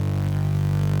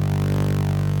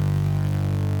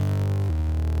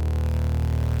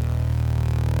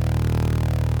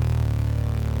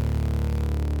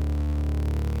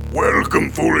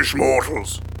foolish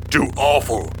mortals, to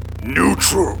awful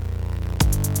neutral.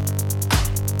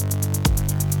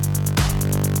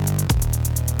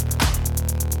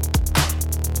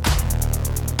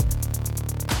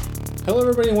 Hello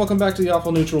everybody and welcome back to the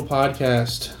Awful Neutral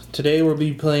Podcast. Today we'll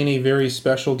be playing a very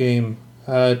special game.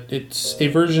 It's a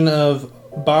version of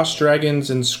Boss Dragons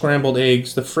and Scrambled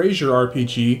Eggs, the Frasier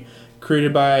RPG,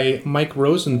 created by Mike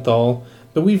Rosenthal,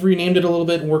 but we've renamed it a little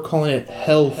bit and we're calling it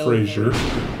Hell Frasier.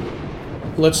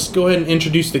 Let's go ahead and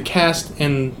introduce the cast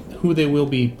and who they will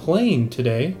be playing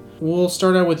today. We'll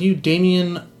start out with you,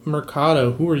 Damien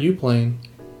Mercado. Who are you playing?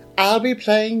 I'll be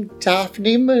playing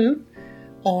Daphne Moon.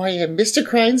 I am Mr.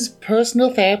 Crane's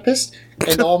personal therapist,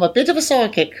 and I'm a bit of a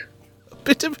psychic. A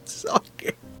bit of a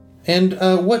psychic. And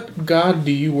what god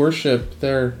do you worship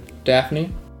there,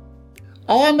 Daphne?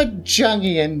 I'm a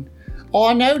Jungian.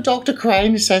 I know Dr.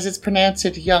 Crane says it's pronounced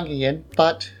Jungian,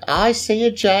 but I see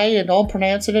a J and I'm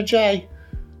pronouncing a J.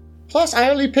 Plus, I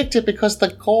only picked it because the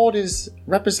god is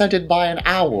represented by an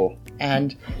owl,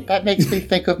 and that makes me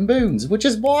think of moons, which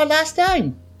is my last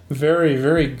name. Very,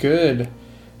 very good.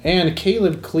 And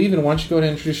Caleb Cleveland, why don't you go ahead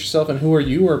and introduce yourself and who are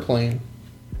you playing?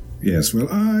 Yes, well,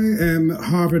 I am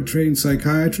Harvard-trained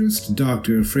psychiatrist,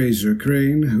 Dr. Frasier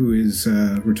Crane, who is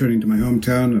returning to my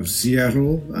hometown of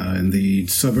Seattle in the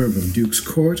suburb of Duke's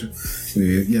Court.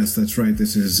 Yes, that's right,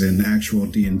 this is an actual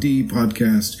D&D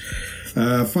podcast.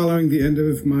 Following the end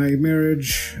of my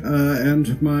marriage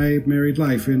and my married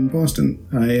life in Boston.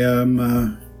 I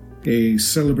am a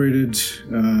celebrated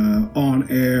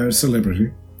on-air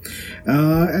celebrity.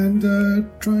 And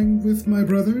trying with my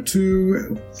brother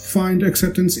to find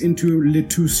acceptance into Le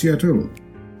Tout Seattle.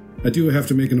 I do have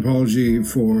to make an apology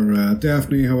for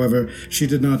Daphne, however, she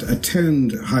did not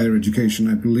attend higher education.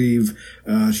 I believe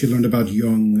she learned about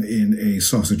Jung in a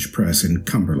sausage press in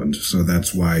Cumberland, so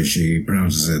that's why she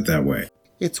pronounces it that way.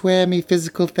 It's where me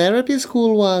physical therapy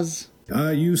school was.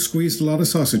 You squeezed a lot of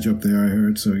sausage up there, I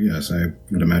heard, so yes, I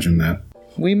would imagine that.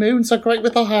 We moons are great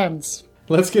with our hands.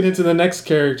 Let's get into the next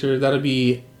character. That'll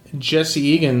be Jesse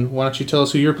Egan. Why don't you tell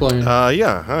us who you're playing?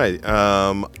 Yeah, hi.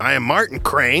 I am Martin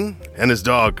Crane and his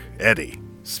dog, Eddie.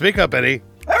 Speak up, Eddie.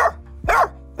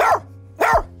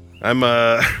 I'm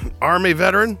a Army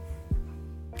veteran,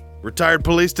 retired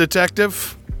police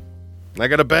detective. I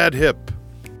got a bad hip.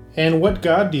 And what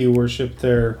god do you worship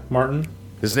there, Martin?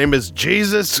 His name is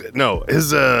Jesus. No,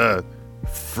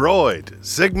 Freud.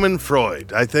 Sigmund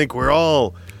Freud. I think we're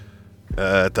all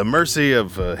at the mercy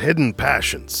of hidden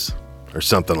passions, or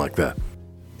something like that.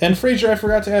 And Frasier, I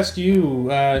forgot to ask you.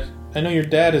 I know your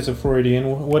dad is a Freudian.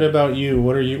 What about you?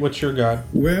 What's your god?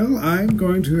 Well, I'm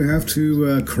going to have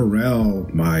to corral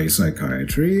my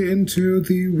psychiatry into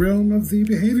the realm of the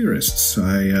behaviorists.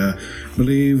 I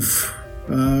believe,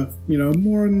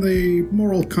 more in the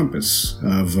moral compass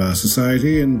of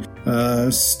society and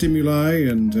stimuli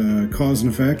and cause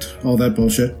and effect, all that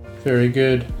bullshit. Very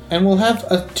good. And we'll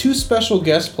have two special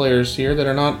guest players here that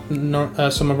are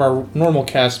not some of our normal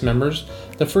cast members.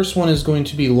 The first one is going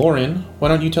to be Lauren. Why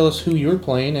don't you tell us who you're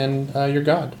playing and your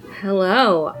god?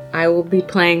 Hello. I will be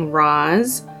playing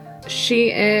Roz.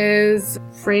 She is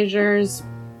Frasier's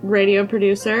radio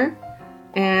producer.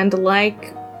 And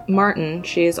like Martin,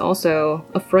 she is also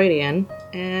a Freudian.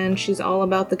 And she's all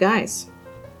about the guys.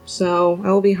 So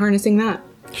I will be harnessing that.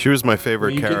 She was my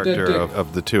favorite character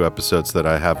of the two episodes that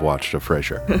I have watched of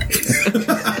Frasier.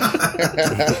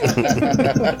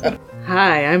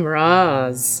 Hi, I'm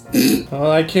Roz. Well,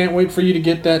 I can't wait for you to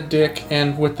get that dick.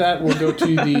 And with that, we'll go to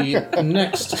the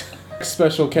next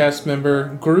special cast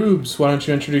member, Groobs. Why don't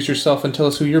you introduce yourself and tell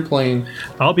us who you're playing?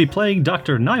 I'll be playing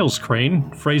Dr. Niles Crane,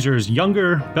 Frasier's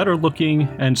younger, better-looking,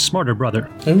 and smarter brother.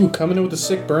 Ooh, coming in with the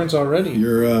sick burns already.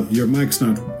 Your mic's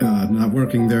not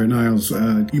working there, Niles.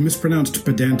 You mispronounced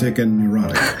pedantic and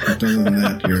neurotic. But other than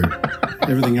that,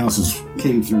 everything else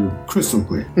came through crystal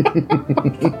clear.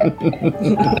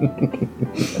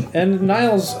 And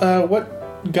Niles, what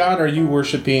god are you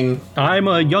worshipping? I'm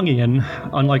a Jungian,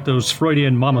 unlike those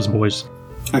Freudian mama's boys.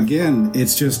 Again,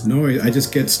 it's just noise. I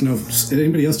just get snow.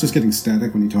 Anybody else just getting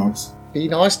static when he talks? Be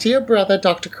nice to your brother,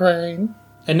 Dr. Crane.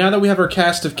 And now that we have our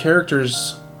cast of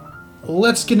characters,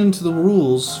 let's get into the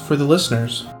rules for the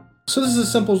listeners. So this is a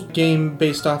simple game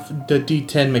based off the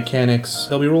D10 mechanics.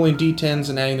 They'll be rolling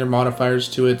D10s and adding their modifiers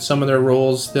to it. Some of their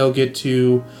rolls, they'll get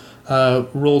to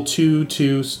roll 2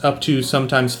 to up to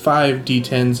sometimes 5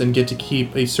 D10s and get to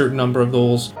keep a certain number of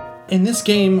those. In this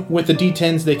game, with the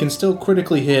D10s, they can still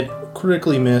critically hit,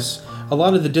 critically miss. A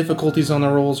lot of the difficulties on the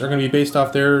rolls are going to be based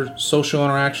off their social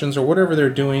interactions or whatever they're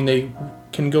doing. They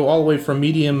can go all the way from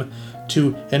medium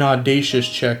to an audacious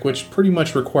check, which pretty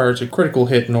much requires a critical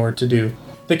hit in order to do.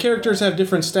 The characters have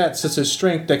different stats such as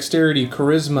strength, dexterity,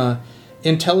 charisma,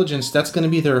 intelligence. That's going to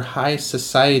be their high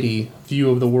society view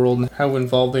of the world and how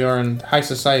involved they are in high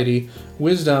society.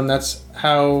 Wisdom, that's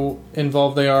how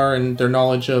involved they are in their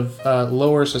knowledge of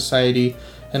lower society.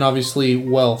 And obviously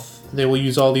wealth. They will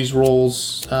use all these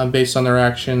roles based on their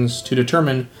actions to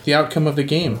determine the outcome of the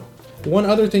game. One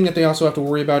other thing that they also have to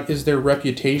worry about is their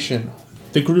reputation.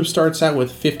 The group starts out with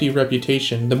 50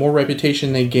 reputation. The more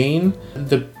reputation they gain,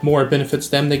 the more it benefits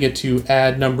them. They get to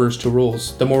add numbers to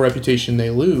rolls. The more reputation they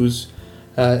lose,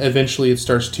 eventually it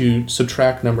starts to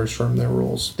subtract numbers from their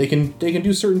rolls. They can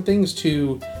do certain things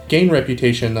to gain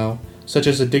reputation though, such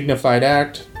as a dignified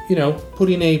act,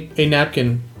 putting a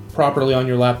napkin properly on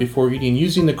your lap before eating,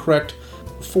 using the correct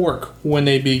fork when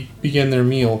they begin their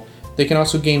meal. They can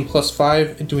also gain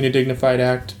 +5 in doing a dignified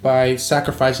act by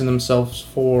sacrificing themselves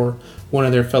for one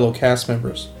of their fellow cast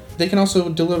members. They can also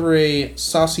deliver a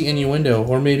saucy innuendo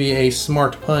or maybe a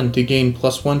smart pun to gain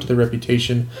 +1 to their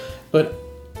reputation. But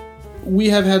we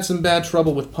have had some bad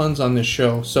trouble with puns on this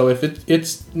show, so if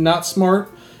it's not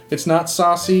smart, it's not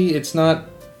saucy, it's not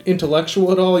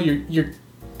intellectual at all, you're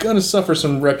gonna suffer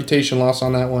some reputation loss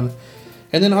on that one.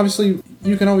 And then obviously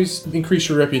you can always increase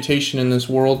your reputation in this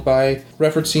world by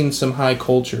referencing some high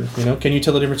culture. Can you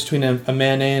tell the difference between a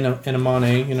manet and a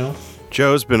monet?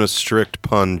 Joe's been a strict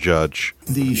pun judge.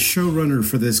 The showrunner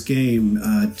for this game,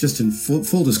 just in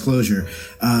full disclosure,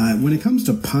 when it comes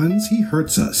to puns, he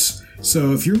hurts us.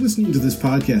 So if you're listening to this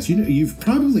podcast, you've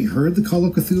probably heard the Call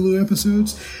of Cthulhu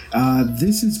episodes.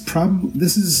 This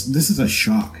is a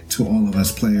shock to all of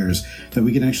us players that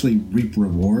we can actually reap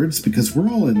rewards, because we're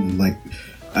all in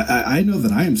I know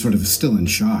that I am sort of still in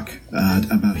shock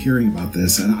about hearing about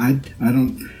this, and I'm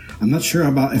not sure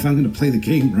about if I'm going to play the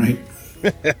game right.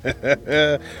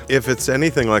 If it's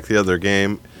anything like the other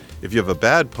game, if you have a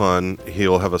bad pun,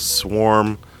 he'll have a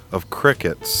swarm of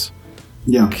crickets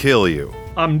kill you.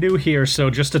 I'm new here, so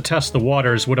just to test the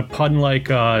waters, would a pun like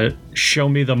show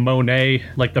me the Monet,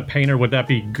 like the painter, would that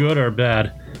be good or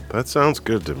bad? That sounds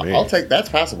good to me. I'll take that's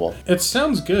passable. It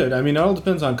sounds good. I mean, it all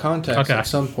depends on context at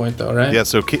some point, though, right? Yeah,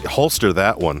 so holster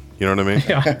that one. You know what I mean?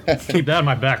 Yeah, keep that in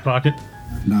my back pocket.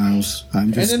 Niles,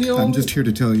 I'm just here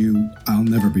to tell you I'll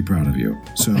never be proud of you.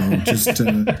 So if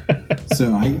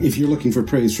you're looking for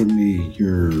praise from me,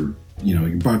 you're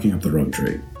barking up the wrong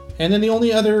tree. And then the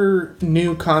only other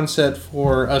new concept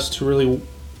for us to really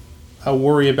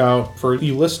worry about for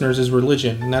you listeners is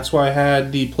religion. And that's why I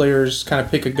had the players kind of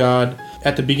pick a god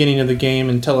at the beginning of the game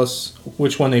and tell us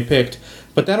which one they picked.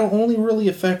 But that'll only really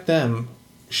affect them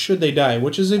should they die,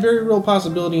 which is a very real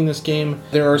possibility in this game.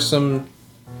 There are some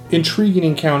intriguing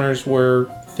encounters where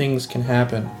things can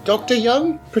happen. Dr.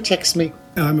 Young protects me.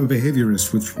 I'm a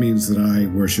behaviorist, which means that I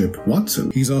worship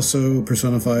Watson. He's also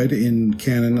personified in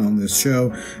canon on this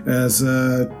show as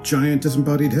a giant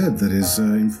disembodied head that is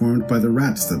informed by the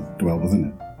rats that dwell within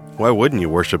it. Why wouldn't you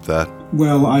worship that?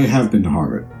 Well, I have been to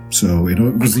Harvard, so it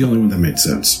was the only one that made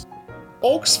sense.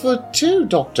 Oxford too,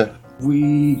 Doctor.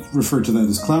 We refer to that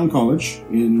as Clown College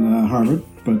in Harvard,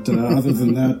 but other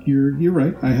than that, you're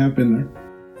right. I have been there.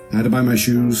 I had to buy my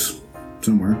shoes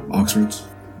somewhere, Oxford's.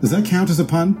 Does that count as a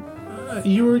pun?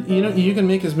 You can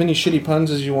make as many shitty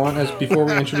puns as you want as before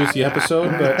we introduce the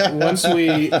episode, but once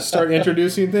we start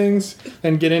introducing things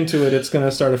and get into it, it's going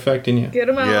to start affecting you. Get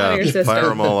them out of your system. Fire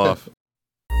them all off.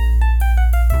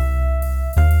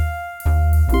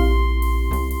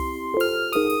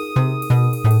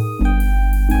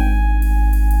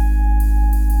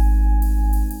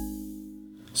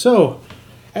 So,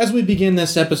 as we begin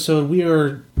this episode, we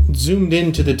are zoomed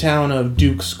into the town of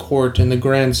Duke's Court in the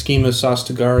grand scheme of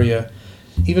Sostagaria.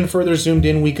 Even further zoomed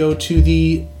in, we go to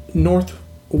the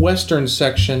northwestern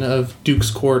section of Duke's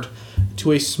Court,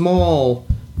 to a small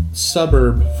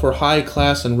suburb for high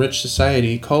class and rich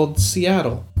society called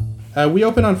Seattle. We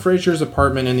open on Fraser's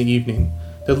apartment in the evening.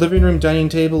 The living room dining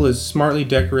table is smartly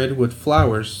decorated with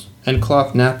flowers and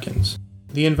cloth napkins.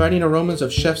 The inviting aromas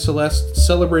of Chef Celeste's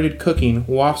celebrated cooking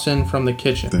wafts in from the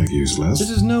kitchen. Thank you, Celeste.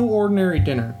 This is no ordinary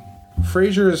dinner.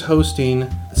 Fraser is hosting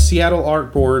Seattle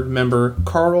Art Board member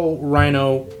Carl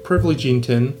Rhino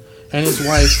Privilegington and his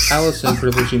wife Allison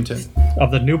Privilegington.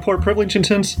 Of the Newport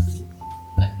Privilegingtons?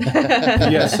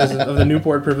 Yes, of the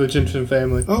Newport Privilegington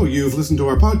family. Oh, you've listened to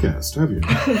our podcast, have you?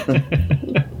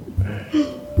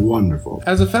 Wonderful.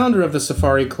 As a founder of the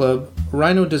Safari Club,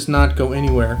 Rhino does not go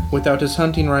anywhere without his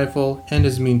hunting rifle and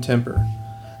his mean temper.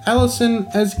 Allison,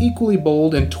 as equally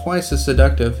bold and twice as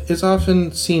seductive, is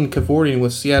often seen cavorting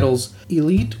with Seattle's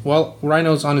elite while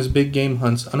Rhino's on his big game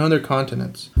hunts on other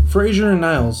continents. Fraser and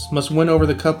Niles must win over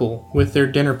the couple with their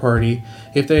dinner party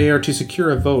if they are to secure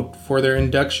a vote for their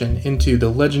induction into the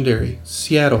legendary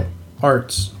Seattle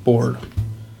Arts Board.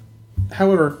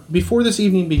 However, before this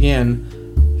evening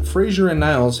began, Fraser and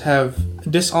Niles have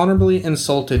dishonorably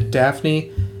insulted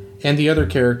Daphne and the other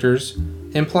characters,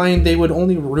 implying they would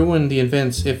only ruin the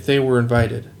events if they were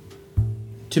invited.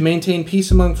 To maintain peace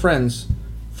among friends,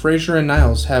 Fraser and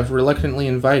Niles have reluctantly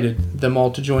invited them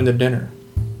all to join the dinner.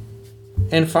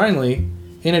 And finally,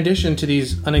 in addition to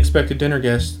these unexpected dinner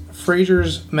guests,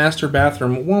 Fraser's master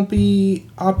bathroom won't be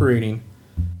operating.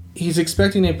 He's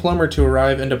expecting a plumber to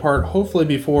arrive and depart hopefully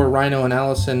before Rhino and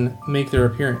Allison make their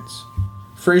appearance.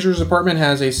 Fraser's apartment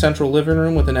has a central living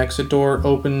room with an exit door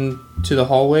open to the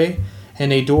hallway,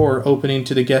 and a door opening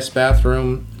to the guest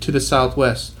bathroom to the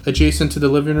southwest. Adjacent to the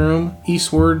living room,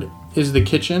 eastward, is the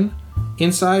kitchen,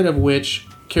 inside of which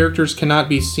characters cannot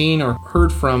be seen or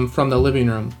heard from the living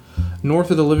room. North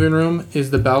of the living room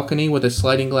is the balcony with a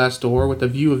sliding glass door with a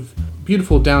view of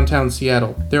beautiful downtown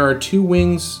Seattle. There are 2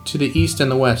 wings to the east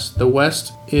and the west. The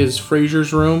west is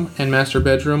Fraser's room and master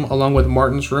bedroom, along with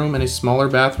Martin's room and a smaller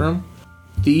bathroom.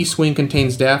 The east wing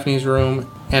contains Daphne's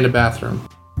room and a bathroom.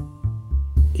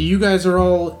 You guys are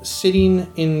all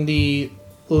sitting in the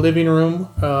living room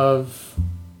of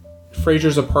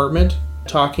Fraser's apartment,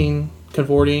 talking,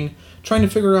 cavorting, trying to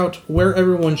figure out where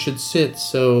everyone should sit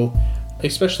so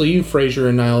especially you, Fraser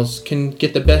and Niles, can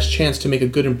get the best chance to make a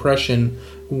good impression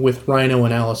with Rhino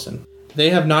and Allison. They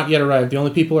have not yet arrived. The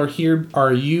only people here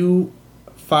are you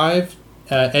 5,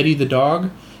 Eddie the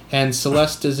dog, and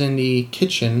Celeste is in the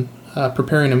kitchen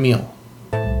preparing a meal.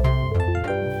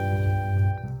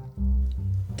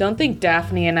 Don't think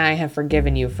Daphne and I have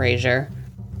forgiven you, Fraser.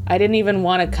 I didn't even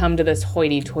want to come to this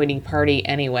hoity-toity party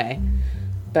anyway.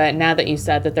 But now that you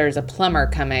said that there's a plumber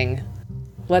coming,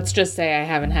 let's just say I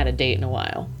haven't had a date in a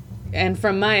while. And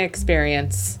from my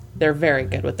experience, they're very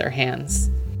good with their hands.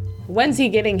 When's he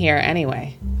getting here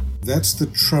anyway? That's the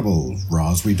trouble,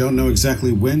 Roz. We don't know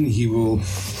exactly when he will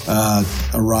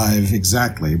arrive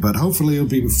exactly, but hopefully it'll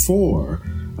be before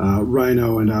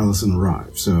Rhino and Allison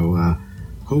arrive. So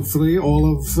hopefully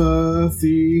all of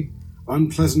the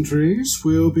unpleasantries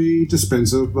will be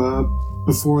dispensed of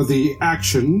before the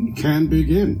action can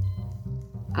begin.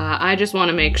 I just want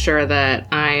to make sure that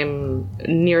I'm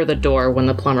near the door when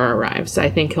the plumber arrives. I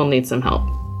think he'll need some help.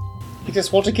 You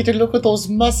just want to get a look at those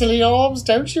muscly arms,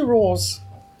 don't you, Roz?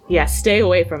 Yeah, stay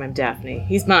away from him, Daphne.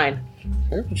 He's mine.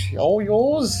 All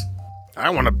yours. I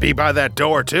want to be by that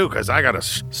door, too, because I got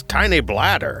a tiny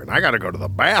bladder, and I got to go to the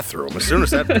bathroom as soon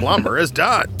as that plumber is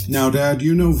done. Now, Dad,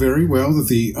 you know very well that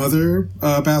the other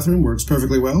bathroom works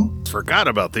perfectly well. Forgot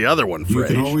about the other one, Frage.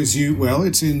 You can always use, well,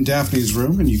 it's in Daphne's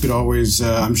room, and you could always,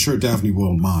 I'm sure Daphne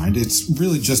won't mind. It's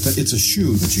really just, it's a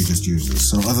shoe that she just uses.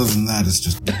 So other than that, it's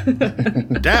just...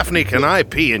 Daphne, can I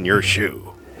pee in your shoe?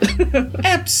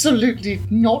 Absolutely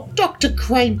not. Dr.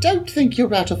 Crane, don't think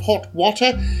you're out of hot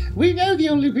water. We know the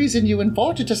only reason you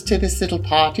invited us to this little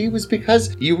party was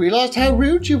because you realized how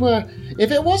rude you were.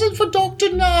 If it wasn't for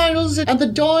Dr. Niles and the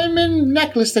diamond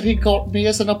necklace that he got me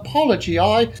as an apology,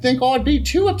 I think I'd be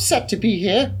too upset to be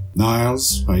here.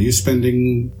 Niles, are you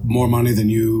spending more money than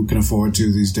you can afford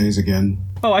to these days again?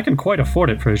 Oh, I can quite afford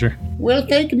it, Fraser. Well,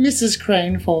 thank Mrs.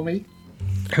 Crane for me.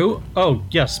 Who? Oh,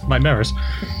 yes, my Maris.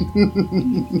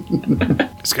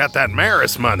 He's got that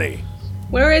Maris money.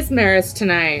 Where is Maris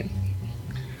tonight?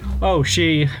 Oh,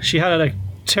 she had a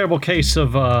terrible case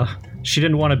of, she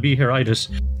didn't want to be here, itis.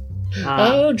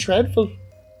 Oh, dreadful.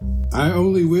 I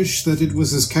only wish that it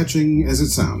was as catching as it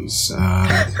sounds,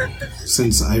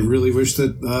 since I really wish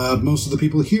that most of the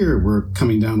people here were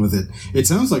coming down with it. It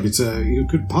sounds like it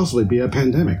could possibly be a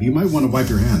pandemic. You might want to wipe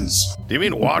your hands. Do you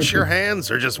mean wash your hands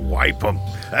or just wipe them?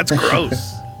 That's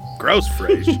gross. Gross,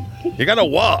 Frage. You gotta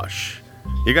wash.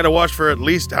 You gotta wash for at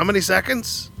least how many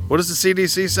seconds? What does the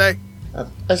CDC say?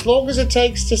 As long as it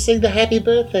takes to sing the happy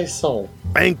birthday song.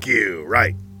 Thank you.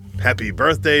 Right. Happy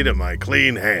birthday to my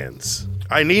clean hands.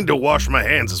 I need to wash my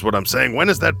hands is what I'm saying. When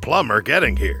is that plumber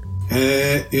getting here?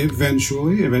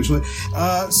 Eventually.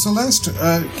 Celeste,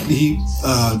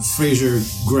 Fraser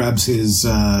grabs his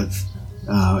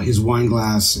wine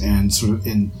glass and sort of,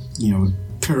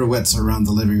 pirouettes around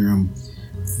the living room,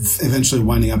 eventually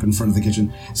winding up in front of the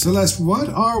kitchen. Celeste, what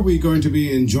are we going to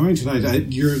be enjoying tonight?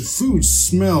 Your food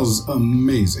smells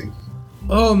amazing.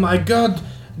 Oh my God,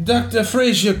 Dr.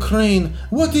 Fraser Crane,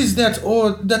 what is that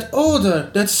odor?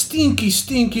 That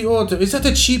stinky odor? Is that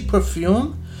a cheap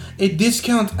perfume? A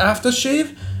discount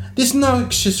aftershave? This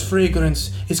noxious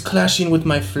fragrance is clashing with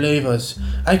my flavors.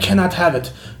 I cannot have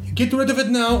it. Get rid of it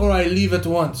now or I leave at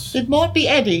once. It might be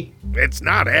Eddie. It's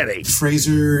not Eddie.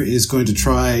 Fraser is going to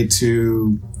try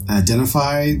to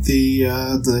identify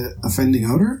the offending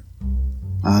odor.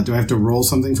 Do I have to roll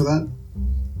something for that?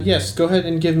 Yes, go ahead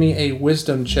and give me a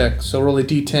wisdom check. So roll a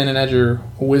d10 and add your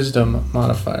wisdom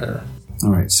modifier.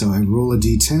 All right, so I roll a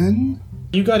d10.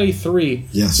 You got a 3.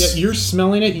 Yes. Yeah, you're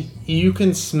smelling it. You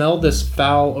can smell this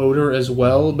foul odor as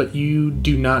well, but you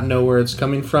do not know where it's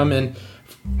coming from. And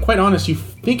quite honest, you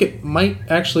think it might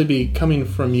actually be coming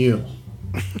from you.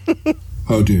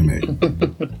 Oh, dear me.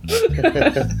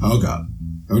 Oh, God.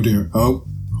 Oh, dear. Oh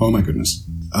my goodness.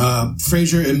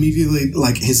 Fraser immediately,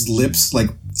 like, his lips,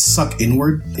 like, suck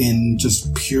inward in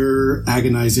just pure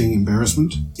agonizing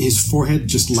embarrassment. His forehead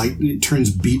just lightly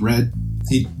turns beet red.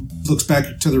 He looks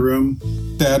back to the room.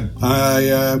 Dad,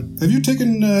 have you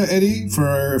taken Eddie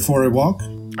for a walk?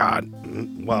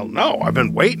 Well, no, I've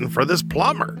been waiting for this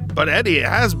plumber. But Eddie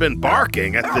has been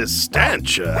barking at this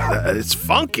stench. It's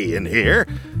funky in here.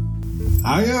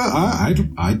 I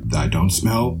don't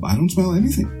smell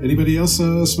anything. Anybody else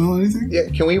smell anything? Yeah,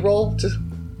 can we roll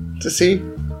to see?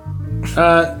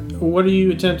 What are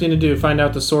you attempting to do? Find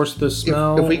out the source of the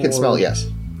smell? If we can smell, yes.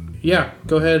 Yeah,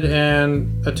 go ahead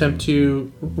and attempt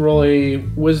to roll a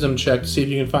wisdom check to see if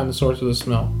you can find the source of the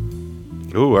smell.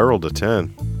 Ooh, I rolled a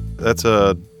 10. That's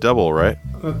a double, right?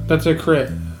 That's a crit.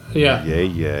 Yeah.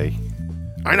 Yay.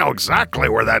 I know exactly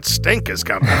where that stink is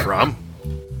coming from.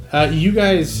 You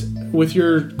guys, with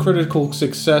your critical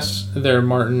success there,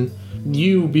 Martin,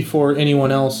 you, before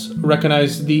anyone else,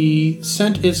 recognize the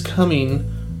scent is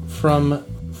coming from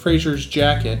Fraser's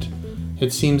jacket.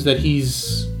 It seems that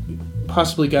he's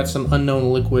possibly got some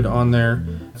unknown liquid on there,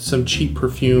 some cheap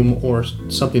perfume or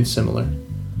something similar.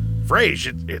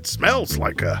 Frasier, it smells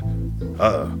like a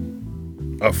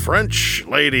French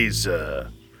lady's,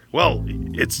 well,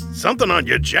 it's something on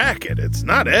your jacket. It's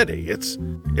not Eddie.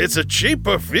 It's a cheap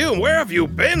perfume. Where have you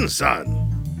been,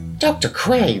 son? Dr.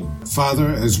 Crane. Father,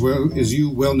 as well as you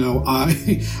well know,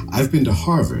 I've been to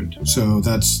Harvard, so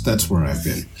that's where I've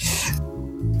been.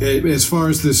 As far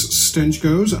as this stench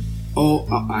goes,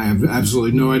 I have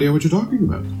absolutely no idea what you're talking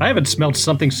about. I haven't smelled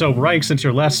something so rank since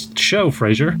your last show,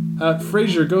 Fraser.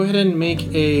 Fraser, go ahead and make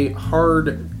a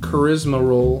hard charisma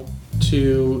roll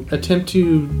to attempt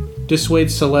to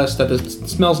dissuade Celeste that the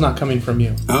smell's not coming from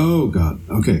you. Oh, God.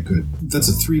 Okay, good. That's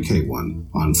a 3K1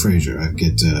 on Fraser. I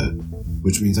get,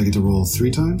 which means I get to roll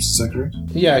 3 times? Is that correct?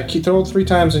 Yeah, roll 3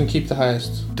 times and keep the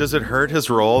highest. Does it hurt his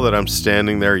roll that I'm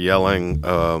standing there yelling,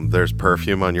 there's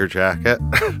perfume on your jacket?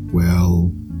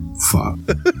 Well, fuck.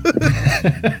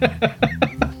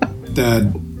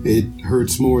 Dad, it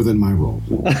hurts more than my roll.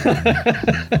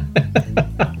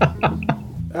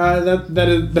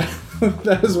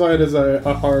 That is why it is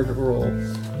a hard roll.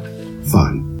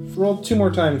 Fine. Roll 2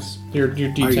 more times your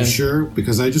D10. Are you sure?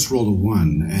 Because I just rolled a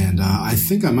 1, and I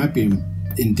think I might be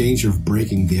in danger of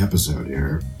breaking the episode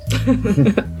here.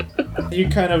 You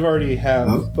kind of already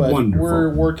have, but wonderful.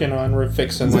 We're working on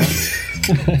fixing that.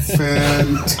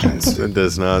 Fantastic. That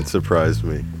does not surprise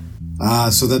me.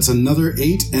 So that's another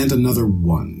 8 and another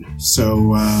 1.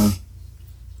 So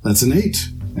that's an 8,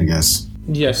 I guess.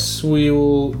 Yes, we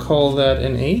will call that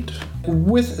an 8.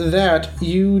 With that,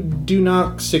 you do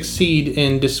not succeed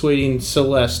in dissuading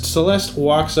Celeste. Celeste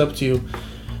walks up to you.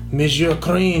 Monsieur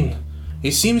Crane,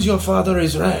 it seems your father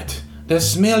is right. The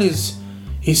smell is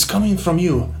coming from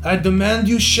you. I demand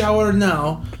you shower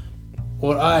now,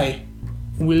 or I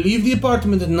will leave the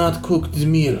apartment and not cook the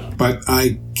meal. But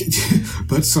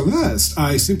Celeste,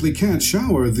 I simply can't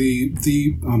shower.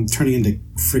 I'm turning into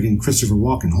friggin' Christopher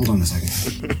Walken. Hold on a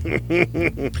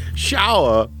second.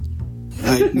 Shower?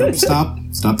 No, stop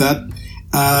that.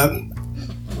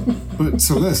 But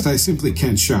Celeste, I simply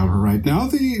can't shower right now.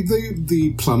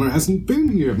 The plumber hasn't been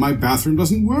here. My bathroom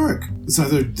doesn't work. It's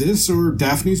either this or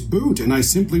Daphne's boot, and I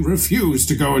simply refuse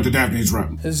to go into Daphne's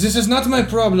room. This is not my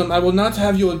problem. I will not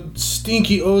have your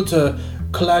stinky odor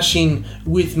clashing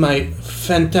with my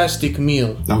fantastic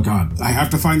meal. Oh, God. I have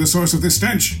to find the source of this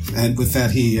stench. And with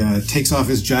that, he takes off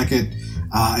his jacket,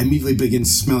 immediately begins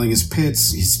smelling his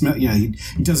pits. He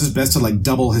does his best to, like,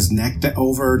 double his neck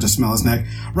over to smell his neck.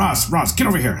 Roz, get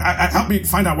over here. Help me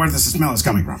find out where this smell is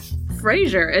coming from.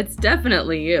 Fraser, it's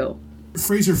definitely you.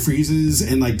 Fraser freezes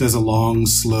and, like, does a long,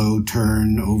 slow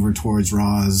turn over towards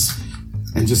Roz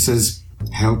and just says,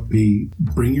 help me.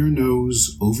 Bring your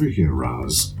nose over here,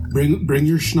 Roz. Bring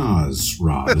your schnoz,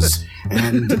 Roz.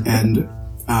 and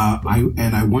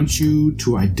I want you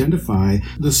to identify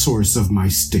the source of my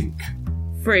stink.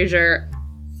 Fraser.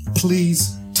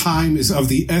 Please, time is of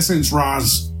the essence,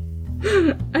 Roz.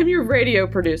 I'm your radio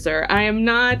producer. I am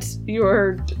not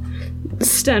your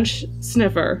stench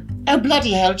sniffer. Oh,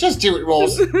 bloody hell, just do it,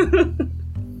 Roz.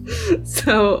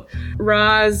 So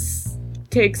Roz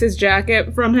takes his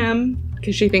jacket from him,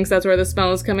 because she thinks that's where the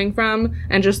smell is coming from,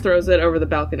 and just throws it over the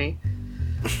balcony.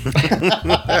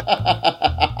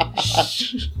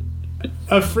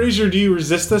 Fraser, do you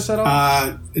resist this at all?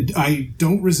 I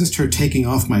don't resist her taking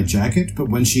off my jacket, but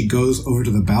when she goes over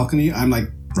to the balcony, I'm like,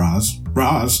 Roz,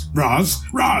 Roz, Roz,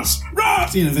 Roz,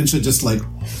 Roz! And eventually just like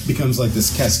becomes like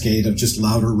this cascade of just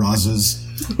louder Rozes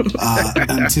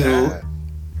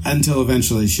until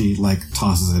eventually she like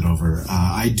tosses it over.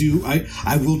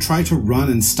 I will try to run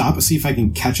and stop and see if I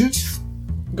can catch it.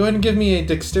 Go ahead and give me a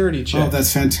dexterity check. Oh,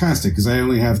 that's fantastic, because I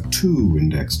only have 2 in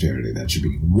dexterity. That should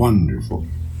be wonderful.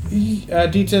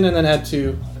 D10 and then add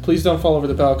 2. Please don't fall over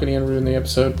the balcony and ruin the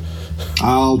episode.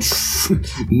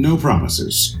 No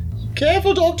promises.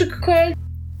 Careful, Dr. Crane.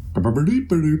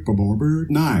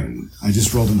 9. I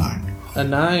just rolled a 9. A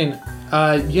 9.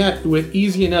 Yeah, with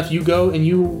easy enough, you go and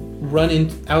you run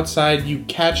in outside, you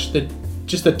catch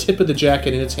just the tip of the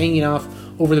jacket and it's hanging off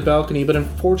over the balcony, but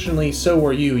unfortunately so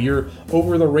are you. You're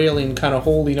over the railing kind of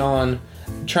holding on,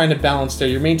 trying to balance there.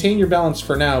 You're maintaining your balance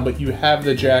for now, but you have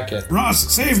the jacket.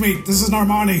 Ross, save me! This is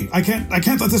Narmani. I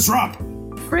can't let this drop.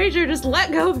 Fraser, just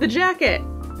let go of the jacket.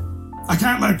 I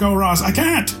can't let go, Ross. I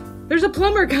can't! There's a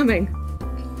plumber coming.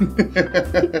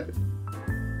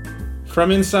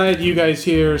 From inside, you guys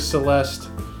hear Celeste.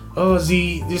 Oh,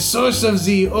 the source of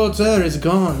the odor is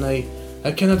gone.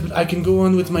 I can go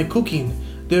on with my cooking.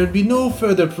 There will be no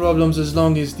further problems as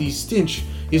long as the stench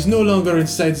is no longer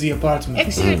inside the apartment.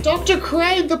 Excellent, Dr.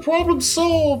 Crane, the problem's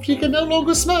solved. You can no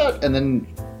longer smell it. And then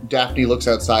Daphne looks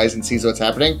outside and sees what's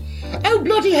happening. Oh,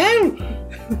 bloody hell!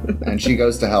 And she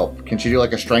goes to help. Can she do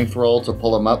like a strength roll to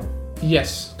pull him up?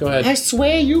 Yes, go ahead. I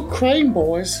swear you Crane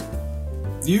boys.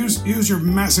 Use your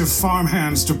massive farm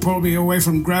hands to pull me away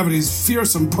from gravity's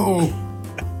fearsome pull.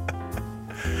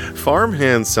 Farm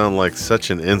hands sound like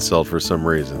such an insult for some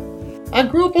reason. I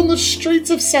grew up on the streets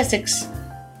of Sussex.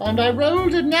 And I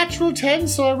rolled a natural 10,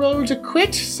 so I rolled a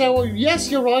crit. So yes,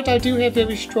 you're right, I do have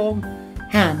very strong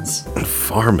hands.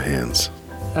 Farm hands.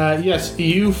 Yes,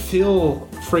 you feel,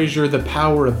 Fraser, the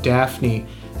power of Daphne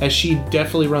as she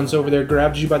definitely runs over there,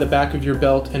 grabs you by the back of your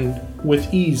belt, and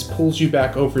with ease pulls you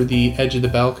back over the edge of the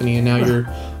balcony. And now you're,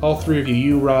 all 3 of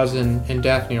you, Roz, and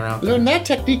Daphne are out there. Learned that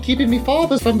technique keeping me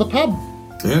farther from the pub.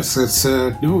 Yes, that's,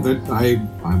 no, that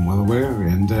I'm well aware,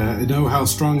 and I know how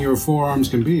strong your forearms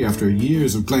can be after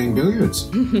years of playing billiards.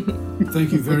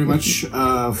 Thank you very much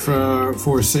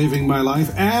for saving my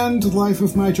life and the life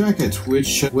of my jacket,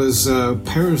 which was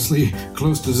perilously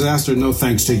close to disaster, no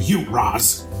thanks to you,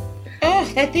 Roz. Oh,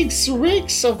 that thing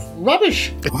reeks of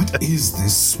rubbish. What is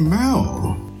this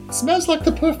smell? It smells like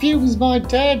the perfumes my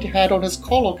dad had on his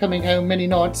collar coming home many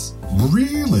nights.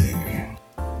 Really?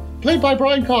 Played by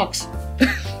Brian Cox.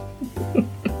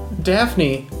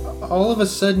 Daphne, all of a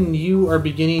sudden you are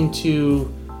beginning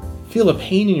to feel a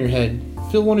pain in your head.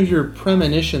 Feel one of your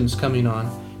premonitions coming on.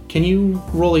 Can you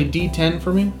roll a d10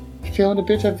 for me? Feeling a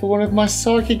bit of one of my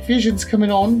psychic visions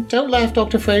coming on. Don't laugh,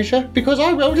 Dr. Fraser, because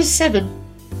I rolled a 7.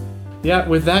 Yeah,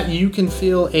 with that you can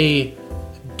feel a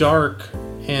dark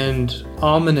and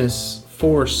ominous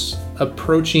force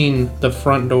approaching the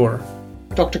front door.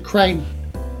 Dr. Crane,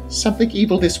 something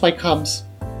evil this way comes.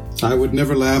 I would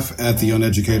never laugh at the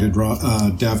uneducated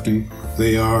Daphne.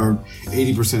 They are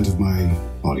 80% of my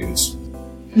audience.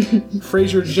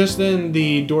 Fraser, just then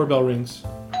the doorbell rings.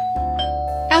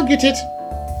 I'll get it.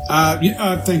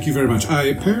 Thank you very much.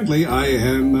 Apparently I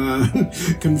am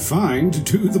confined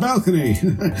to the balcony.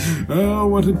 Oh,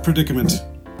 what a predicament.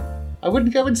 I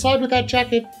wouldn't go inside with that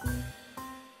jacket.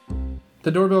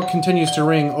 The doorbell continues to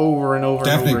ring over and over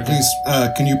Daphne, and over again. please,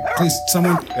 can you please,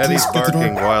 someone, Eddie's please get the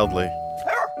barking door? wildly.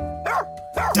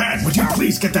 Dad, would you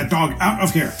please get that dog out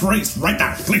of here? Please, right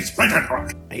now. Please, right now.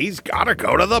 He's gotta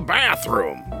go to the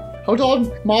bathroom. Hold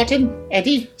on, Martin,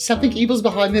 Eddie, something evil's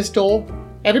behind this door.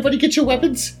 Everybody get your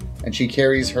weapons. And she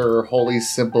carries her holy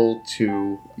symbol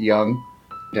to Young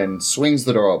and swings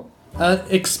the door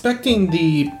up. Expecting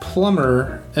the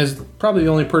plumber as probably the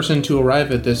only person to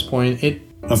arrive at this point,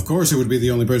 Of course it would be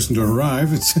the only person to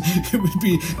arrive. It would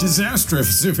be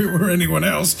disastrous if it were anyone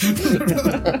else.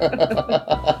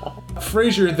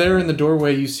 Fraser, there in the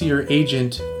doorway, you see your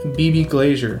agent, BB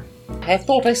Glazier. I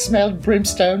thought I smelled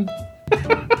brimstone.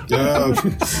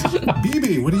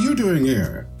 BB, what are you doing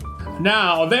here?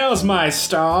 Now, there's my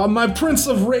star, my prince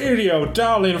of radio,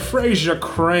 darling Fraser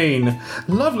Crane.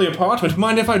 Lovely apartment.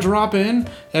 Mind if I drop in?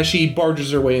 As she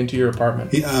barges her way into your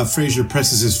apartment. Fraser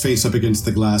presses his face up against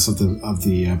the glass of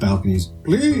the balconies.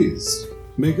 Please,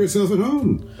 make yourself at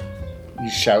home.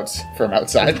 He shouts from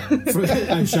outside.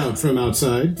 I shout from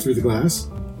outside through the glass.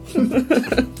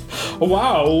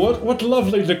 Wow, what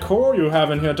lovely decor you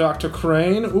have in here, Dr.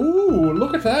 Crane. Ooh,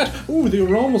 look at that. Ooh, the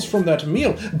aromas from that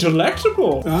meal.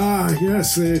 Delectable. Ah,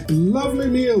 yes, a lovely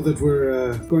meal that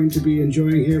we're going to be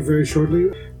enjoying here very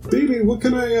shortly. Baby, what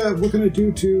can I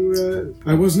do to...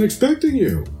 I wasn't expecting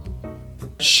you.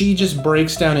 She just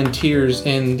breaks down in tears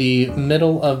in the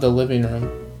middle of the living room.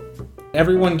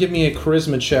 Everyone give me a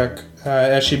charisma check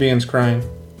as she begins crying.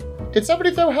 Did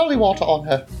somebody throw holy water on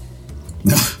her?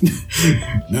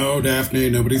 No, Daphne,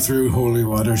 nobody threw holy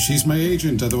water. She's my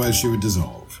agent, otherwise she would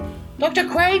dissolve. Dr.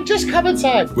 Crane, just come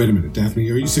inside. Wait a minute, Daphne,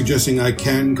 are you suggesting I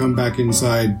can come back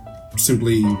inside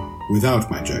simply without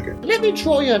my jacket? Let me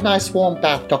draw you a nice warm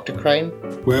bath, Dr. Crane.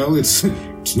 Well, it's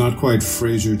not quite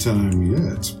Fraser time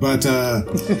yet, but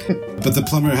the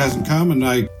plumber hasn't come,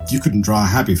 and you couldn't draw a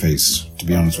happy face, to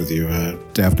be honest with you,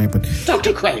 Daphne. But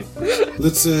Dr. Crane,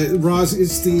 let's, Roz,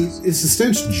 is the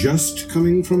stench just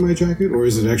coming from my jacket, or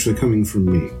is it actually coming from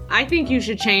me? I think you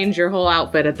should change your whole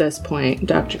outfit at this point,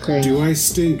 Dr. Crane. Do I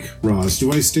stink, Roz?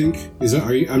 Do I stink?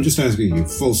 I'm just asking you.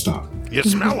 Full stop. You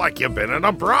smell like you've been in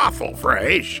a brothel,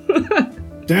 Frasier.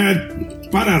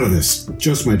 Dad, butt out of this.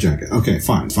 Just my jacket. Okay,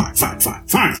 fine.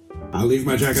 I'll leave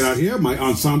my jacket out here. My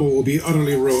ensemble will be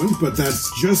utterly ruined, but that's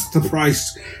just the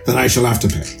price that I shall have to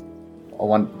pay. I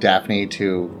want Daphne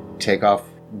to take off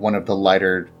one of the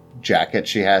lighter jackets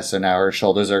she has, so now her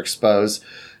shoulders are exposed.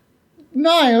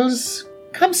 Niles,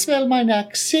 come smell my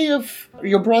neck. See if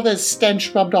your brother's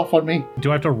stench rubbed off on me. Do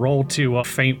I have to roll to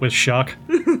faint with shock?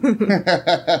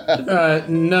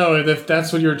 No, if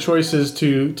that's what your choice is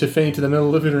to faint in the middle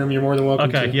of the living room, you're more than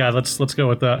welcome to. Okay, yeah, let's go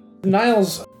with that.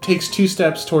 Niles takes 2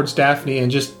 steps towards Daphne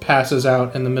and just passes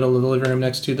out in the middle of the living room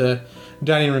next to the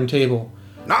dining room table.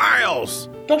 Niles!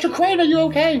 Dr. Crane, are you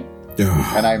okay?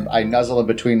 Ugh. And I nuzzle in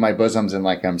between my bosoms and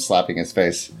like I'm slapping his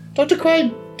face. Dr.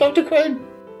 Crane! Dr. Crane!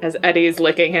 As Eddie's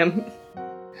licking him.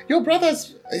 Your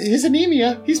brother's... his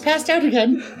anemia. He's passed out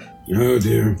again. Oh,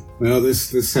 dear. Well,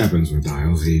 this happens with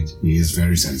Niles. He is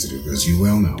very sensitive, as you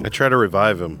well know. I try to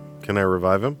revive him. Can I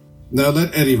revive him? Now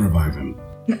let Eddie revive him.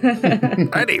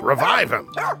 Eddie, revive him!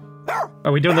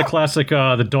 Are we doing the classic,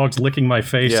 the dog's licking my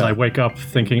face, Yeah. and I wake up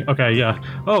thinking, okay, yeah,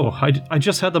 oh, I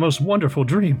just had the most wonderful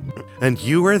dream. And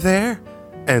you were there?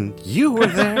 And you were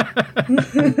there?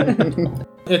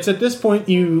 It's at this point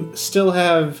you still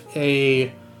have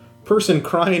a person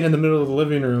crying in the middle of the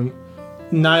living room.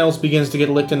 Niles begins to get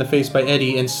licked in the face by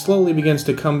Eddie and slowly begins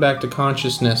to come back to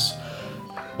consciousness.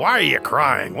 Why are you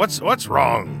crying? What's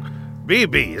wrong?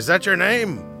 BB, is that your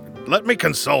name? Let me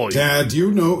console you. Dad,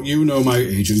 you know my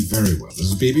agent very well. This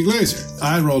is BB Glazer.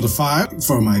 I rolled a 5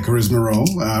 for my charisma roll.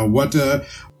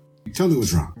 Tell me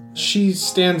what's wrong. She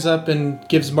stands up and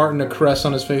gives Martin a caress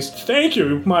on his face. Thank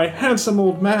you, my handsome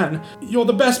old man. You're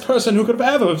the best person who could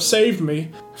have ever saved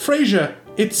me. Fraser,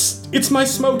 it's my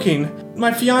smoking.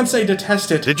 My fiancé detests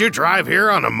it. Did you drive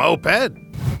here on a moped?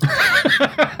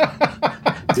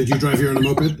 Did you drive here on a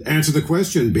moped? Answer the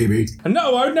question, BB.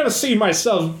 No, I've never seen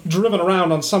myself driven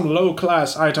around on some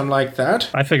low-class item like that.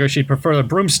 I figure she'd prefer the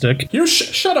broomstick. You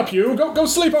shut up, you. Go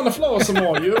sleep on the floor some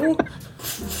more, you.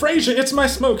 Fraser, it's my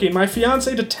smoking. My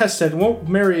fiancé detests it and won't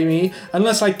marry me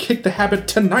unless I kick the habit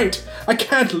tonight. I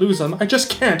can't lose him. I just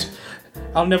can't.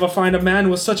 I'll never find a man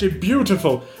with such a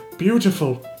beautiful,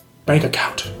 beautiful bank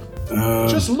account.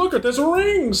 Just look at this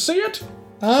ring. See it?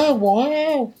 Oh,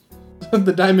 wow.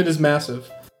 The diamond is massive.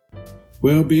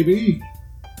 Well, BB,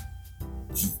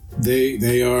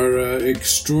 they are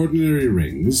extraordinary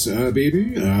rings,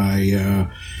 BB.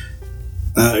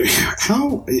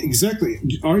 How exactly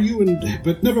are you in...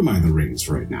 But never mind the rings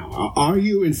right now. Are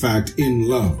you, in fact, in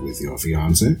love with your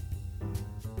fiancé?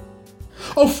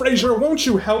 Oh, Fraser, won't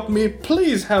you help me?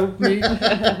 Please help me.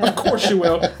 Of course you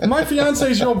will. My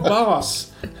fiancé's your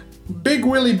boss. Big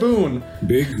Willie Boone.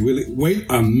 Big Willie... Wait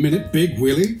a minute, Big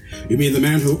Willie? You mean the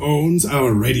man who owns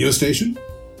our radio station?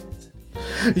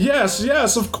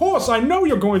 Yes, of course. I know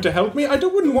you're going to help me. I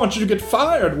wouldn't want you to get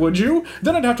fired, would you?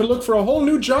 Then I'd have to look for a whole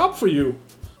new job for you.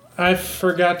 I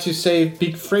forgot to say,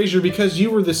 Fraser, because you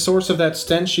were the source of that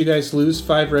stench, you guys lose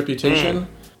 5 reputation.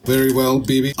 Very well,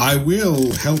 BB. I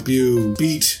will help you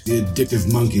beat the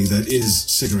addictive monkey that is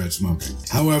cigarette smoking.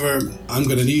 However, I'm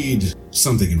going to need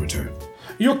something in return.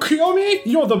 You kill me?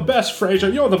 You're the best, Fraser.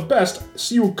 You're the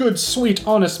best. You good, sweet,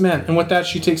 honest man. And with that,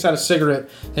 she takes out a cigarette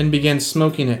and begins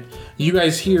smoking it. You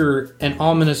guys hear an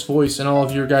ominous voice in all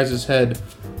of your guys' head.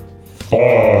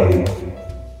 5.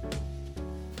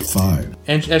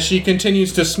 And as she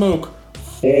continues to smoke,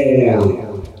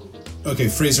 4. Okay,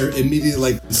 Fraser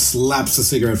immediately, slaps the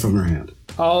cigarette from her hand.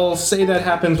 I'll say that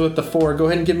happens with the 4. Go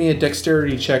ahead and give me a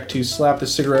dexterity check to slap the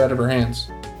cigarette out of her hands.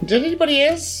 Did anybody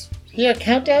else hear a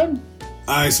countdown?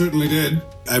 I certainly did.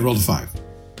 I rolled a 5.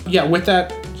 Yeah, with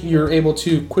that, you're able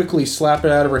to quickly slap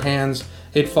it out of her hands.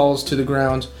 It falls to the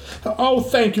ground. Oh,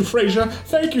 thank you, Fraser.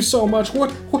 Thank you so much.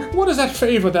 What is that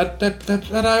favor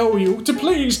that I owe you? To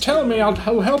please tell me, I'll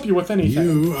help you with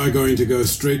anything. You are going to go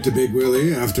straight to Big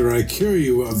Willie after I cure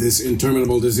you of this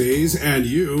interminable disease, and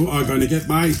you are going to get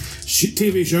my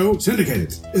TV show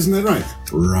syndicated. Isn't that right,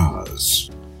 Roz?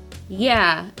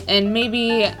 Yeah, and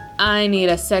maybe I need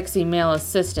a sexy male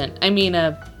assistant. I mean,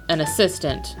 an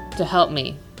assistant to help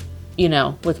me,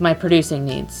 with my producing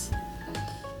needs.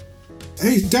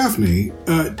 Hey, Daphne,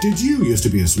 did you used to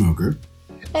be a smoker?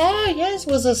 Yes,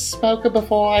 was a smoker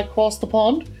before I crossed the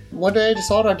pond. One day I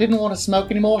decided I didn't want to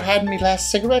smoke anymore, had my last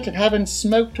cigarette, and haven't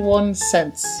smoked one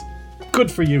since.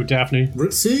 Good for you, Daphne.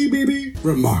 See, BB?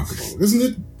 Remarkable, isn't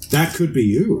it? That could be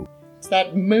you. Is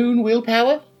that moon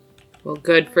willpower? Well,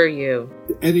 good for you.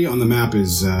 Eddie on the map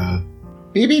is,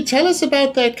 BB, tell us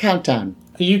about that countdown.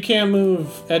 You can't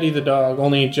move Eddie the dog.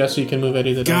 Only Jesse can move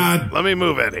Eddie the dog. God. Let me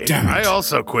move, Eddie. Damn it. I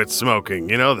also quit smoking.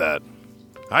 You know that.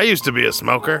 I used to be a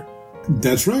smoker.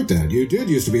 That's right, Dad. You did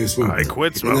used to be a smoker. I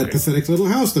quit In smoking. that pathetic little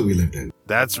house that we lived in.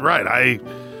 That's right.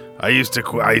 I used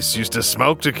to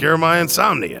smoke to cure my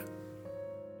insomnia.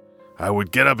 I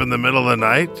would get up in the middle of the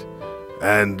night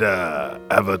and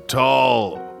have a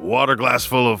tall water glass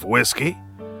full of whiskey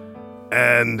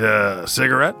and a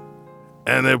cigarette,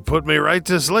 and it put me right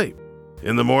to sleep.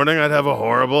 In the morning, I'd have a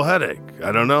horrible headache.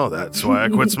 I don't know. That's why I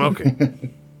quit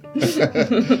smoking.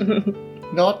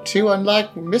 Not too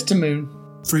unlike Mr. Moon.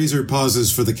 Fraser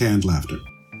pauses for the canned laughter.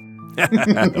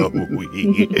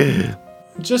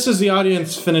 Just as the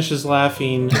audience finishes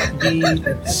laughing,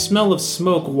 the smell of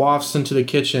smoke wafts into the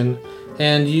kitchen,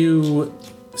 and you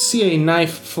see a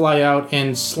knife fly out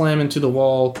and slam into the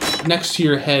wall next to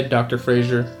your head, Dr.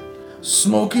 Fraser.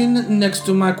 Smoking next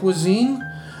to my cuisine?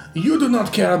 You do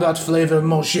not care about flavor,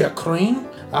 mon cher Crane.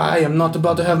 I am not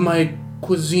about to have my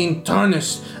cuisine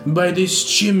tarnished by this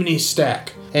chimney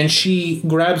stack. And she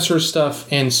grabs her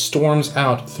stuff and storms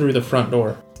out through the front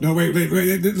door. No, wait.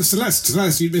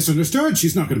 Celeste, you misunderstood.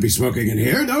 She's not going to be smoking in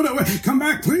here. No, wait. Come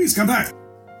back, please, come back.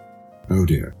 Oh,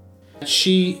 dear.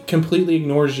 She Completely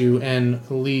ignores you and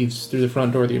leaves through the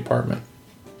front door of the apartment.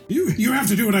 You have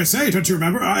to do what I say, don't you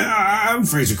remember? I'm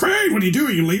Fraser Crane. What are you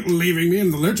doing? You leaving me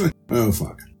in the lurch? Oh,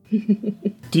 fuck.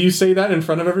 Do you say that in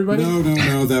front of everybody?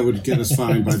 No. That would get us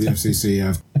fined by the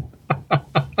FCC.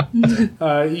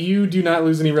 You do not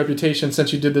lose any reputation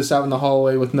since you did this out in the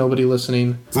hallway with nobody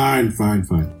listening. Fine.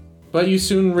 But you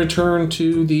soon return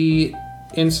to the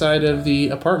inside of the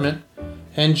apartment,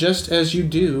 and just as you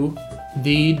do,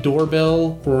 the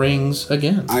doorbell rings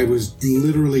again. I was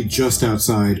literally just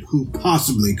outside. Who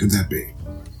possibly could that be?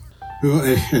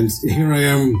 And here I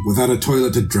am without a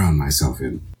toilet to drown myself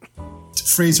in.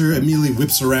 Fraser immediately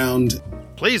whips around.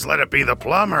 Please let it be the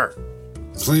plumber.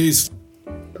 Please.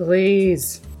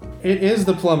 It is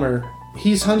the plumber.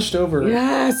 He's hunched over.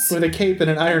 Yes! With a cape and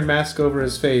an iron mask over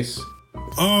his face.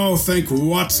 Oh, thank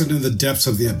Watson in the depths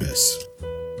of the abyss.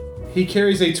 He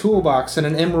carries a toolbox and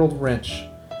an emerald wrench.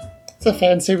 It's a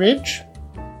fancy wrench.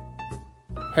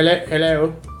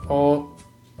 Hello. Oh,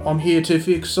 I'm here to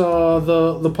fix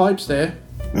the pipes there.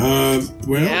 Well,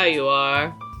 Yeah, you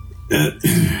are.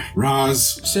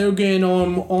 Roz. So again,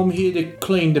 I'm here to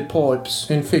clean the pipes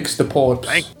and fix the pipes.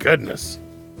 Thank goodness.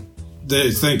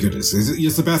 Thank goodness.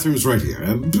 Yes, the bathroom's right here.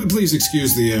 Please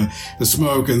excuse the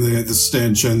smoke and the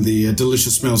stench and the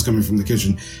delicious smells coming from the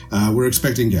kitchen. We're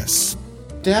expecting guests.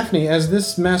 Daphne, as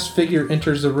this masked figure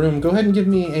enters the room, go ahead and give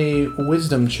me a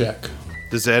wisdom check.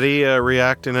 Does Eddie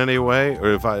react in any way,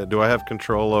 or do I have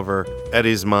control over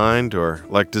Eddie's mind, or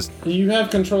does? You have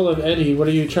control of Eddie. What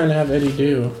are you trying to have Eddie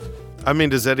do? I mean,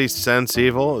 does Eddie sense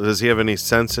evil? Does he have any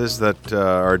senses that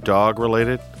are dog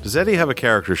related? Does Eddie have a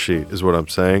character sheet? Is what I'm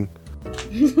saying.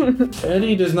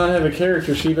 Eddie does not have a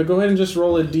character sheet, but go ahead and just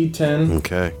roll a d10.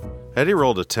 Okay. Eddie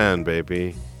rolled a 10,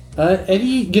 baby.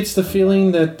 Eddie gets the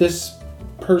feeling that this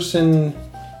person...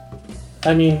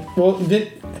 you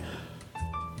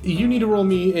need to roll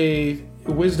me a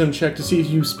wisdom check to see if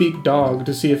you speak dog,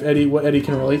 to see if what Eddie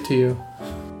can relate to you.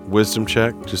 Wisdom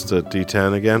check? Just a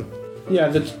D10 again? Yeah,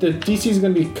 the DC is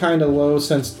going to be kind of low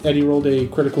since Eddie rolled a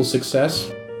critical success.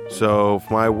 So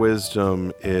if my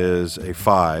wisdom is a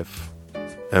 5,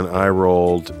 and I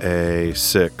rolled a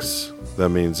 6, that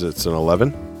means it's an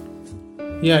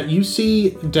 11? Yeah, you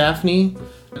see Daphne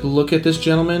look at this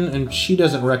gentleman, and she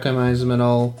doesn't recognize him at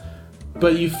all.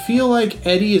 But you feel like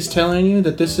Eddie is telling you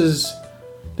that this is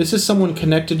someone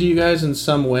connected to you guys in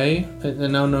some way,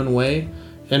 an unknown way.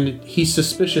 And he's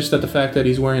suspicious that the fact that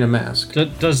he's wearing a mask.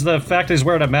 Does the fact that he's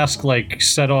wearing a mask, like,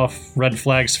 set off red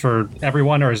flags for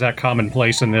everyone, or is that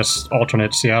commonplace in this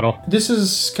alternate Seattle? This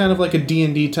is kind of like a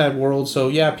D&D type world, so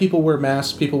yeah, people wear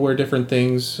masks, people wear different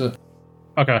things.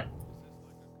 Okay.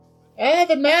 Ah,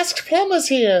 the masked plumber's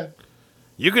here.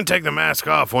 You can take the mask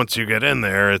off once you get in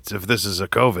there, if this is a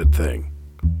COVID thing.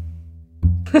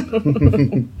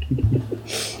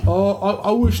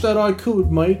 I wish that I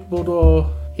could, mate, but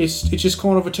it's just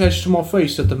kind of attached to my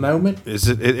face at the moment. Is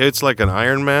it's like an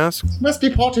iron mask? Must be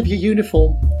part of your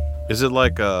uniform. Is it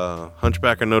like a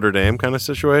Hunchback of Notre Dame kind of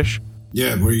situation?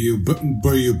 Yeah, were you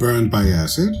burned by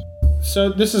acid? So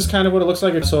this is kind of what it looks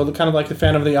like. So kind of like the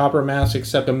Phantom of the Opera mask,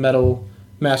 except a metal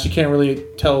mask. You can't really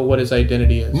tell what his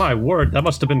identity is. My word, that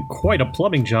must have been quite a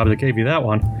plumbing job that gave you that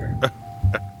one.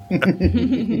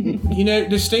 You know,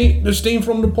 the steam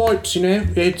from the pipes, you know.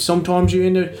 Sometimes you're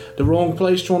in the wrong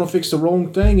place trying to fix the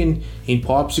wrong thing and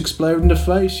pipes explode in the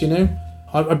face, you know.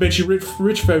 I bet you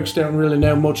rich folks don't really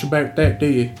know much about that, do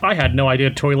you? I had no idea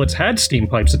toilets had steam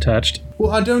pipes attached.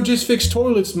 Well, I don't just fix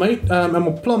toilets, mate. I'm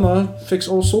a plumber. Fix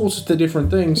all sorts of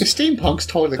different things. The steampunk's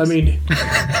toilets. I mean,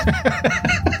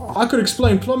 I could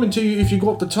explain plumbing to you if you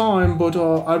got the time, but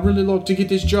I'd really like to get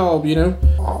this job, you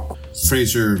know.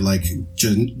 Fraser,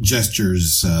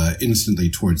 gestures instantly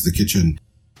towards the kitchen.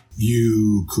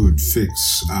 You could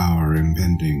fix our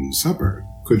impending supper,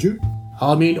 could you?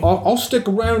 I mean, I'll stick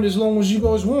around as long as you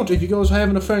guys want. If you guys are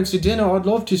having a fancy dinner, I'd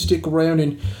love to stick around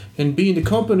and be in the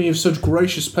company of such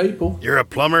gracious people. You're a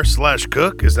plumber /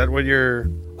 cook? Is that what you're...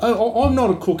 I'm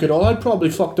not a cook at all. I'd probably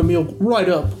fuck the meal right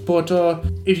up. But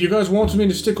if you guys want me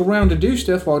to stick around to do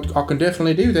stuff, I can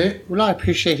definitely do that. Well, I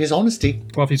appreciate his honesty.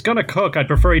 Well, if he's gonna cook, I'd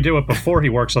prefer he do it before he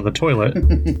works on the toilet.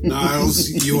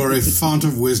 Niles, you are a font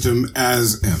of wisdom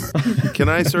as ever. Can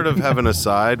I sort of have an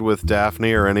aside with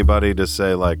Daphne or anybody to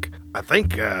say, like, I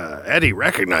think Eddie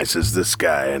recognizes this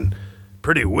guy, and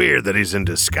pretty weird that he's in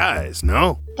disguise,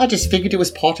 no? I just figured it was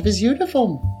part of his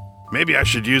uniform. Maybe I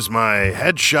should use my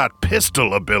headshot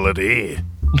pistol ability.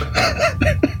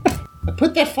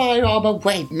 Put that firearm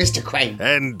away, Mr. Crane.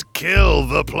 And kill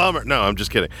the plumber. No, I'm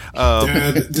just kidding.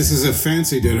 Dad, this is a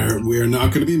fancy dinner. We are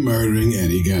not going to be murdering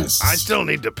any guests. I still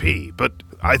need to pee, but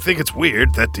I think it's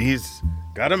weird that he's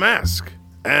got a mask.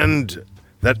 And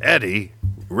that Eddie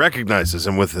recognizes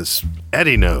him with his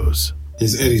Eddie nose.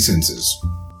 His Eddie senses.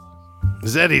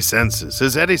 His Eddie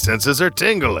senses are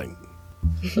tingling.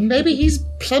 Maybe he's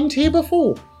plumbed here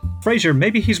before. Fraser,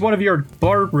 maybe he's one of your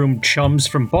barroom chums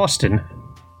from Boston.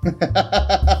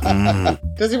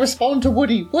 Does he respond to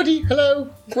Woody? Woody, hello?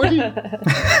 Woody? No,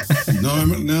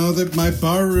 that my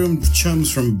barroom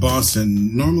chums from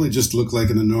Boston normally just look like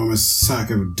an enormous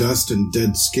sack of dust and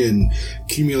dead skin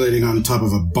accumulating on top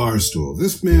of a bar stool.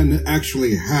 This man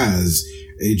actually has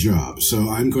a job, so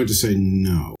I'm going to say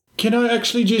no. Can I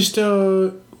actually just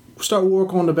start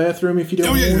work on the bathroom if you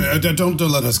don't mind? Yeah, don't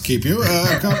let us keep you.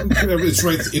 It's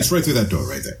right through that door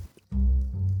right there.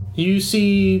 You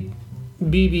see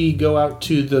BB go out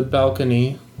to the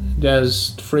balcony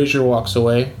as Fraser walks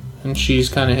away, and she's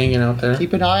kind of hanging out there.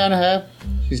 Keep an eye on her.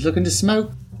 She's looking to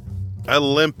smoke. I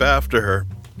limp after her.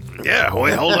 Yeah,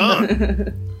 wait, hold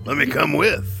on. Let me come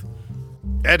with.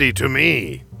 Eddie to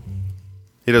me.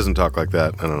 He doesn't talk like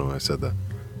that. I don't know why I said that.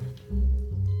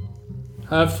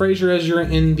 Fraser, as you're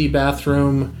in the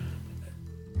bathroom,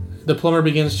 the plumber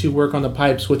begins to work on the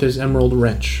pipes with his emerald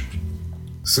wrench.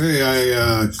 Say,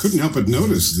 I couldn't help but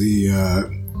notice the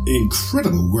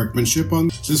incredible workmanship on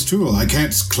this tool. I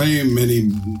can't claim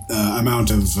any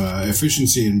amount of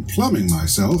efficiency in plumbing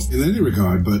myself in any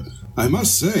regard, but I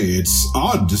must say it's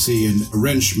odd to see a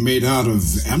wrench made out of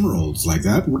emeralds like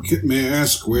that. May I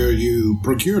ask where you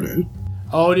procured it?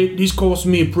 Oh, this costs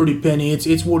me a pretty penny.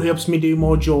 It's what helps me do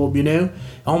my job, you know?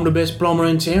 I'm the best plumber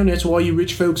in town. That's why you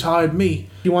rich folks hired me.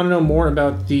 If you want to know more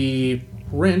about the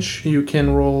wrench, you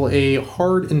can roll a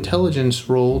hard intelligence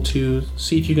roll to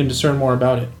see if you can discern more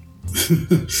about it.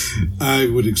 I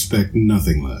would expect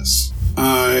nothing less.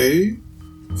 I,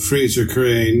 Fraser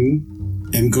Crane,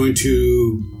 am going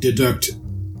to deduct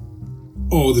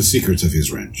all the secrets of his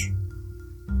wrench.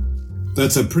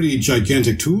 That's a pretty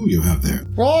gigantic tool you have there.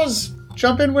 Roz,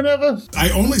 jump in whenever. I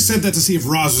only said that to see if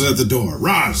Roz was at the door.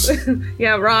 Roz!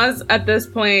 Yeah, Roz at this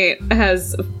point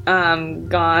has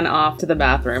gone off to the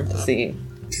bathroom to see.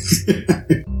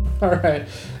 All right.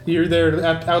 You're there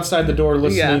outside the door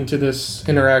listening Yeah. to this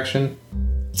interaction.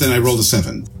 Then I rolled a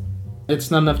 7. It's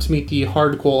not enough to meet the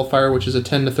hard qualifier, which is a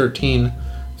 10 to 13.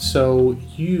 So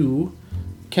you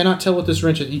cannot tell what this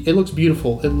wrench is. It looks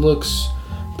beautiful. It looks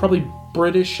probably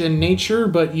British in nature,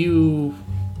 but you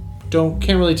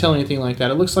can't really tell anything like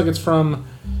that. It looks like it's from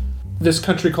this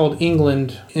country called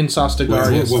England in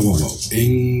Sostagaria. Whoa.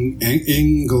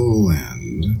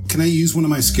 England. Can I use one of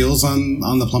my skills on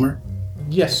the plumber?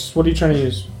 Yes. What are you trying to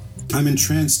use? I'm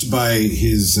entranced by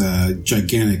his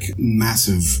gigantic,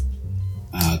 massive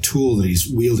tool that he's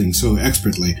wielding so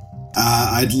expertly.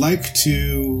 I'd like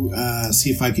to see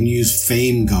if I can use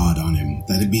Fame God on him.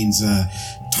 That it means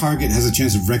target has a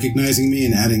chance of recognizing me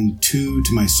and adding 2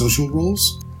 to my social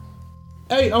roles.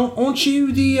 Hey, aren't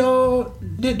you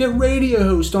the radio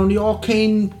host on the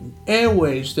Arcane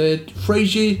Airways,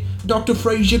 Dr.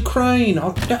 Fraser Crane?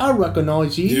 I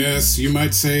recognize you. Yes, you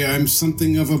might say I'm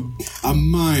something of a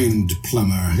mind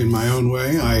plumber in my own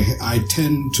way. I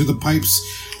tend to the pipes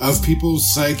of people's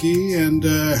psyche and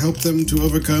help them to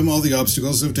overcome all the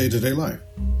obstacles of day-to-day life.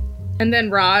 And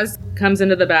then Roz comes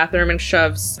into the bathroom and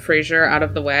shoves Frasier out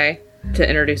of the way to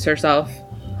introduce herself.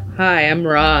 Hi, I'm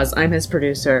Roz. I'm his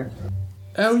producer.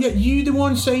 Oh, yeah, you the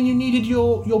one saying you needed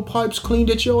your pipes cleaned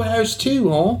at your house too,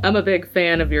 huh? I'm a big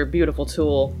fan of your beautiful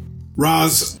tool.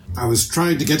 Roz, I was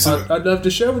trying to get some... I'd love to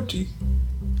show it to you.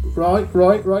 Right.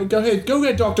 Go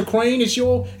ahead, Dr. Crane. It's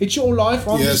your life.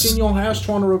 I'm Yes. just in your house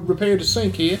trying to repair the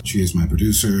sink here. She is my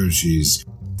producer. She's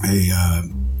a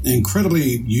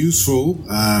incredibly useful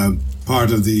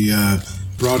part of the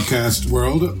broadcast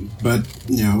world, but,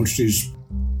 she's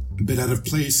a bit out of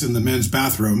place in the men's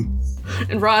bathroom.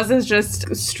 And Roz is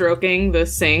just stroking the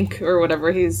sink or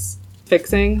whatever he's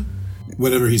fixing.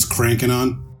 Whatever he's cranking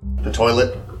on. The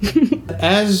toilet.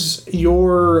 As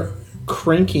you're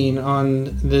cranking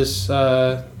on this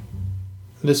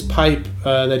this pipe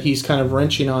that he's kind of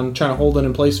wrenching on, trying to hold it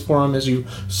in place for him, as you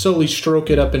slowly stroke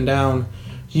it up and down,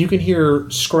 you can hear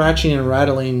scratching and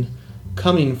rattling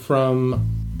coming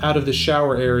from out of the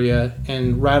shower area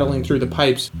and rattling through the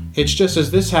pipes. It's just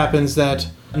as this happens that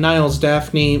Niles,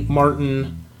 Daphne,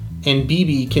 Martin, and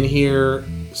BB can hear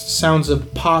sounds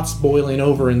of pots boiling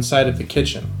over inside of the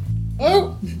kitchen.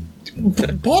 Oh,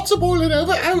 pots are boiling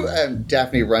over. Oh,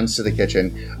 Daphne runs to the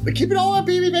kitchen. But keep an eye on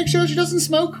BB, make sure she doesn't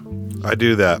smoke. I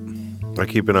do that. I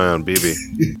keep an eye on BB.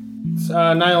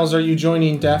 Niles, are you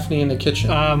joining Daphne in the kitchen?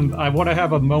 I want to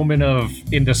have a moment of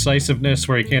indecisiveness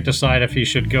where he can't decide if he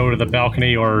should go to the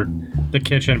balcony or the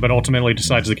kitchen, but ultimately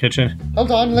decides the kitchen.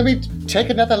 Hold on, let me take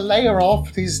another layer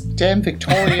off these damn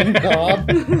Victorian garb.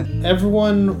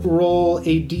 Everyone roll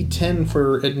a d10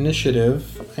 for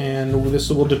initiative, and this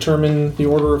will determine the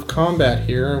order of combat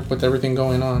here with everything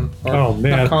going on. Or, Oh,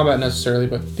 man. Not combat necessarily,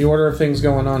 but the order of things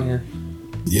going on here.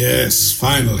 Yes,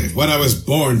 finally. What I was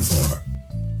born for.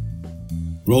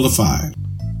 Rolled a 5.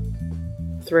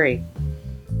 3.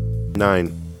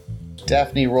 9.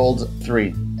 Daphne rolled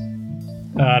 3.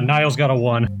 Niles got a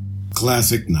 1.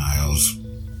 Classic Niles.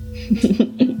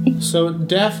 So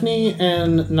Daphne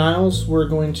and Niles, we're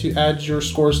going to add your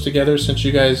scores together since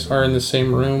you guys are in the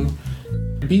same room.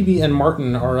 BB and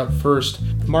Martin are up first.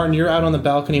 Martin, you're out on the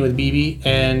balcony with BB,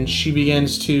 and she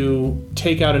begins to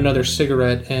take out another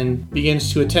cigarette and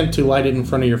begins to attempt to light it in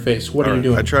front of your face. What are you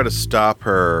doing? I try to stop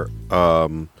her. I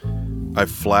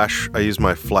use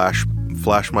my flash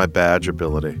my badge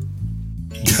ability.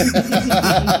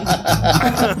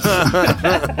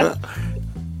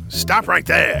 Stop right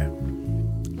there.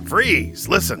 Freeze.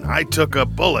 Listen, I took a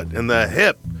bullet in the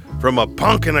hip from a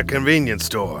punk in a convenience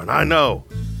store, and I know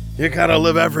you gotta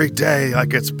live every day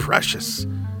like it's precious.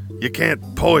 You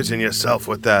can't poison yourself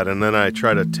with that. And then I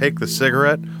try to take the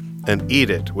cigarette and eat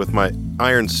it with my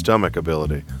iron stomach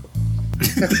ability.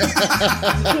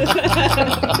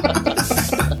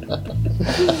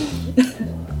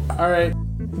 Alright,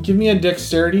 give me a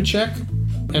dexterity check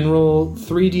and roll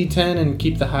 3d10 and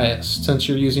keep the highest since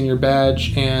you're using your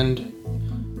badge and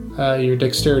your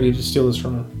dexterity to steal this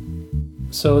from him.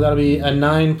 So that'll be a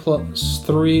 9 plus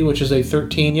 3, which is a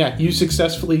 13. Yeah, you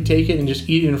successfully take it and just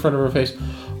eat it in front of her face.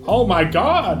 Oh my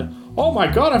god! Oh my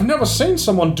god, I've never seen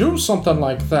someone do something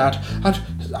like that.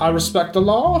 I respect the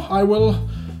law. I will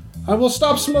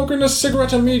stop smoking this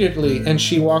cigarette immediately. And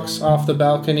she walks off the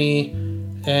balcony,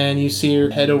 and you see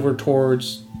her head over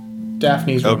towards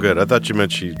Daphne's room. Oh, good. I thought you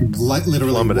meant she Literally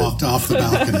plummeted. walked off the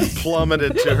balcony.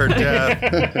 Plummeted to her death.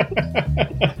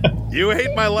 You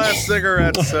ate my last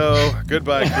cigarette, so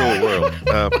goodbye, cruel world.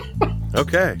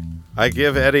 Okay. I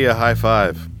give Eddie a high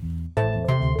five.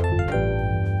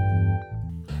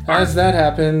 As that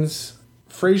happens,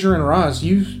 Fraser and Roz,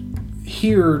 you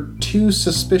hear two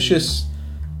suspicious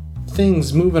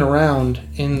things moving around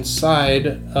inside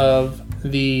of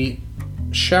the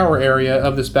shower area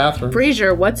of this bathroom.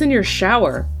 Frasier, what's in your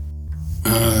shower?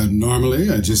 Normally,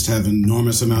 I just have an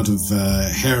enormous amount of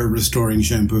hair restoring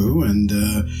shampoo and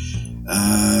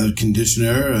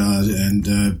conditioner and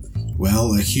a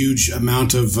huge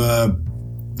amount of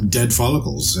dead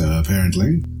follicles,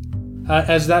 apparently.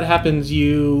 As that happens,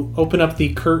 you open up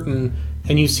the curtain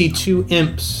and you see two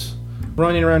imps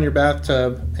running around your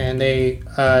bathtub, and they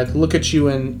look at you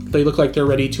and they look like they're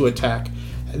ready to attack.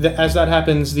 As that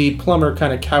happens, the plumber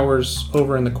kind of cowers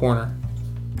over in the corner.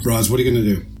 Roz, what are you going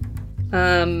to do?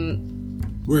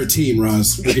 We're a team,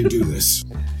 Roz. We can do this.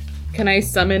 Can I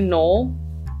summon Noel?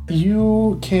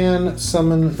 You can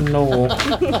summon Noel.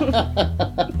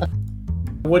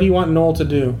 What do you want Noel to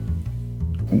do?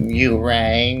 You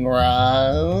rang,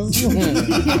 Roz.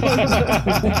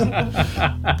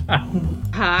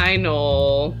 Hi,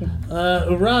 Noel.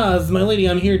 Roz, my lady,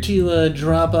 I'm here to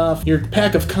drop off your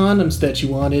pack of condoms that you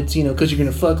wanted, because you're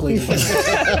gonna fuck later.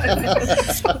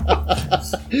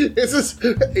 This is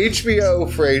HBO,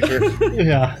 Frasier.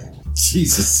 Yeah.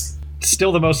 Jesus.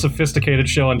 Still the most sophisticated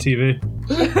show on TV.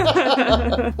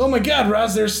 Oh my god,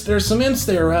 Roz, there's some imps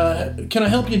there. Can I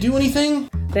help you do anything?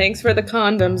 Thanks for the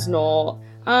condoms, Noel.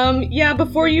 Yeah,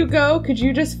 before you go, could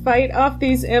you just fight off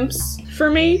these imps for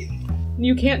me?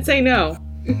 You can't say no.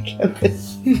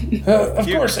 Of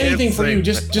course, anything for you.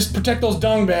 Just protect those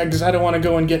dong bags. I don't want to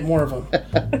go and get more of them.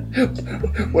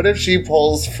 What if she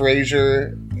pulls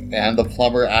Frasier and the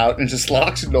plumber out and just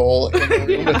locks Noel in the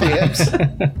room with the imps?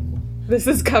 This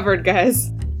is covered,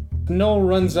 guys. Noel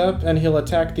runs up and he'll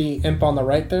attack the imp on the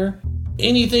right there.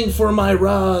 Anything for my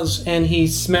Roz! And he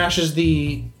smashes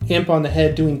the imp on the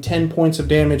head, doing 10 points of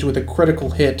damage with a critical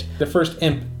hit. The first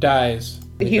imp dies.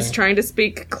 He's trying to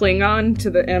speak Klingon to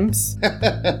the imps.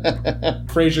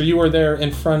 Frasier, you are there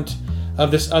in front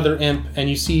of this other imp, and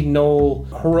you see Noel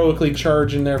heroically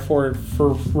charge in there for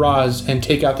Roz and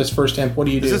take out this first imp. What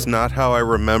do you do? This is not how I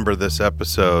remember this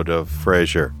episode of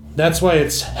Frasier. That's why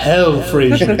it's hell,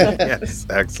 Frasier. Yes,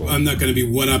 excellent. I'm not going to be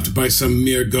one-upped by some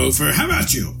mere gopher. How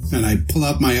about you? And I pull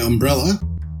out my umbrella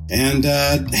and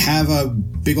have a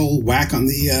big ol' whack on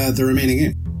the remaining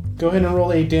imp. Go ahead and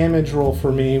roll a damage roll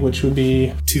for me, which would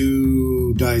be...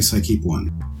 2 dice, I keep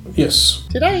 1. Yes.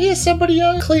 Did I hear somebody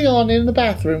yell Cleon in the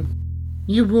bathroom?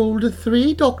 You rolled a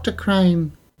 3, Dr.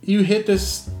 Crane. You hit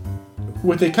this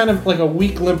with a kind of like a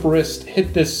weak, limp wrist,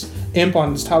 hit this imp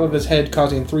on the top of his head,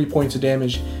 causing 3 points of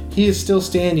damage. He is still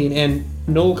standing, and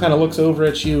Noel kind of looks over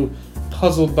at you,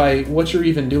 puzzled by what you're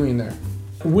even doing there.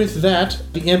 With that,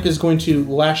 the imp is going to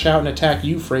lash out and attack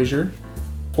you, Frasier,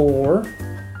 for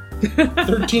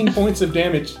 13 points of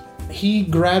damage. He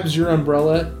grabs your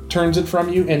umbrella, turns it from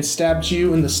you, and stabs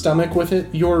you in the stomach with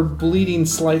it. You're bleeding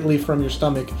slightly from your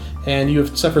stomach, and you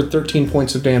have suffered 13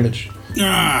 points of damage.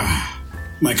 Ah,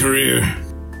 my career.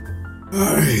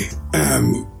 I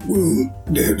am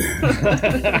wounded.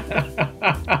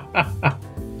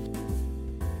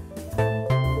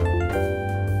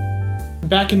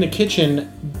 Back in the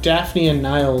kitchen, Daphne and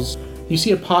Niles, you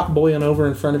see a pot boiling over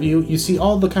in front of you. You see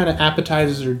all the kind of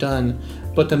appetizers are done,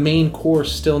 but the main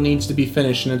course still needs to be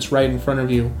finished, and it's right in front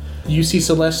of you. You see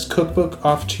Celeste's cookbook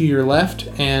off to your left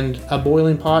and a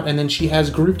boiling pot, and then she has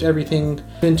grouped everything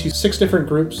into 6 different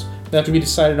groups that have to be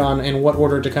decided on in what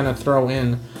order to kind of throw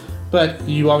in. But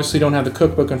you obviously don't have the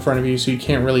cookbook in front of you, so you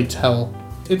can't really tell.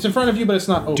 It's in front of you, but it's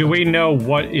not open. Do we know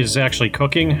what is actually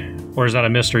cooking, or is that a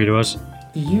mystery to us?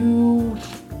 You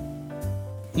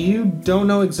don't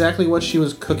know exactly what she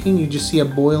was cooking. You just see a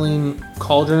boiling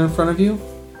cauldron in front of you.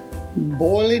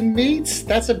 Boiling meats?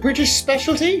 That's a British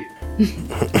specialty?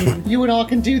 You and I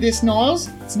can do this, Niles.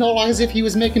 It's not like as if he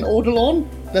was making ortolan,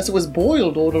 unless it was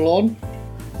boiled ortolan.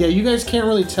 Yeah, you guys can't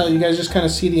really tell. You guys just kind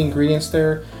of see the ingredients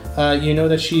there. You know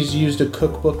that she's used a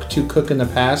cookbook to cook in the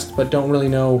past, but don't really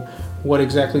know what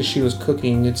exactly she was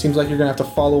cooking. It seems like you're going to have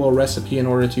to follow a recipe in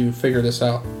order to figure this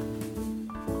out.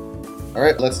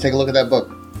 Alright, let's take a look at that book.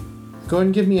 Go ahead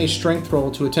and give me a strength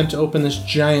roll to attempt to open this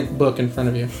giant book in front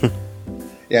of you.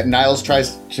 Yeah, Niles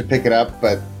tries to pick it up,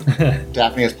 but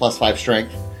Daphne has +5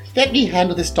 strength. Let me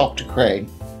handle this, Dr. Crane.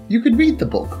 You can read the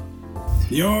book.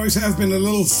 You always have been a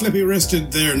little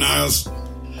flippy-wristed there, Niles.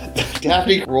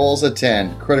 Daphne rolls a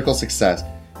 10. Critical success.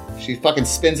 She fucking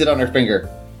spins it on her finger.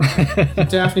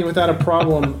 Daphne, without a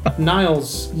problem.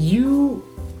 Niles, you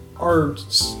are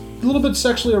a little bit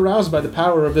sexually aroused by the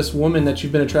power of this woman that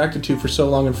you've been attracted to for so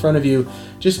long in front of you,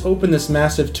 just open this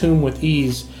massive tomb with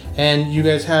ease. And you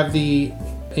guys have the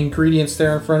ingredients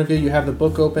there in front of you. You have the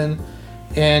book open.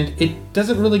 And it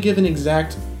doesn't really give an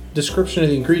exact description of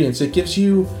the ingredients. It gives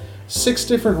you 6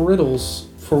 different riddles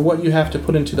for what you have to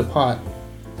put into the pot.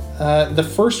 The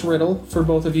first riddle for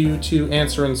both of you to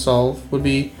answer and solve would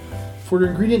be, for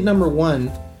ingredient number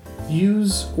 1,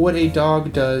 use what a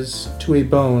dog does to a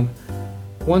bone.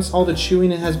 Once all the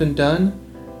chewing has been done,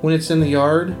 when it's in the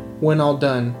yard, when all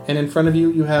done. And in front of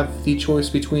you, you have the choice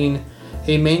between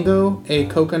a mango, a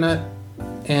coconut,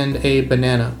 and a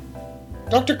banana.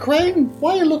 Dr. Crane,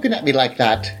 why are you looking at me like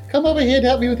that? Come over here and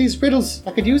help me with these riddles.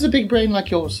 I could use a big brain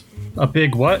like yours. A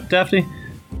big what, Daphne?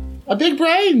 A big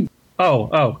brain!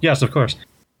 Oh, yes, of course.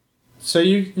 So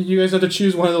you guys have to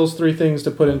choose one of those 3 things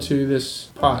to put into this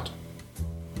pot.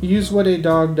 Use what a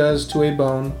dog does to a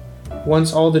bone.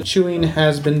 Once all the chewing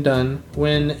has been done.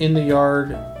 When in the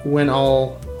yard. When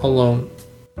all alone.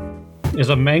 Is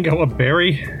a mango a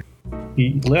berry?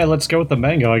 Yeah, let's go with the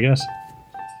mango, I guess.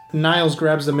 Niles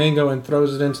grabs the mango and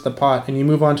throws it into the pot, and you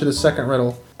move on to the second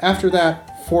riddle. After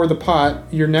that, for the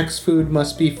pot, your next food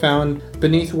must be found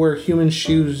beneath where human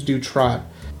shoes do trot,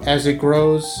 as it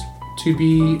grows to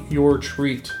be your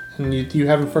treat. And you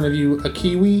have in front of you a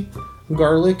kiwi,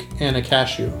 garlic, and a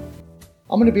cashew.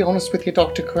 I'm going to be honest with you,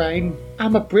 Dr. Crane.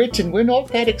 I'm a Brit and we're not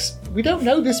that we don't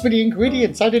know this many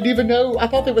ingredients. I didn't even know. I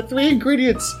thought there were 3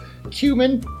 ingredients.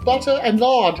 Cumin, butter, and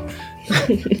lard.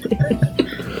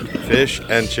 Fish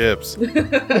and chips.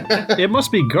 It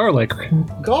must be garlic.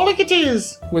 Garlic it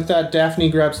is! With that, Daphne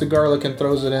grabs the garlic and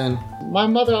throws it in. My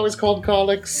mother always called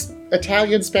garlics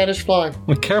Italian Spanish fly.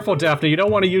 Well, careful, Daphne. You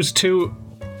don't want to use too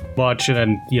much, and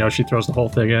then, she throws the whole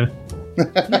thing in.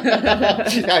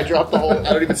 I dropped the whole... I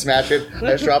don't even smash it.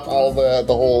 I just dropped all the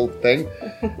whole thing.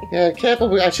 Yeah,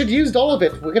 careful. I should have used all of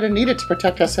it. We're going to need it to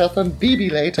protect ourselves from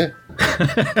BB later.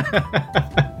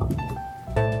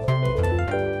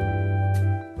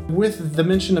 With the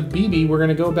mention of BB, we're going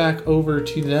to go back over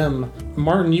to them.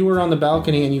 Martin, you were on the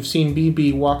balcony and you've seen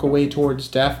BB walk away towards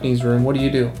Daphne's room. What do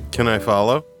you do? Can I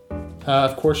follow?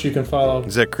 Of course you can follow.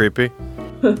 Is that creepy?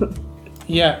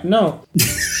 Yeah, no.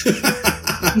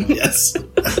 Yes.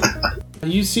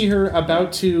 You see her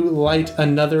about to light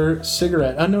another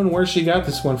cigarette. Unknown where she got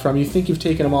this one from. You think you've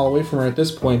taken them all away from her at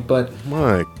this point, but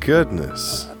My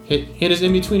goodness. it is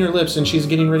in between her lips and she's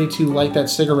getting ready to light that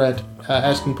cigarette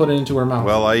as can put it into her mouth.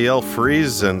 Well, I yell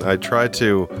freeze and I try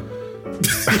to...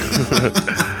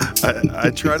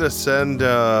 I try to send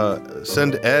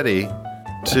Eddie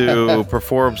to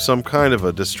perform some kind of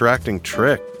a distracting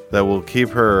trick that will keep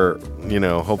her,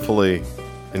 hopefully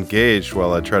engaged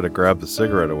while I try to grab the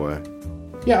cigarette away.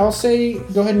 Yeah, I'll say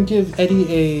go ahead and give Eddie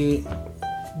a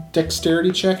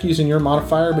dexterity check using your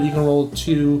modifier, but you can roll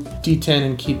 2d10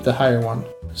 and keep the higher one.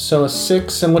 So a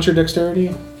 6, and what's your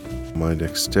dexterity? My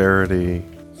dexterity...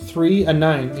 3, a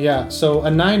 9. Yeah, so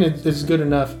a 9 is good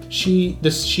enough. She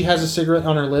has a cigarette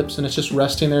on her lips and it's just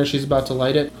resting there. She's about to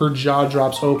light it. Her jaw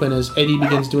drops open as Eddie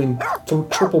begins doing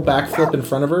triple backflip in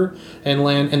front of her and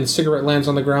the cigarette lands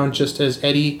on the ground just as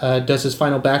Eddie does his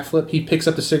final backflip. He picks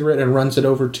up the cigarette and runs it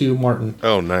over to Martin.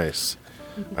 Oh, nice.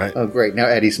 Oh, great. Now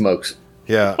Eddie smokes.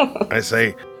 Yeah, I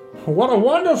say, What a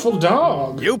wonderful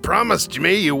dog! you promised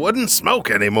me you wouldn't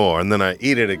smoke anymore, and then I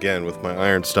eat it again with my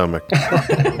iron stomach.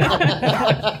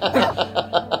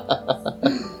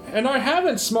 And I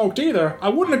haven't smoked either. I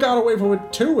wouldn't have got away with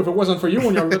it too if it wasn't for you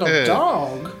and your little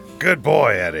dog. Good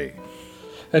boy, Eddie.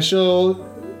 And she'll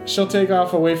take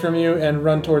off away from you and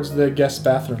run towards the guest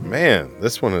bathroom. Man,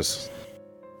 this one is...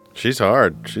 She's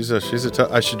hard. She's a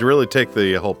I should really take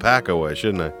the whole pack away,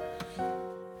 shouldn't I?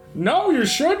 No, you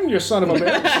shouldn't, you son of a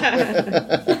bitch.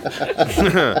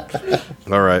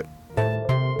 All right.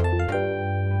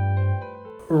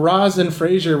 Roz and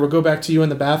Fraser, we'll go back to you in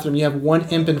the bathroom. You have one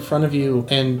imp in front of you,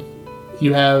 and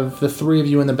you have the 3 of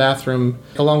you in the bathroom,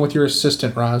 along with your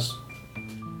assistant, Roz.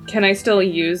 Can I still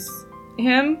use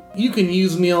him? You can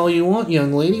use me all you want,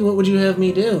 young lady. What would you have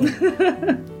me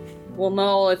do? Well,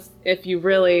 no, if you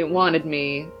really wanted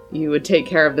me, you would take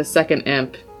care of the second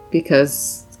imp,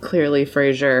 because clearly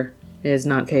Fraser is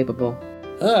not capable.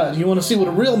 Do you want to see what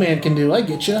a real man can do? I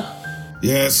get you.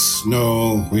 Yes,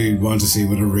 no, we want to see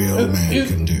what a real man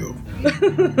can do.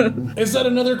 Is that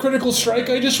another critical strike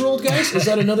I just rolled, guys? Is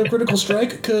that another critical strike?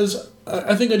 Because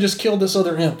I think I just killed this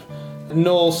other imp.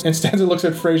 Noel and Stanza looks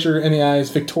at Fraser in the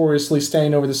eyes, victoriously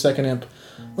standing over the second imp.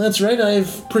 That's right,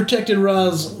 I've protected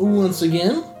Roz once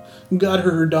again. Got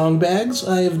her dong bags.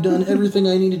 I have done everything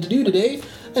I needed to do today,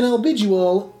 and I'll bid you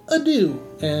all adieu.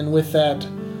 And with that,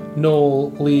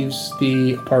 Noel leaves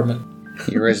the apartment.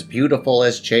 You're as beautiful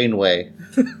as Janeway.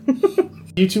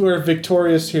 You two are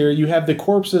victorious here. You have the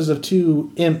corpses of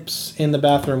 2 imps in the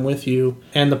bathroom with you,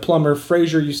 and the plumber,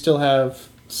 Fraser, you still have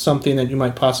something that you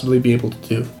might possibly be able to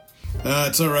do.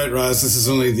 It's all right, Roz. This is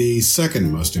only the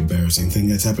second most embarrassing thing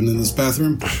that's happened in this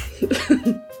bathroom.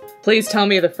 Please tell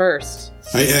me the first.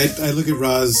 I look at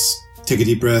Roz, take a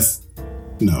deep breath.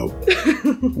 No.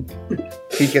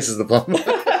 He kisses the plumber.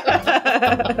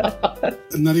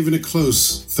 Not even a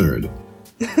close third.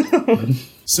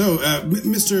 So,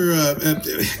 Mr.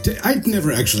 I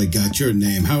never actually got your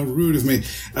name. How rude of me.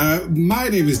 My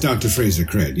name is Dr. Fraser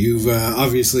Crane. You've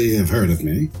obviously have heard of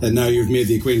me, and now you've made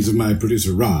the acquaintance of my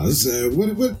producer, Roz.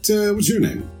 What's your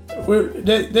name? Well,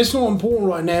 that's not important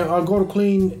right now. I gotta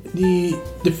clean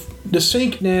the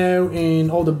sink now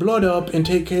and all the blood up and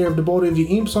take care of the body of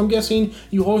the imps. I'm guessing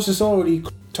you high society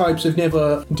types have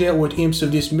never dealt with imps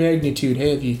of this magnitude,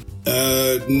 have you?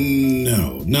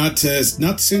 No, not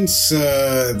since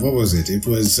what was it? It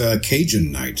was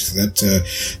Cajun night.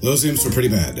 Those imps were pretty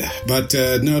bad. But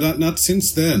no, not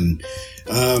since then.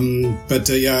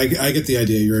 Yeah, I get the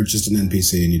idea. You're just an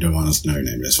NPC and you don't want us to know your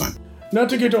name. That's fine. Not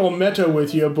to get all meta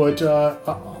with you, but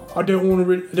I don't want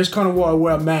to. That's kind of why I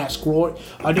wear a mask, right?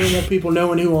 I don't want people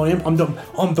knowing who I am. I'm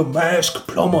the mask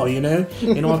plumber, you know.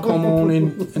 And I come on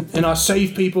and I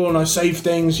save people and I save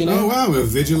things, you know. Oh wow, a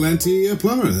vigilante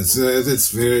plumber. That's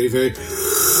very very.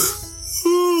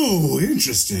 Oh,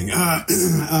 interesting.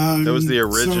 That was the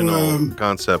original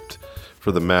concept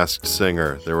for the Masked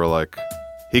Singer. They were like,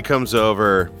 he comes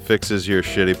over, fixes your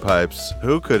shitty pipes.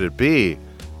 Who could it be?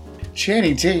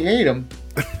 Channing Tatum.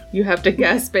 You have to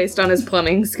guess based on his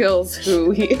plumbing skills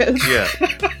who he is. Yeah.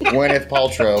 Gwyneth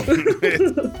Paltrow.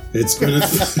 It's gonna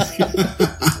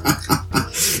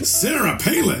Sarah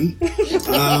Palin.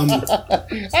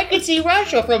 I could see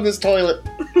Russia from this toilet.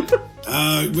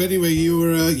 Anyway, you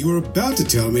were about to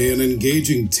tell me an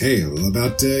engaging tale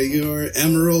about your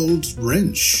emerald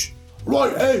wrench.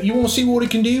 Right, you want to see what it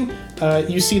can do?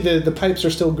 You see the pipes are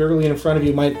still gurgling in front of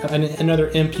you. Another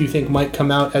imp you think might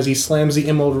come out as he slams the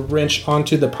emerald wrench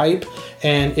onto the pipe,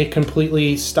 and it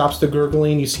completely stops the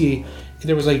gurgling. You see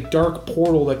there was a dark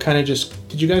portal that kind of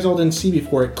did you guys all didn't see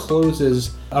before? It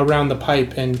closes around the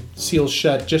pipe and seals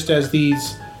shut just as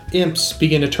these imps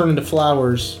begin to turn into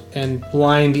flowers and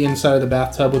line the inside of the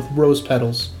bathtub with rose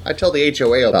petals. I tell the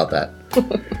HOA about that.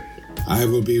 I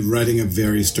will be writing a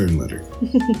very stern letter.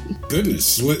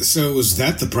 Goodness, so was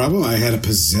that the problem? I had a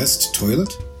possessed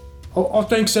toilet? Oh, I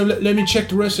think so. Let me check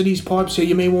the rest of these pipes here.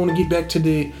 You may want to get back to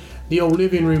the old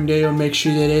living room there and make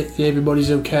sure that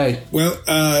everybody's okay. Well,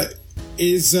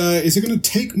 is it going to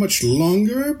take much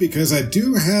longer? Because I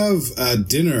do have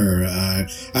dinner.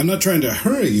 I'm not trying to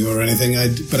hurry you or anything,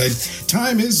 but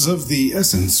time is of the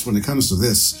essence when it comes to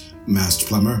this. Masked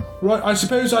plumber. Right, I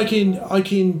suppose I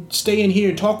can stay in here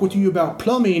and talk with you about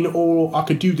plumbing, or I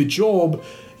could do the job.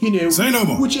 You know, say no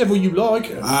more. Whichever you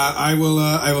like. I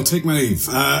will take my leave.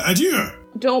 Adieu.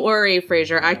 Don't worry,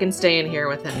 Fraser. I can stay in here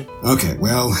with him. Okay,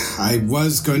 well, I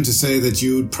was going to say that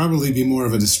you'd probably be more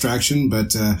of a distraction,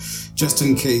 but just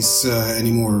in case any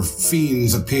more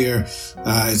fiends appear,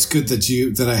 it's good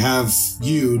that I have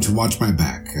you to watch my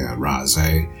back, Roz.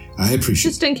 I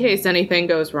appreciate. Just in case anything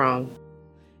goes wrong.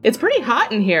 It's pretty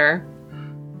hot in here.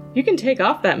 You can take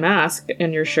off that mask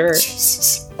and your shirt.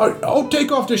 I'll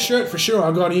take off this shirt for sure.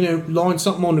 I got, line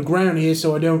something on the ground here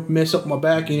so I don't mess up my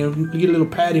back. Get a little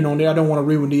padding on there. I don't want to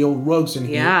ruin the old rugs in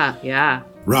here. Yeah.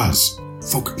 Roz,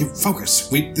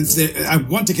 focus. I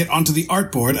want to get onto the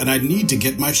artboard and I need to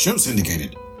get my show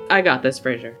syndicated. I got this,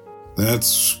 Fraser.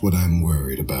 That's what I'm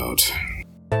worried about.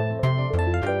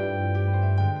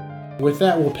 With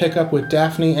that, we'll pick up with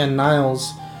Daphne and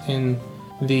Niles in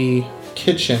the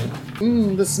kitchen.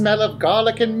 The smell of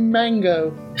garlic and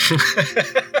mango.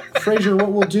 Fraser,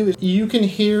 what we'll do is you can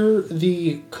hear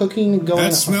the cooking going on.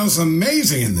 That smells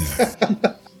amazing in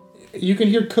there. You can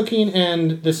hear cooking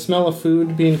and the smell of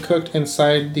food being cooked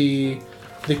inside the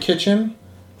kitchen.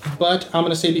 But I'm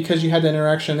going to say because you had that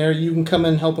interaction there, you can come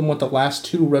in and help them with the last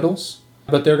 2 riddles.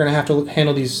 But they're going to have to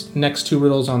handle these next 2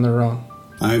 riddles on their own.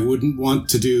 I wouldn't want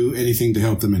to do anything to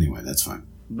help them anyway. That's fine.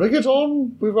 Bring it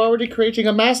on. We're already creating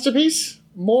a masterpiece.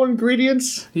 More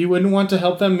ingredients. You wouldn't want to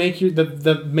help them make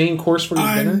the main course for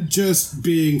your dinner? I'm just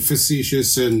being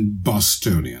facetious and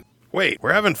Bostonian. Wait,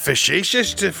 we're having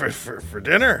facetious for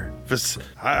dinner?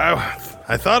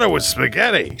 I thought it was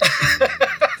spaghetti.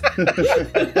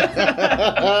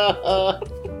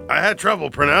 I had trouble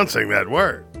pronouncing that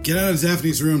word. Get out of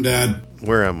Daphne's room, Dad.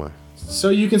 Where am I? So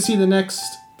you can see the next...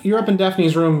 You're up in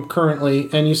Daphne's room currently,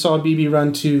 and you saw BB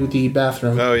run to the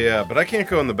bathroom. Oh, yeah, but I can't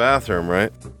go in the bathroom,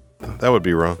 right? That would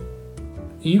be wrong.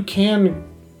 You can.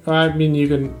 I mean, you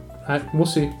can. We'll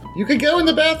see. You can go in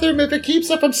the bathroom if it keeps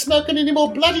her from smoking any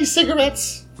more bloody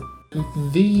cigarettes.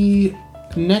 The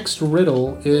next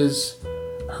riddle is: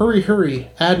 hurry, hurry,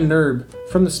 add an herb.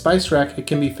 From the spice rack it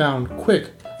can be found.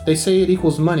 Quick, they say it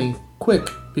equals money. Quick,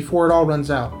 before it all runs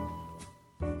out.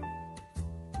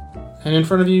 And in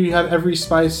front of you, you have every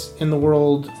spice in the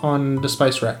world on the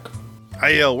spice rack. I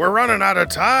yell, "We're running out of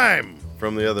time!"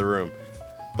 from the other room.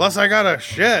 Plus, I gotta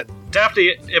shit.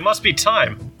 Daphne, it must be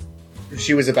time.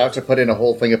 She was about to put in a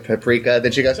whole thing of paprika,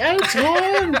 then she goes, "Oh,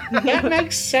 time! That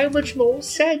makes so much more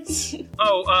sense."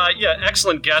 Yeah,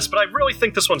 excellent guess, but I really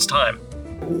think this one's time.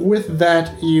 With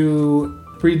that, you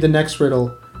read the next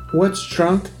riddle. What's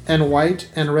drunk and white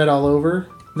and red all over?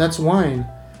 That's wine.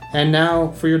 And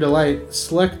now, for your delight,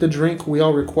 select the drink we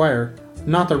all require.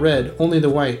 Not the red, only the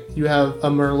white. You have a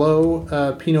Merlot,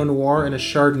 a Pinot Noir, and a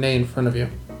Chardonnay in front of you.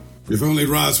 If only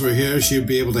Roz were here, she'd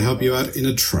be able to help you out in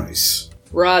a trice.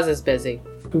 Roz is busy.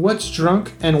 What's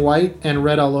drunk and white and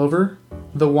red all over?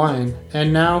 The wine.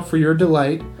 And now, for your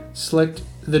delight, select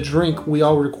the drink we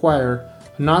all require.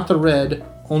 Not the red,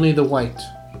 only the white.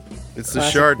 It's the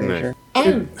Chardonnay.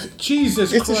 Oh,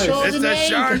 Jesus It's a Christ. Chardonnay. It's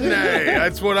the Chardonnay.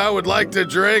 That's what I would like to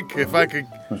drink if I could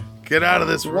get out of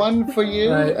this room. one for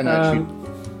you. Right, and then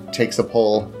she takes a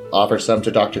pull, offers some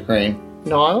to Dr. Crane.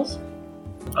 Niles?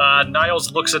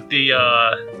 Niles looks at the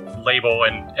label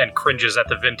and cringes at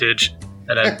the vintage,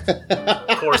 and then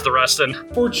pours the rest in.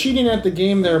 For cheating at the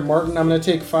game there, Martin, I'm going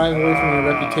to take 5 away from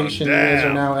your reputation. You guys are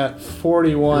damn. now at You're a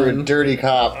 41. dirty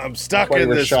cop. I'm stuck Why you in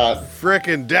were this shot.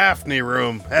 frickin' Daphne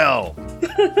room. Hell.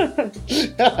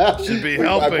 Should be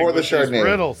helping I poured the with these Chardonnay.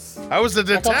 riddles. I was a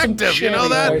got some detective, you know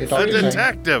cherry that? on it. A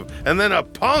detective. And then a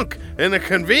punk in a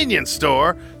convenience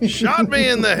store shot me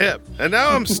in the hip. And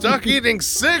now I'm stuck eating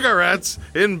cigarettes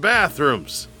in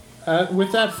bathrooms.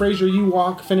 With that, Fraser, you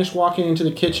finish walking into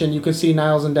the kitchen. You can see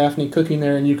Niles and Daphne cooking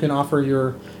there, and you can offer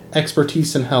your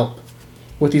expertise and help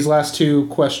with these last 2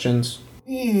 questions.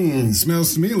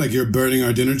 Smells to me like you're burning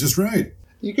our dinner just right.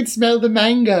 You can smell the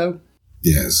mango.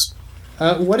 Yes.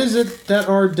 What is it that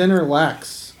our dinner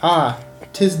lacks? Ah,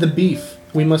 'tis the beef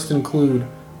we must include.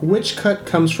 Which cut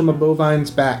comes from a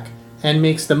bovine's back and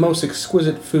makes the most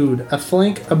exquisite food? A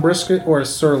flank, a brisket, or a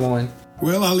sirloin?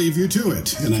 Well, I'll leave you to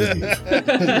it. And I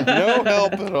leave. No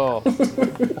help at all.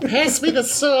 Pass me the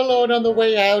sirloin on the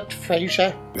way out,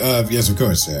 Fraser. Yes, of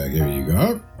course. Here you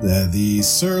go. The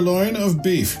sirloin of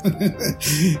beef.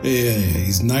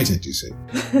 He's knighted, you see.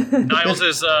 Niles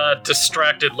is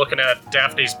distracted looking at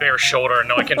Daphne's bare shoulder,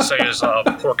 and all I can say is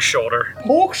pork shoulder.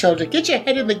 Pork shoulder, get your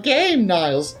head in the game,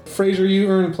 Niles. Fraser, you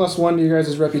earn +1 to your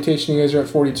guys' reputation. You guys are at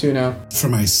 42 now. For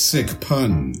my sick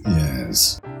pun,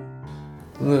 yes.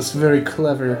 That's very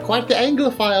clever. Quite the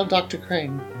Anglophile, Dr.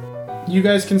 Crane. You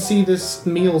guys can see this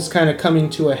meal's kind of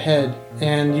coming to a head,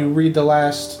 and you read the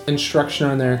last instruction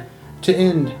on there. To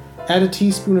end, add a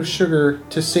teaspoon of sugar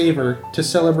to savor to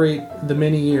celebrate the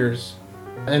many years.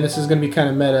 And this is going to be kind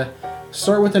of meta.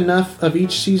 Start with enough of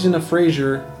each season of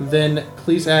Frasier, then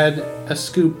please add a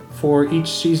scoop for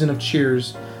each season of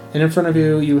Cheers. And in front of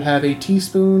you, you have a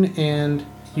teaspoon and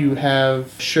you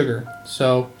have sugar.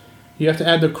 So you have to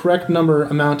add the correct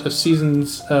amount of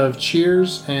seasons of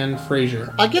Cheers and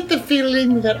Frasier. I get the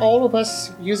feeling that all of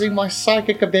us, using my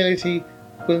psychic ability,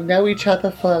 will know each other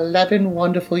for 11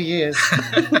 wonderful years.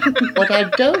 What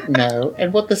I don't know,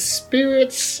 and what the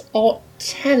spirits are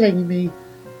telling me,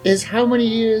 is how many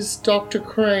years Dr.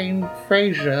 Crane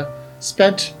Fraser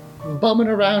spent bumming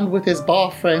around with his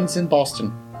bar friends in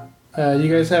Boston.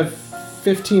 You guys have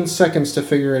 15 seconds to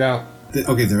figure it out.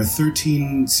 Okay, there are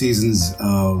 13 seasons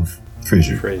of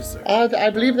Frasier. I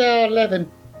believe there are 11.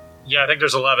 Yeah, I think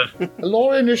there's 11.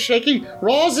 Lauren is shaking.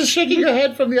 Roz is shaking her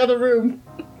head from the other room.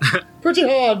 Pretty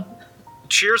hard.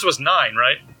 Cheers was 9,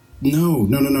 right? No.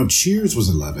 Cheers was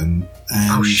 11. And,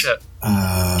 Oh, shit.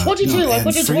 22. No, I and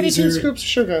put in 22 Frasier- scoops of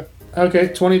sugar. Okay,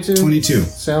 22. 22.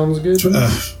 Sounds good.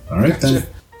 All right, then. Gotcha.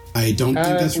 I don't think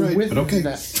that's right, With but okay.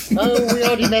 that, Oh, we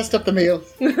already messed up the meal.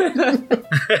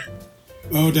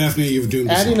 Oh, Daphne, you've doomed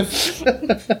us.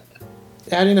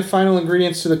 adding the final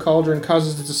ingredients to the cauldron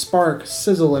causes it to spark,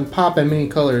 sizzle, and pop in many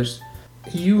colors.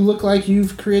 You look like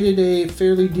you've created a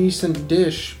fairly decent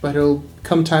dish, but it'll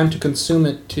come time to consume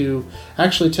it to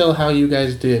actually tell how you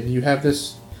guys did. You have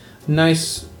this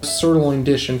nice sirloin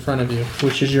dish in front of you,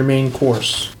 which is your main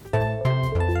course.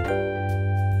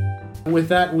 With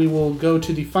that, we will go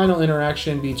to the final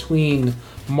interaction between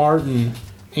Martin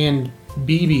and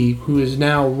BB, who is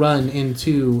now run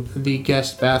into the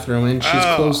guest bathroom, and she's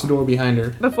closed the door behind her.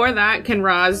 Before that, can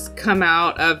Roz come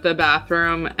out of the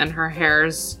bathroom and her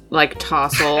hair's like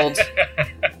tousled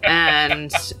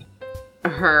and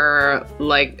her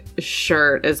like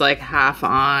shirt is like half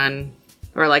on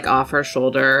or like off her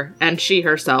shoulder, and she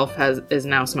herself is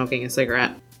now smoking a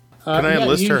cigarette. Can I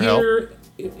enlist her help?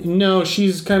 No,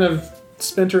 she's kind of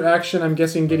spent her action, I'm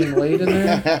guessing, getting laid in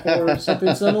there or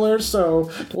something similar. So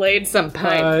Played some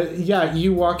pipe. yeah,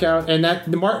 you walk out, and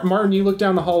Martin, you look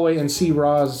down the hallway and see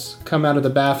Roz come out of the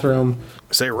bathroom.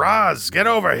 Say, Roz, get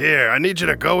over here. I need you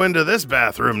to go into this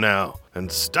bathroom now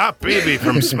and stop BB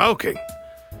from smoking.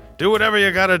 Do whatever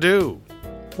you gotta do.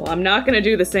 Well, I'm not gonna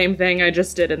do the same thing I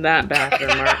just did in that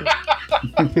bathroom,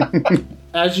 Martin.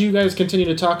 As you guys continue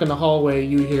to talk in the hallway,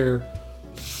 you hear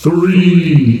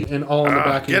 3 and all in the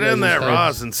back of Get your in there, guys'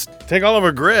 Roz, heads. and take all of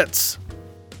her grits.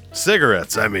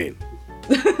 Cigarettes, I mean.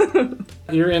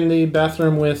 You're in the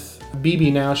bathroom with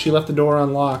BB now. She left the door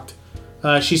unlocked.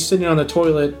 She's sitting on the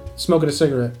toilet smoking a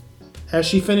cigarette. As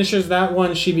she finishes that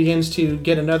one, she begins to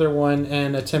get another one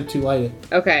and attempt to light it.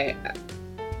 Okay.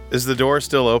 Is the door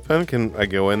still open? Can I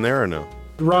go in there or no?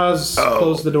 Roz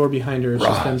closed the door behind her. It's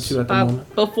just them two at the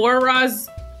moment. Before Roz,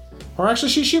 Or actually,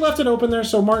 she left it open there.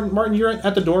 So Martin, you're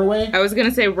at the doorway. I was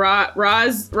gonna say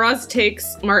Roz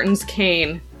takes Martin's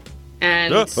cane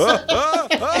and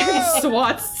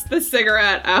swats the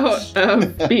cigarette out of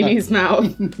BB's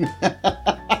mouth.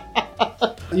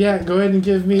 Yeah, go ahead and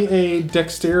give me a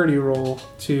dexterity roll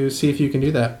to see if you can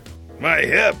do that. My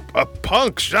hip. A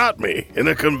punk shot me in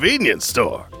a convenience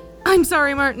store. I'm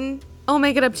sorry, Martin. I'll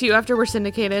make it up to you after we're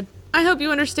syndicated. I hope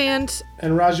you understand.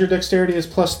 And Roz, your dexterity is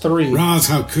 +3. Roz,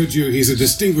 how could you? He's a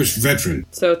distinguished veteran.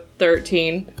 So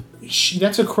 13.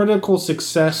 That's a critical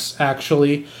success,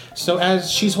 actually. So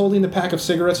as she's holding the pack of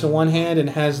cigarettes in one hand and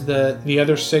has the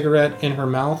other cigarette in her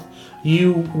mouth,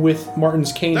 you, with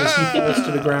Martin's cane as he falls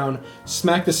to the ground,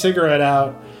 smack the cigarette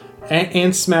out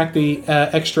and smack the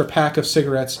extra pack of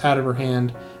cigarettes out of her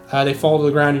hand. They fall to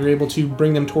the ground. You're able to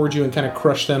bring them towards you and kind of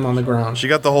crush them on the ground. She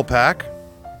got the whole pack?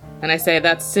 And I say,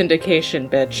 that's syndication,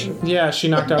 bitch. Yeah, she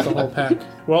knocked out the whole pack.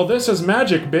 Well, this is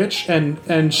magic, bitch.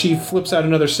 And she flips out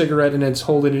another cigarette and it's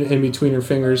holding it in between her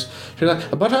fingers. She's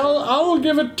like, but I'll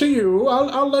give it to you.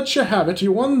 I'll let you have it.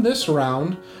 You won this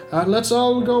round. Let's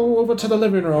all go over to the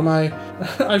living room.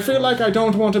 I feel like I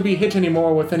don't want to be hit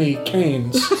anymore with any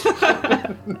canes.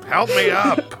 Help me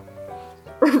up.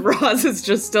 Roz is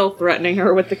just still threatening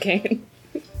her with the cane.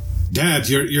 Dad,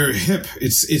 your hip,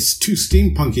 it's too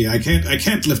steampunky. I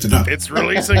can't lift it up. It's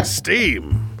releasing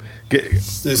steam.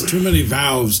 There's too many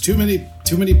valves, too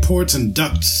many ports and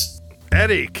ducts.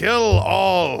 Eddie, kill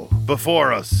all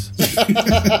before us.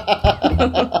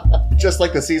 Just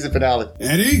like the season finale.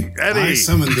 Eddie? I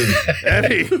summoned him.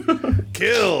 Eddie,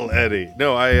 kill Eddie.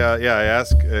 No, I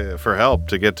ask for help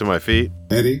to get to my feet.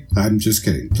 Eddie, I'm just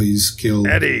kidding. Please kill...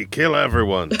 Eddie, kill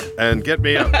everyone and get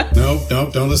me up. No,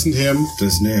 don't listen to him.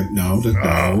 Listen to him. No.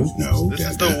 This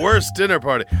is the worst dinner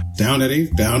party. Down,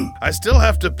 Eddie, down. I still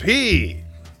have to pee.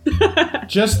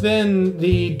 Just then,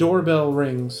 the doorbell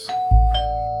rings.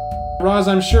 Roz,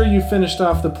 I'm sure you finished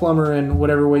off the plumber in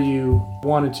whatever way you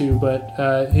wanted to,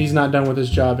 but he's not done with his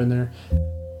job in there.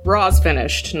 Roz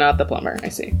finished, not the plumber, I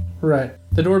see. Right.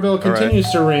 The doorbell continues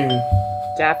to ring.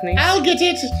 Daphne? I'll get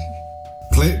it!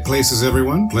 Places,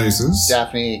 everyone, places.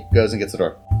 Daphne goes and gets the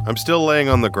door. I'm still laying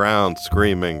on the ground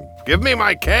screaming, give me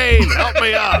my cane! Help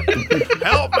me up!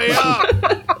 Help me up!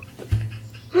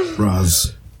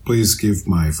 Roz, please give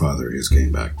my father his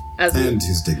cane back. And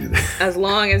his dignity. As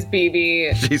long as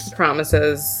BB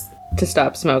promises to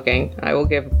stop smoking, I will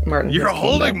give Martin his You're cane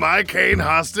holding back. my cane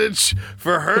hostage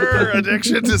for her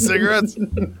addiction to cigarettes?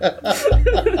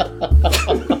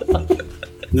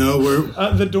 No, we're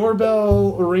The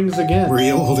doorbell rings again.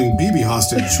 we're holding BB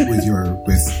hostage with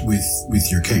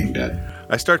your cane, Dad.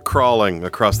 I start crawling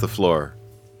across the floor.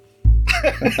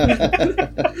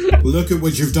 Look at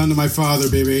what you've done to my father,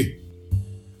 baby.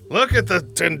 Look at the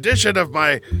condition of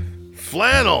my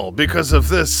flannel because of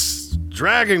this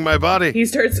dragging my body. He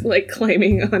starts, like,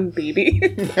 claiming on BB.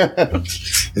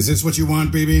 Is this what you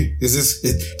want, baby? Does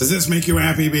this make you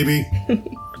happy, baby?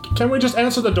 Can we just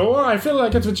answer the door? I feel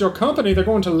like if it's your company, they're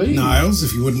going to leave. Niles,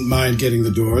 if you wouldn't mind getting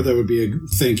the door, that would be a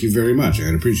thank you very much.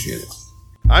 I'd appreciate it.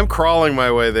 I'm crawling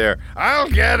my way there. I'll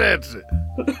get it.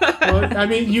 Well, I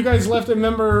mean, you guys left a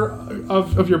member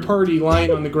of your party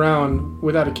lying on the ground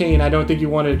without a cane. I don't think you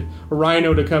wanted a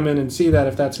rhino to come in and see that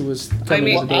if that's who was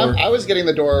coming to the door. I was getting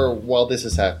the door while this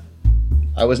is happening.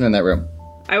 I wasn't in that room.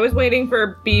 I was waiting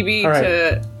for BB All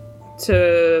right.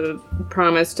 to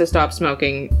promise to stop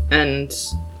smoking, and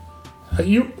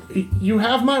You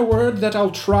have my word that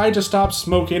I'll try to stop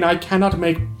smoking. I cannot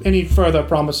make any further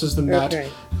promises than that. Okay.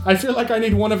 I feel like I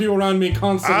need one of you around me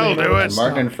constantly. I'll do it.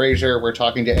 Martin and Fraser were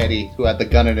talking to Eddie, who had the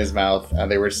gun in his mouth, and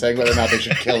they were saying whether or not they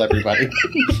should kill everybody.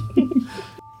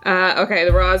 Okay,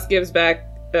 the Roz gives back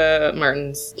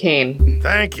Martin's cane.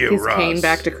 Thank you, His Roz. cane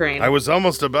back to Crane. I was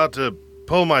almost about to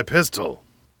pull my pistol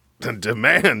and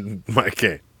demand my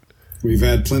cane. We've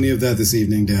had plenty of that this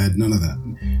evening, Dad. None of that.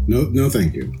 No,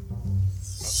 thank you.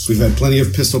 We've had plenty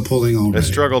of pistol pulling already. I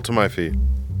struggle to my feet.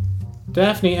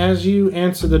 Daphne, as you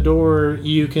answer the door,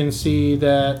 you can see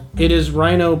that it is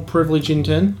Rhino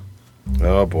Privilegington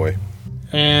Oh, boy.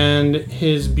 and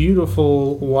his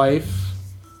beautiful wife,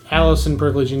 Allison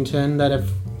Privilegington,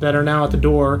 that are now at the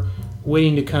door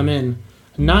waiting to come in.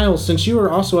 Niles, since you are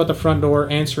also at the front door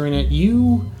answering it,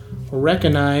 you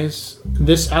recognize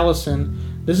this Allison.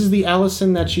 This is the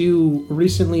Allison that you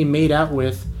recently made out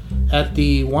with at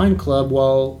the wine club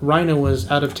while Rhino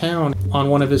was out of town on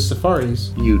one of his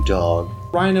safaris. You dog.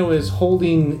 Rhino is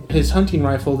holding his hunting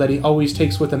rifle that he always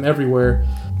takes with him everywhere.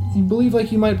 You believe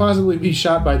like you might possibly be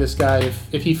shot by this guy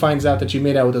if he finds out that you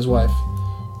made out with his wife.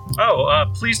 Oh,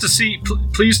 pleased to see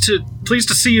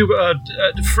you,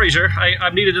 Fraser.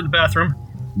 I'm needed in the bathroom.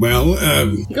 Well,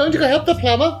 You going to go help the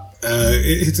plumber?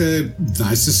 it's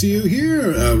nice to see you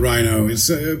here, Rhino.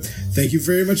 Thank you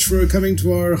very much for coming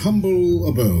to our humble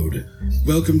abode.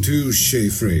 Welcome to Chez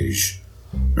Frage.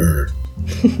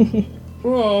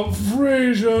 Oh,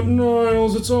 Fraser,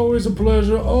 Niles, it's always a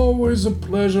pleasure, always a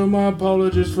pleasure. My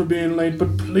apologies for being late,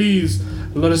 but please,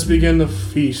 let us begin the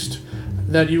feast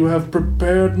that you have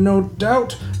prepared. No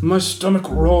doubt, my stomach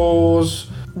roars.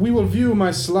 We will view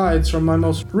my slides from my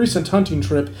most recent hunting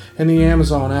trip in the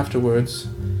Amazon afterwards.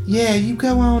 Yeah, you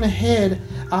go on ahead.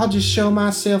 I'll just show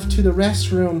myself to the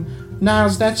restroom.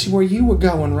 Niles, that's where you were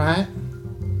going, right?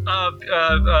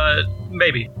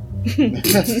 Maybe.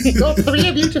 Got three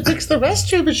of you to fix the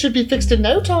restroom. It should be fixed in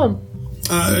no time.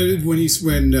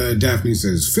 When Daphne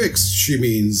says fixed, she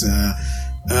means,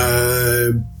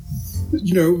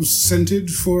 scented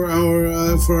for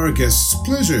our guests'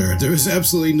 pleasure. There is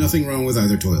absolutely nothing wrong with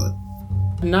either toilet.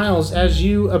 Niles, as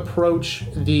you approach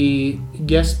the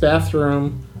guest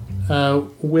bathroom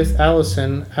with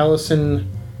Allison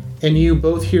and you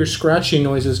both hear scratching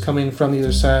noises coming from the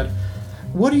other side.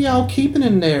 What are y'all keeping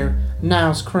in there,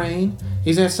 Niles Crane?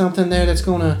 Is that something there that's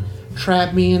gonna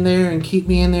trap me in there and keep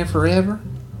me in there forever?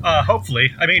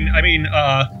 Hopefully. I mean,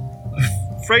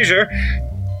 Fraser.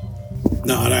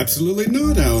 Not absolutely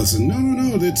not, Allison.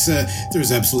 No.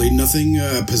 There's absolutely nothing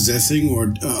possessing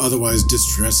or otherwise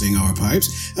distressing our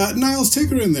pipes. Niles, take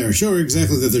her in there. Show her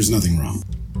exactly that there's nothing wrong.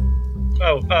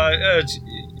 Oh,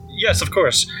 yes, of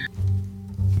course.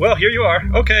 Well, here you are.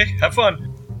 Okay, have fun.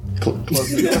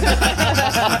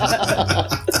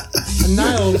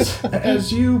 Niles,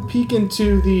 as you peek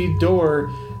into the door,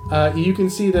 you can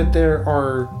see that there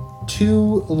are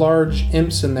two large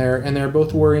imps in there, and they're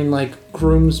both wearing like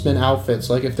groomsmen outfits,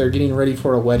 like if they're getting ready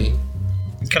for a wedding.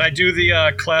 Can I do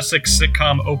the classic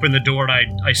sitcom open the door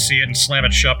and I see it and slam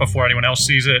it shut before anyone else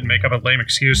sees it and make up a lame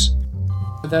excuse?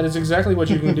 That is exactly what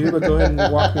you can do, but go ahead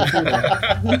and walk me through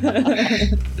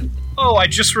that. Oh, I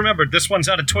just remembered, this one's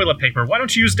out of toilet paper. Why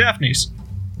don't you use Daphne's?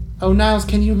 Oh, Niles,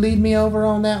 can you lead me over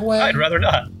on that way? I'd rather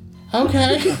not.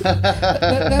 Okay.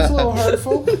 That's a little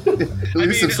hurtful.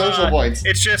 Lose some social points.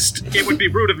 It would be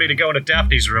rude of me to go into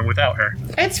Daphne's room without her.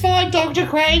 It's fine, Dr.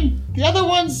 Crane. The other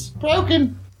one's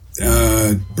broken.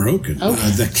 Broken?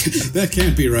 Okay. That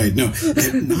can't be right. No.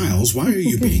 Niles, why are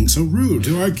you being so rude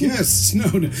to our guests? No.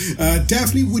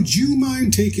 Daphne, would you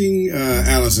mind taking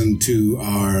Allison to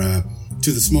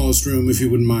to the smallest room, if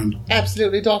you wouldn't mind?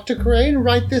 Absolutely, Dr. Crane.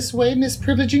 Right this way, Miss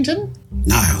Privilegington.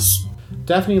 Niles.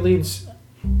 Daphne leads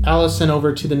Allison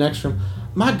over to the next room.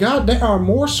 My God, there are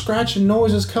more scratching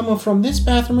noises coming from this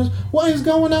bathroom. What is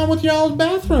going on with y'all's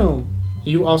bathroom?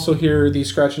 You also hear these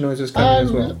scratching noises coming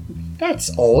as well. That's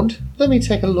odd. Let me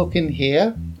take a look in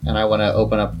here. And I want to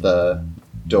open up the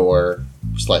door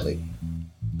slightly.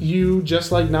 You,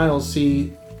 just like Niles,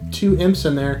 see two imps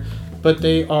in there, but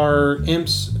they are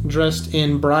imps dressed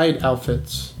in bride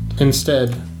outfits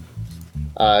instead.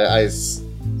 I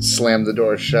slammed the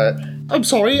door shut. I'm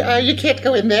sorry, you can't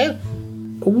go in there.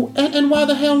 And why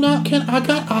the hell not?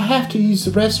 I have to use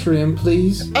the restroom,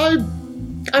 please.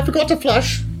 I forgot to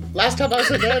flush. Last time I was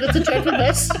in there, it's a dreadful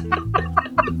mess.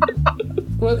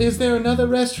 Well, is there another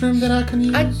restroom that I can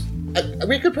use?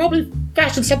 We could probably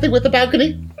fashion something with the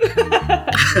balcony.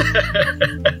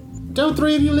 Don't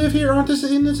three of you live here?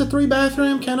 Isn't this a three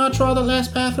bathroom? Can I try the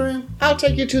last bathroom? I'll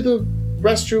take you to the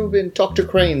restroom in Dr.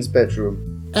 Crane's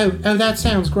bedroom. Oh, that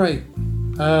sounds great.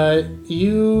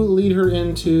 You lead her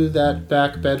into that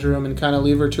back bedroom and kind of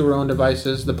leave her to her own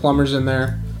devices. The plumber's in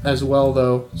there. as well,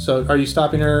 though. So are you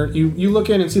stopping her? You look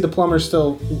in and see the plumber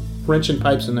still wrenching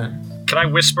pipes in there. Can I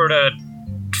whisper to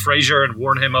Fraser and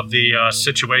warn him of the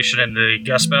situation in the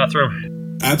guest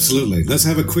bathroom? Absolutely. Let's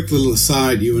have a quick little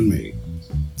aside, you and me.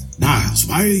 Niles,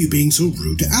 why are you being so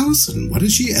rude to Allison? What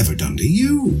has she ever done to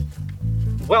you?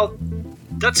 Well,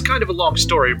 that's kind of a long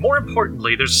story. More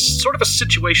importantly, there's sort of a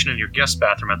situation in your guest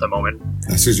bathroom at the moment.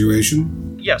 A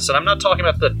situation? Yes, and I'm not talking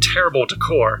about the terrible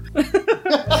decor.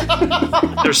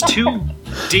 There's 2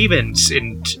 demons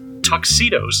in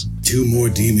tuxedos. 2 more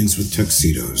demons with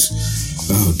tuxedos.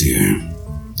 Oh, dear.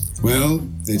 Well,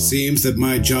 it seems that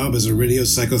my job as a radio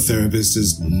psychotherapist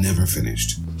is never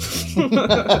finished.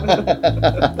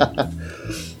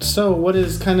 So what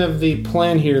is kind of the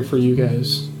plan here for you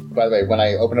guys? By the way, when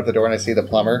I open up the door and I see the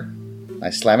plumber,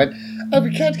 I slam it. Oh,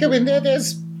 we can't go in there.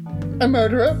 There's a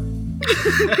murderer.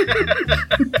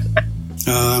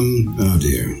 Oh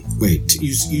dear. Wait,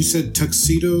 you said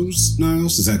tuxedos,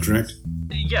 Niles? Is that correct?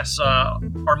 Yes,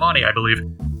 Armani, I believe.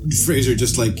 Fraser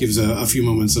just gives a few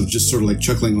moments of just sort of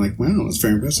chuckling, wow, that's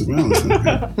very impressive. Wow, that's very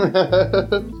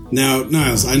Now,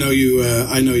 Niles, I know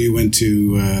you went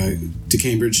to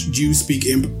Cambridge. Do you speak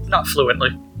Imp? Not fluently.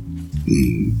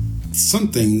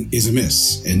 Something is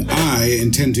amiss, and I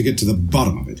intend to get to the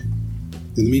bottom of it.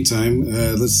 In the meantime,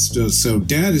 so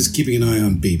Dad is keeping an eye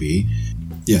on Baby.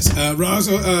 Yes, Roz,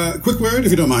 quick word,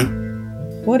 if you don't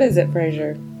mind. What is it,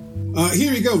 Fraser?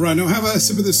 Here you go, Rhino. Have a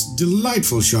sip of this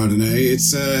delightful Chardonnay.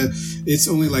 It's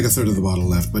only a third of the bottle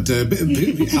left, but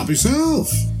help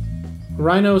yourself.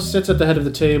 Rhino sits at the head of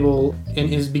the table and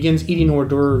begins eating hors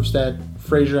d'oeuvres that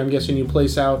Fraser, I'm guessing, you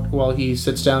place out while he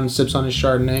sits down and sips on his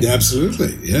Chardonnay.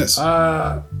 Absolutely, yes.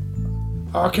 I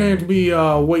can't be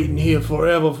waiting here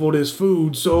forever for this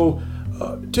food, so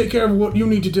take care of what you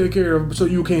need to take care of so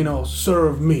you can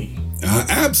serve me.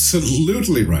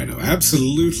 Absolutely, Rhino,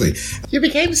 absolutely. You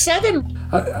became Southern.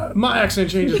 My accent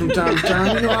changes from time to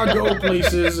time. I go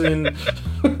places and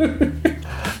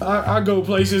I go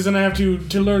places and I have to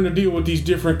learn to deal with these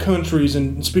different countries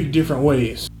and speak different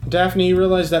ways. Daphne, you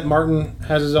realize that Martin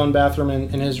has his own bathroom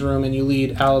in his room, and you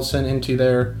lead Allison into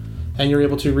there, and you're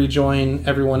able to rejoin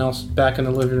everyone else back in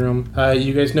the living room.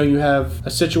 You guys know you have a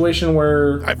situation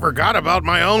where... I forgot about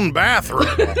my own bathroom.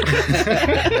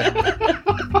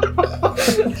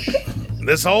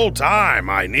 This whole time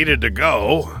I needed to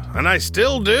go, and I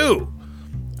still do.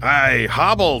 I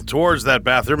hobble towards that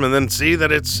bathroom and then see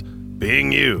that it's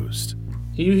being used.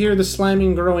 You hear the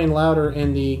slamming growing louder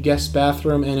in the guest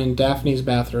bathroom and in Daphne's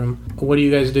bathroom. What do you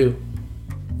guys do?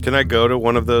 Can I go to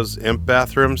one of those imp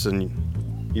bathrooms and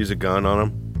use a gun on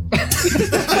them?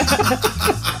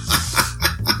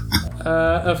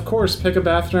 Of course, pick a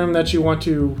bathroom that you want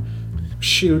to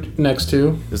shoot next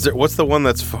to. What's the one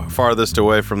that's farthest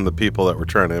away from the people that we're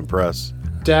trying to impress?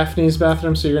 Daphne's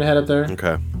bathroom, so you're gonna head up there.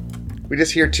 Okay. We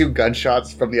just hear 2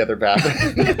 gunshots from the other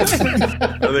bathroom.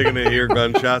 Are they gonna hear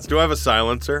gunshots? Do I have a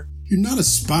silencer? You're not a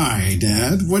spy,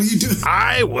 Dad. What are you doing?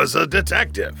 I was a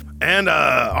detective and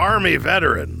a Army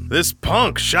veteran. This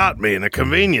punk shot me in a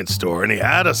convenience store, and he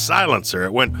had a silencer.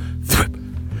 It went thwip,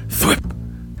 thwip.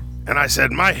 And I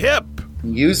said, my hip.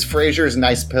 Use Fraser's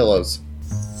nice pillows.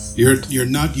 You're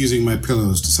not using my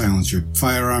pillows to silence your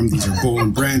firearm. These are Bowl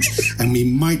and Branch, and we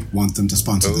might want them to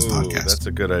sponsor this podcast. That's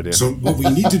a good idea. So what we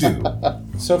need to do...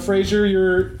 So, Fraser,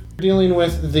 you're dealing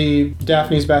with the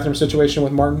Daphne's bathroom situation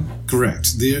with Martin?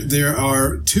 Correct. There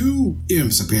are 2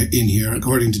 imps in here,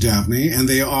 according to Daphne, and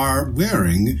they are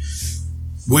wearing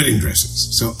wedding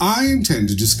dresses. So I intend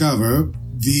to discover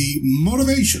the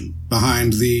motivation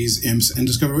behind these imps and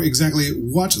discover exactly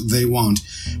what they want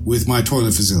with my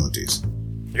toilet facilities.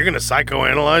 You're gonna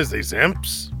psychoanalyze these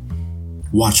imps?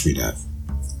 Watch me, Dad.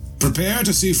 Prepare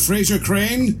to see Fraser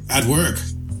Crane at work.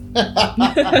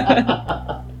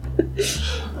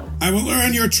 I will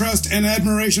earn your trust and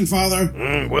admiration,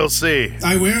 Father. We'll see.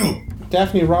 I will.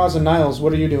 Daphne, Roz, and Niles,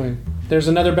 what are you doing? There's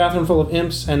another bathroom full of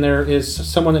imps, and there is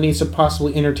someone that needs to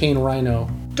possibly entertain Rhino.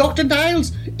 Dr.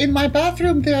 Niles, in my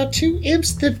bathroom there are 2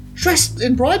 imps that dressed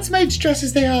in bridesmaids'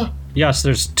 dresses they are. Yes,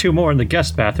 there's 2 more in the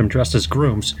guest bathroom dressed as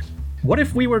grooms. What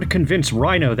if we were to convince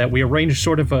Rhino that we arranged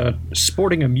sort of a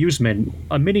sporting amusement,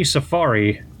 a mini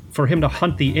safari, for him to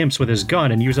hunt the imps with his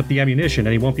gun and use up the ammunition,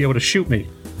 and he won't be able to shoot me?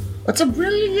 That's a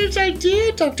brilliant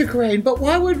idea, Dr. Crane, but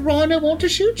why would Rhino want to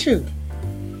shoot you?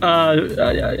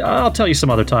 I'll tell you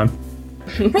some other time.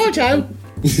 Righto.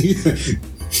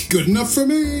 Good enough for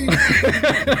me.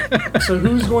 So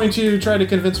who's going to try to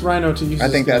convince Rhino to use I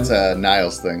think this that's a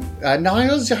Niles thing.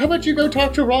 Niles, how about you go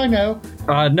talk to Rhino?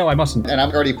 No, I mustn't. And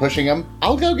I'm already pushing him.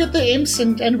 I'll go get the imps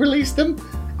and release them.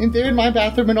 in there in my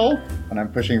bathroom and all. And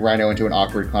I'm pushing Rhino into an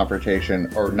awkward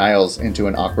confrontation, or Niles into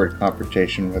an awkward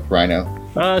confrontation with Rhino.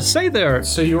 Say there.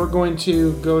 So you're going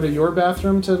to go to your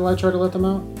bathroom to try to let them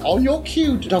out? On your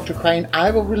cue, Dr. Crane,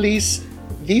 I will release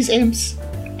these imps,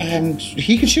 and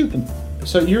he can shoot them.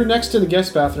 So you're next to the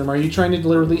guest bathroom. Are you trying to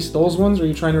release those ones, or are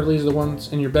you trying to release the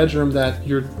ones in your bedroom that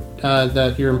your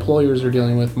employers are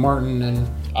dealing with, Martin and...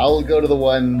 I'll go to the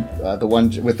one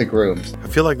with the grooms. I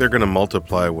feel like they're gonna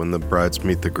multiply when the brides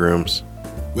meet the grooms.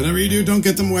 Whatever you do, don't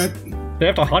get them wet. They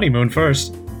have to honeymoon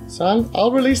first. So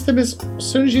I'll release them as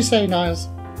soon as you say, Niles.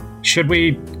 Should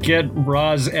we get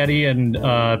Roz, Eddie, and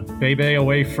Bebe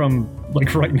away from,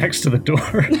 like, right next to the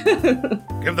door?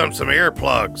 Give them some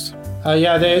earplugs.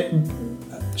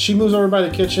 She moves over by the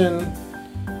kitchen,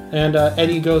 and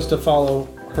Eddie goes to follow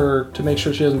her to make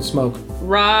sure she doesn't smoke.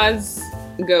 Roz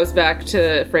goes back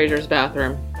to Fraser's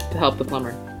bathroom to help the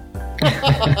plumber.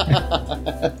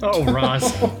 Oh,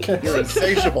 Roz. You're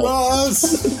insatiable.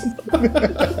 Ross!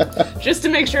 Just to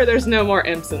make sure there's no more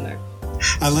imps in there.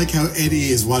 I like how Eddie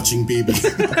is watching Bebe. Does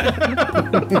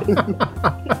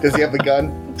he have the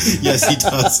gun? Yes, he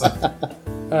does.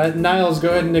 Niles, go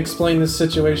ahead and explain this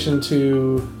situation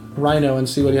to Rhino and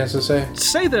see what he has to say.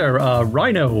 Say there,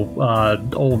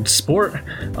 Rhino, old sport.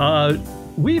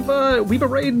 We've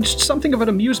arranged something of an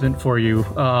amusement for you.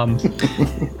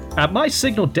 At my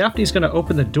signal, Daphne's gonna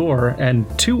open the door, and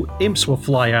 2 imps will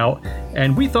fly out.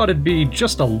 And we thought it'd be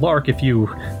just a lark if you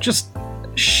just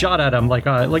shot at them like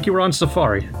you were on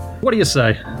safari. What do you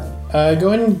say? Go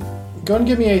ahead and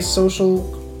give me a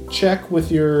social check with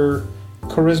your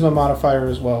charisma modifier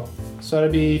as well. So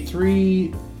that'd be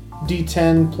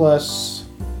 3d10 plus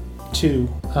 2.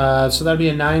 So that'd be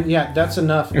a 9. Yeah, that's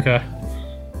enough. Okay.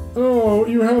 Oh,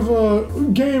 you have a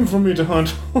game for me to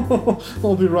hunt.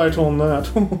 I'll be right on that.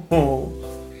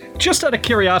 Just out of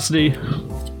curiosity,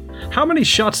 how many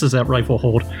shots does that rifle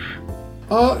hold?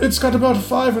 It's got about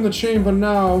 5 in the chamber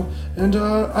now, and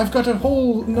I've got a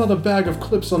whole another bag of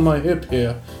clips on my hip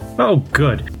here. Oh,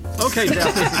 good. Okay,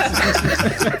 Daphne.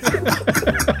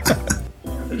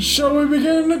 Shall we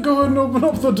begin? Go ahead and open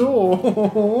up the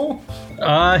door.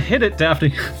 Hit it,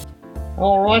 Daphne.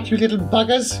 All right, you little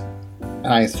buggers.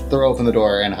 And I throw open the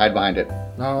door and hide behind it.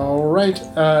 All right,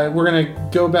 we're gonna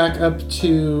go back up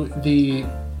to the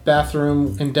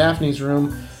bathroom in Daphne's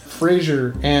room.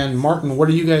 Fraser and Martin, what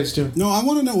are you guys doing? No, I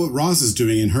want to know what Roz is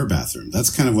doing in her bathroom. That's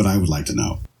kind of what I would like to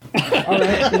know. All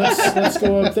right, let's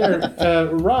go up there.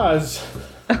 Roz,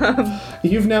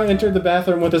 you've now entered the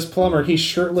bathroom with this plumber. He's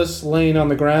shirtless, laying on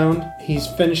the ground. He's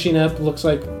finishing up, looks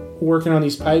like working on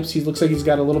these pipes. He looks like he's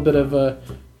got a little bit of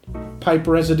pipe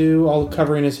residue all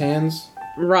covering his hands.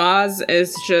 Roz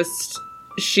is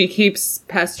she keeps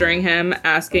pestering him,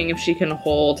 asking if she can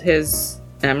hold his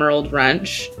emerald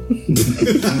wrench. You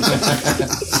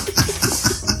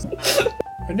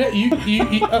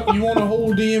want to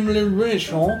hold the emerald wrench,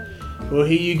 huh? Well,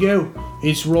 here you go.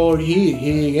 It's right here.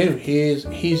 Here you go.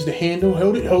 Here's the handle.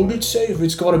 Hold it safe.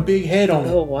 It's got a big head on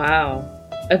it. Oh, wow.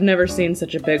 I've never seen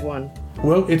such a big one.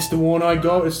 Well, it's the one I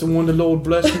got. It's the one the Lord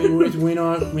blessed me with when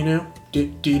I,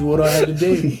 did what I had to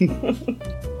do.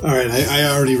 All right, I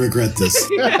already regret this.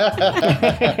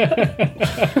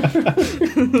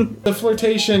 The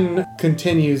flirtation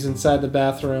continues inside the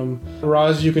bathroom.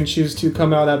 Roz, you can choose to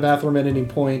come out of that bathroom at any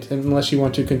point, unless you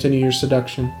want to continue your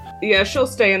seduction. Yeah, she'll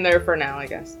stay in there for now, I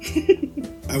guess.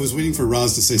 I was waiting for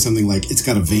Roz to say something like, it's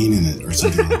got a vein in it, or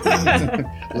something like that.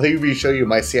 Let me show you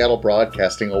my Seattle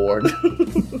Broadcasting Award.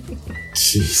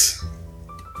 Jeez.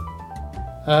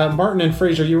 Martin and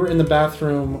Fraser, you were in the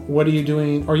bathroom. What are you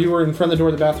doing? Or you were in front of the door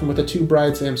of the bathroom with the 2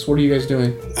 brides imps. What are you guys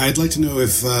doing? I'd like to know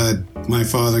if my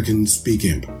father can speak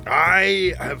imp.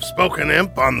 I have spoken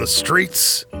imp on the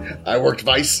streets. I worked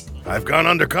Vice. I've gone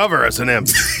undercover as an imp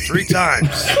 3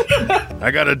 times.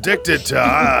 I got addicted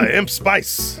to imp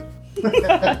spice.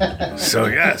 So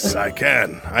yes, I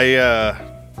can.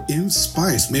 Imp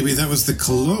Spice. Maybe that was the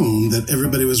cologne that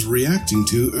everybody was reacting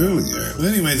to earlier. But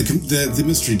anyway, the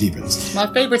mystery deepens. My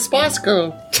favorite Spice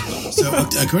Girl. So,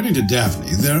 according to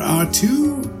Daphne, there are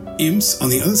 2 imps on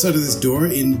the other side of this door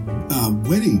in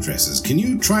wedding dresses. Can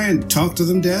you try and talk to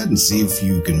them, Dad, and see if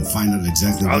you can find out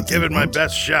exactly what I'll give it my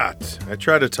best shot. I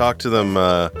try to talk to them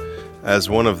as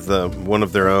one of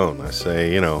their own. I say,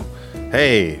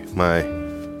 hey, my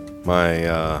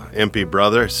impy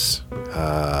brothers.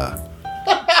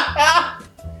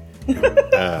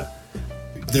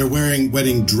 They're wearing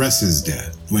wedding dresses,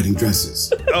 Dad. Wedding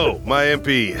dresses. Oh, my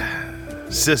impy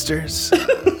sisters.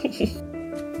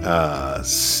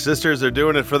 Sisters are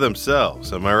doing it for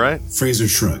themselves, am I right? Fraser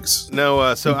shrugs.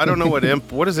 No, so I don't know what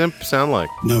does imp sound like?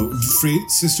 No,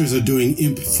 sisters are doing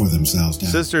imp for themselves, Dad.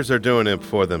 Sisters are doing imp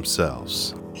for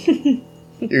themselves.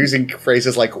 Using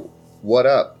phrases like, what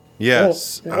up?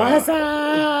 Yes. What's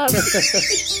up?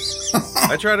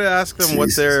 I try to ask them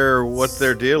what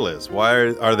their deal is.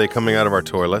 Why are they coming out of our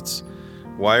toilets?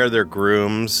 Why are there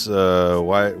grooms? What's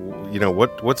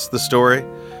the story?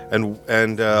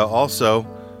 And also,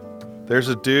 there's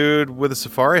a dude with a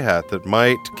safari hat that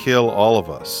might kill all of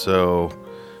us. So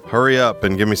hurry up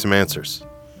and give me some answers.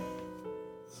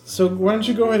 So why don't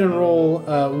you go ahead and roll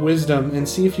wisdom and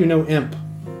see if you know imp.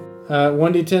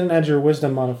 1d10 and add your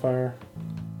wisdom modifier.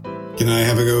 Can I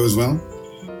have a go as well?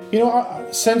 You know,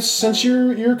 since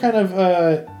you're kind of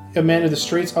a man of the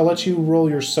streets, I'll let you roll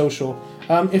your social.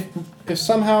 If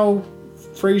somehow,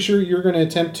 Fraser, you're going to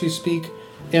attempt to speak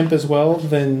imp as well,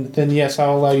 then yes,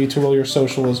 I'll allow you to roll your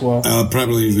social as well. I'll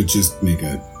probably would just make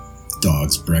a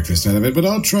dog's breakfast out of it, but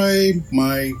I'll try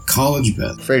my college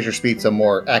bet. Fraser speaks a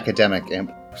more academic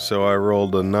imp. So I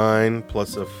rolled a 9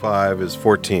 plus a 5 is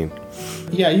 14.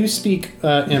 Yeah, you speak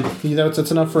imp.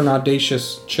 That's enough for an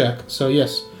audacious check. So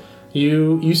yes,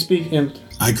 you speak imp.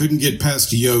 I couldn't get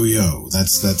past yo-yo.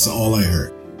 That's all I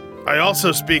heard. I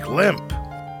also speak limp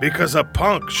because a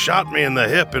punk shot me in the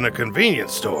hip in a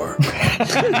convenience store.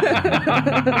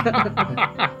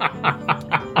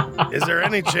 Is there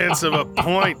any chance of a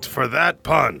point for that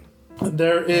pun?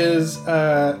 There is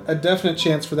a definite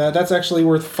chance for that. That's actually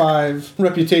worth 5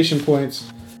 reputation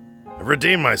points. I've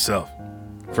redeemed myself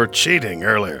for cheating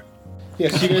earlier.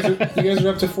 Yes, you guys are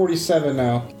up to 47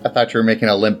 now. I thought you were making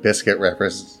a Limp Biscuit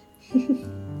reference.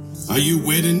 Are you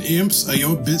wedding imps? Are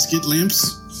your biscuit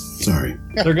limps? Sorry.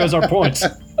 There goes our points.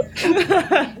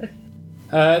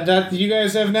 That you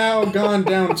guys have now gone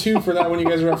down 2 for that when you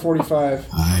guys are at 45.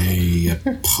 I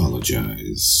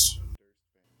apologize.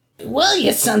 Well,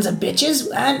 you sons of bitches,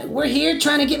 we're here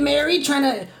trying to get married, trying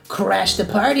to crash the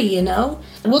party, you know?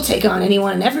 We'll take on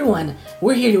anyone and everyone.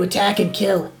 We're here to attack and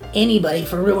kill anybody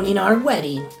for ruining our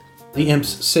wedding. The imps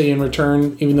say in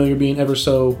return, even though you're being ever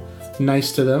so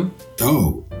nice to them.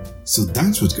 Oh, so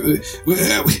that's what's good.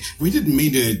 We didn't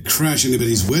mean to crash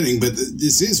anybody's wedding, but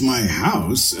this is my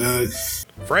house.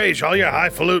 Frage, all your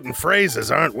highfalutin phrases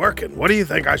aren't working. What do you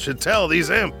think I should tell these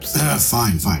imps?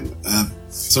 Fine.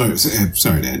 Sorry,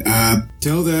 Dad.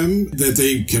 Tell them that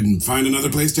they can find another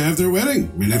place to have their wedding.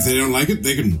 I mean, if they don't like it,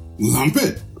 they can lump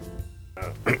it.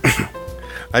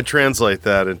 I translate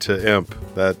that into imp,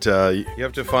 that you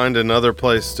have to find another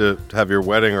place to have your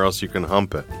wedding or else you can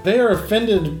hump it. They are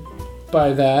offended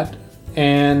by that,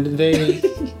 and they...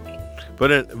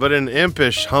 But an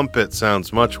impish hump it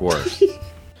sounds much worse.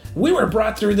 We were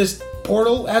brought through this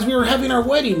portal as we were having our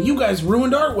wedding. You guys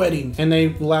ruined our wedding. And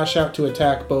they lash out to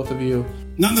attack both of you.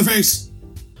 Not in the face.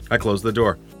 I close the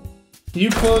door. You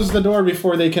close the door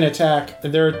before they can attack.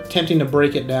 They're attempting to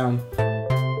break it down.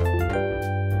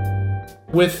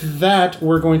 With that,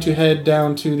 we're going to head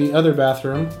down to the other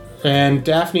bathroom. And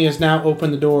Daphne has now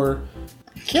opened the door.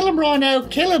 Kill him, Rhino!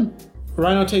 Kill him!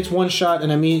 Rhino takes one shot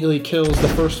and immediately kills the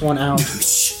first one out.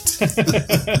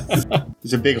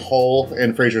 There's a big hole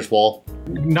in Fraser's wall.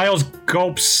 Niles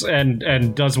gulps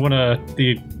and does one of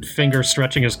the finger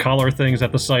stretching his collar things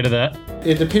at the sight of that.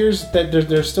 It appears that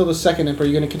there's still the second imp. Are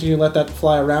you going to continue to let that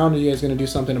fly around, or are you guys going to do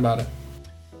something about it?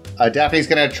 Daphne's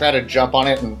gonna try to jump on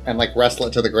it and like wrestle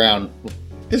it to the ground.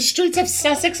 The streets of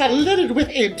Sussex are littered with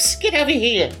imps. Get over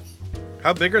here.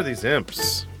 How big are these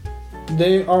imps?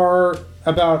 They are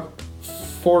about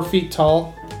 4 feet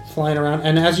tall, flying around,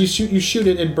 and as you shoot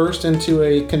it, it bursts into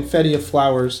a confetti of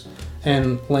flowers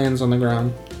and lands on the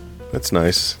ground. That's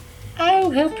nice. Oh,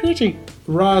 how pretty.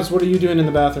 Roz, what are you doing in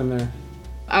the bathroom there?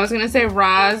 I was gonna say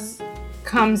Roz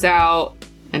comes out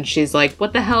and she's like,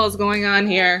 what the hell is going on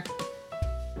here?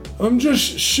 I'm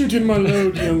just shooting my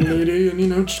load, young lady,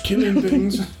 and, just killing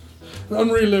things. I'm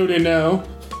reloading now.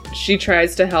 She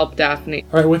tries to help Daphne.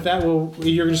 All right, with that,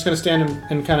 you're just going to stand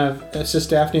and kind of assist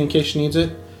Daphne in case she needs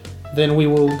it. Then we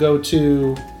will go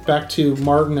back to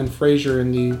Martin and Fraser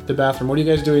in the bathroom. What are you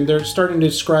guys doing? They're starting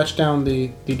to scratch down the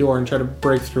door and try to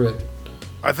break through it.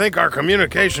 I think our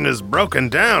communication is broken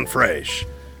down, Frage.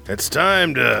 It's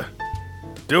time to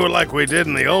do it like we did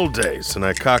in the old days. And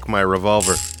I cock my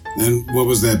revolver. And what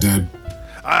was that, Dad?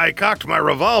 I cocked my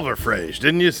revolver, Frage.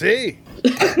 Didn't you see?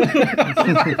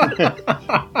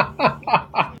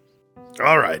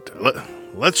 All right,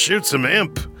 let's shoot some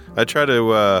imp. I try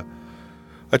to,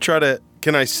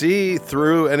 can I see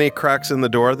through any cracks in the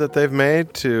door that they've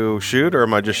made to shoot, or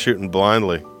am I just shooting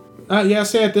blindly? Yeah,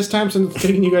 say at this time, since it's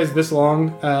taking you guys this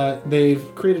long, they've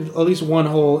created at least one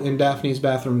hole in Daphne's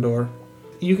bathroom door.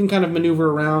 You can kind of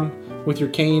maneuver around with your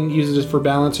cane, use it for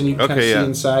balance, and you can kind of see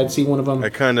inside, see one of them I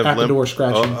kind of at the limp door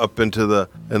scratching. up into the,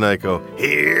 and I go,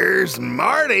 "Here's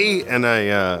Marty," and I,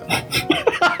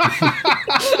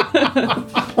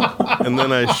 and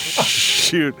then I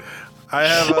shoot. I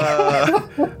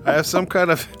have some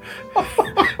kind of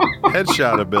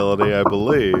headshot ability, I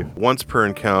believe, once per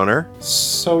encounter.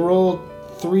 So roll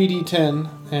 3d10,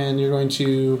 and you're going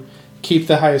to keep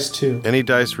the highest 2. Any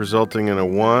dice resulting in a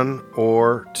 1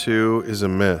 or 2 is a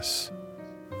miss.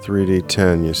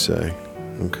 3d10, you say.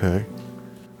 Okay.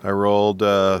 I rolled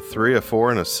 3, a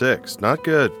 4, and a 6. Not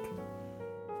good.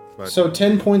 So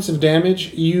 10 points of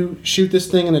damage. You shoot this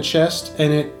thing in the chest,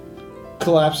 and it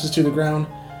collapses to the ground.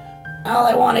 All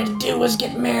I wanted to do was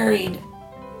get married.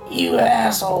 You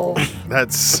asshole.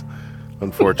 That's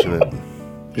unfortunate.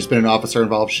 There's been an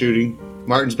officer-involved shooting.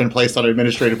 Martin's been placed on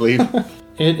administrative leave.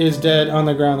 It is dead on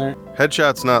the ground there.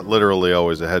 Headshot's not literally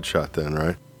always a headshot then,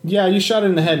 right? Yeah, you shot it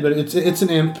in the head, but it's an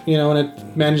imp, and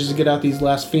it manages to get out these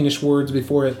last fiendish words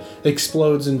before it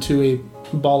explodes into a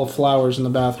ball of flowers in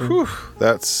the bathroom. Whew,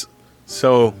 that's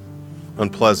so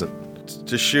unpleasant.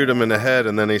 Just shoot him in the head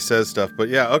and then he says stuff. But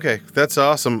yeah, okay, that's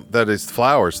awesome that it's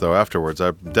flowers, though, afterwards.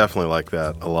 I definitely like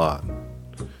that a lot.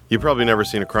 You've probably never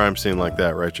seen a crime scene like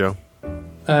that, right, Joe?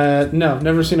 No,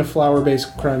 never seen a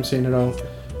flower-based crime scene at all.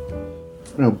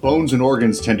 Bones and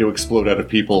organs tend to explode out of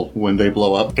people when they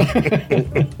blow up.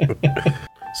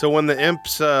 So when the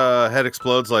imp's head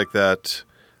explodes like that,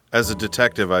 as a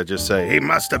detective, I just say, he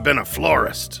must have been a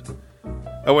florist.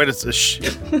 Oh, wait, it's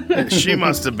she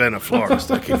must have been a florist.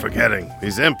 I keep forgetting.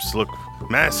 These imps look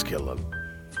masculine.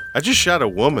 I just shot a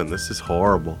woman. This is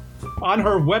horrible. On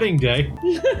her wedding day.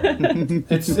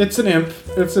 It's an imp.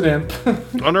 It's an imp.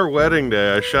 On her wedding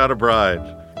day, I shot a bride.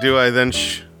 Do I then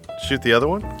shoot the other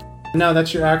one? No,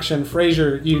 that's your action.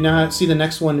 Frasier, you now see the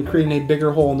next one creating a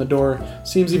bigger hole in the door.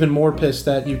 Seems even more pissed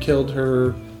that you killed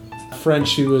her friend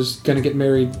she was going to get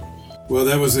married. Well,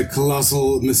 that was a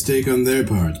colossal mistake on their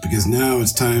part, because now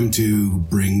it's time to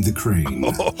bring the crane.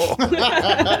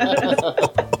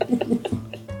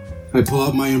 I pull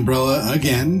out my umbrella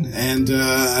again and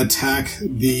attack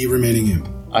the remaining imp.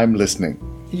 I'm listening.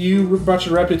 You brought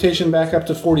your reputation back up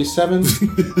to 47.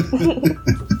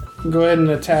 Go ahead and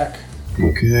attack.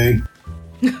 Okay.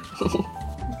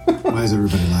 Why is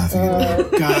everybody laughing at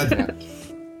me? God.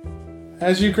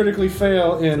 As you critically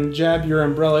fail and jab your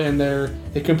umbrella in there,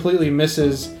 it completely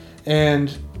misses,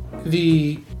 and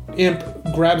the imp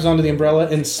grabs onto the umbrella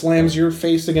and slams your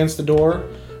face against the door,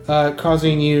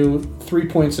 causing you 3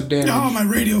 points of damage. Oh, my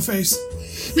radio face!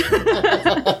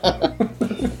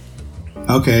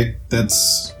 Okay,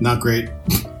 that's not great.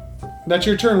 That's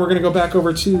your turn. We're going to go back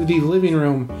over to the living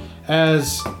room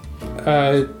as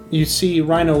you see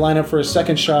Rhino line up for a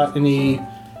second shot, and he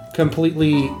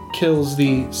completely kills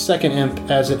the second imp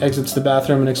as it exits the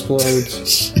bathroom and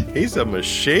explodes. He's a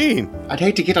machine. I'd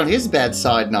hate to get on his bad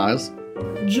side, Niles.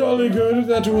 Jolly good.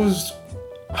 That was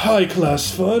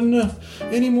high-class fun.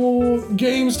 Any more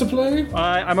games to play?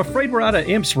 I'm afraid we're out of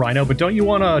imps, Rhino, but don't you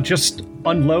want to just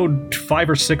unload 5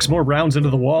 or 6 more rounds into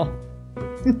the wall?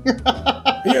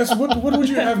 Yes, what would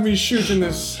you have me shoot in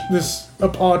this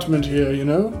apartment here,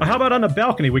 How about on the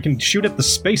balcony? We can shoot at the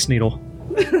Space Needle.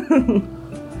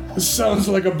 Sounds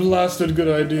like a blasted good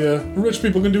idea. Rich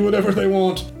people can do whatever they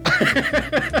want.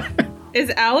 Is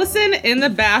Allison in the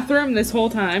bathroom this whole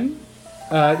time?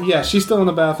 Yeah, she's still in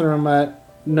the bathroom. I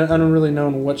don't really know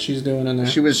what she's doing in there.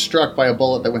 She was struck by a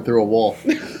bullet that went through a wall.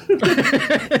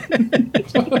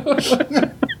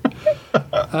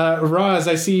 Roz,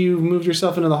 I see you moved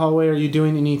yourself into the hallway. Are you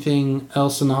doing anything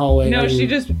else in the hallway? No,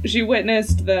 she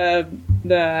witnessed the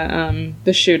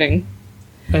shooting.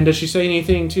 And does she say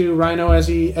anything to Rhino as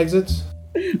he exits?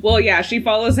 Well, yeah, she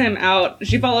follows him out.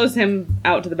 She follows him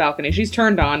out to the balcony. She's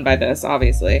turned on by this,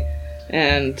 obviously,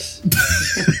 and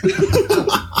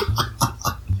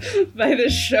by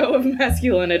this show of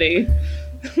masculinity.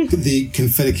 The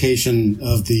confedication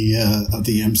of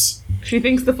the imps. She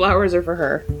thinks the flowers are for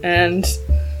her, and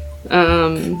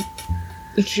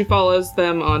she follows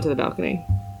them onto the balcony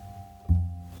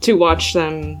to watch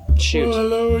them shoot. Oh,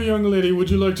 hello, young lady.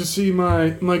 Would you like to see my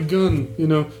gun?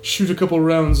 Shoot a couple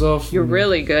rounds off. You're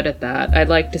really good at that. I'd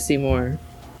like to see more.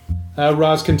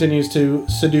 Roz continues to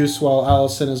seduce while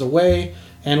Allison is away,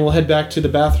 and we'll head back to the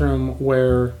bathroom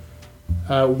where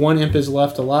one imp is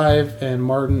left alive, and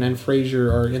Martin and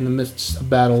Frasier are in the midst of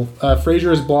battle.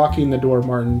 Frasier is blocking the door,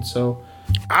 Martin, so...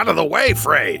 Out of the way,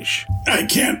 Frasier! I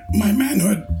can't. My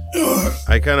manhood. Ugh.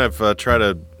 I kind of try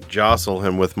to jostle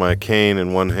him with my cane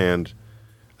in one hand.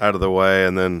 out of the way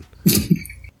and then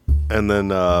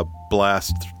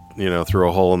blast, through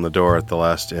a hole in the door at the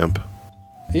last imp.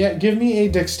 Yeah, give me a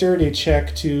dexterity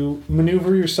check to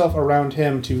maneuver yourself around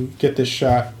him to get this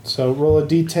shot. So roll a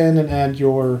d10 and add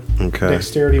your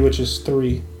dexterity, which is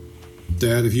 3.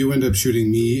 Dad, if you end up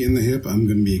shooting me in the hip, I'm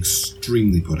going to be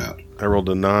extremely put out. I rolled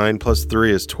a 9 plus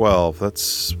 3 is 12.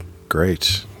 That's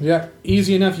great. Yeah,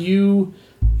 easy enough. You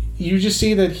just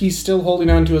see that he's still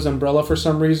holding on to his umbrella for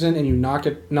some reason, and you knock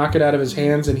it out of his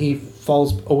hands, and he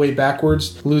falls away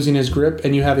backwards, losing his grip,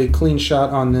 and you have a clean shot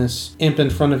on this imp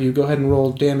in front of you. Go ahead and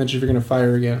roll damage if you're going to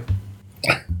fire again.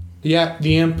 Yeah,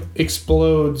 the imp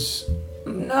explodes.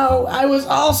 No, I was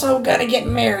also gonna get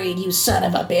married, you son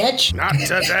of a bitch. Not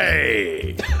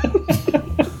today!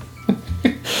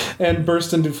 And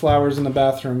burst into flowers in the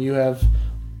bathroom. You have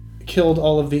killed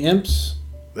all of the imps.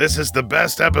 This is the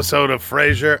best episode of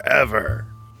Frasier ever.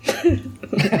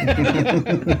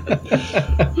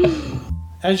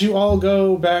 As you all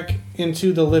go back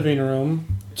into the living room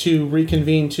to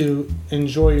reconvene to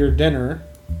enjoy your dinner,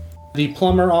 the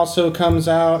plumber also comes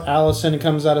out. Allison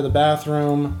comes out of the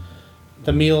bathroom.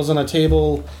 The meal's on the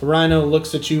table. Rhino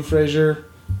looks at you, Frasier.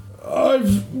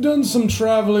 I've done some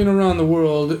traveling around the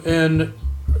world, and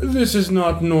this is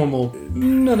not normal.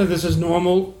 None of this is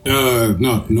normal.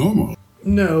 Not normal?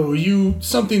 No,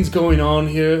 something's going on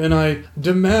here, and I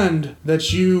demand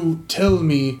that you tell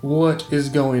me what is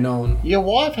going on. Your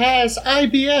wife has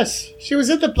IBS. She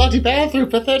was in the bloody bathroom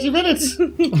for 30 minutes.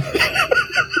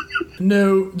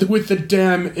 No, with the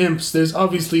damn imps, there's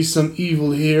obviously some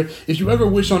evil here. If you ever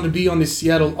wish to be on the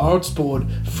Seattle Arts Board,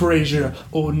 Frasier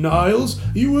or Niles,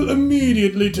 you will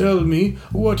immediately tell me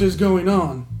what is going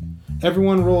on.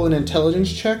 Everyone roll an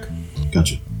intelligence check.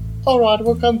 Gotcha. Alright,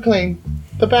 we'll come clean.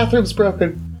 The bathroom's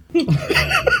broken.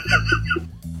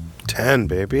 10,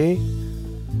 baby.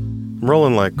 I'm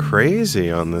rolling like crazy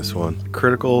on this one.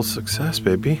 Critical success,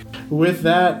 baby. With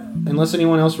that, unless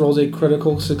anyone else rolls a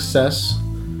critical success,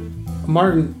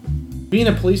 Martin, being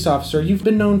a police officer, you've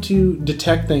been known to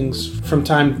detect things from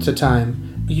time to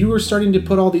time. You are starting to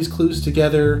put all these clues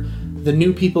together, the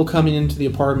new people coming into the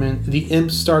apartment, the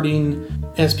imps starting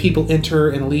as people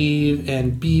enter and leave,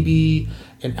 and BB,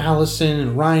 and Allison,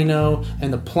 and Rhino,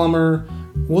 and the plumber.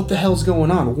 What the hell's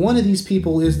going on? One of these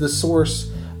people is the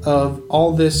source of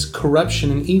all this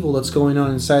corruption and evil that's going on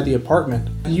inside the apartment.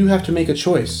 You have to make a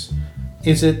choice.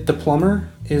 Is it the plumber?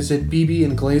 Is it BB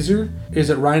and Glazer? Is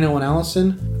it Rhino and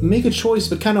Allison? Make a choice,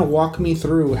 but kind of walk me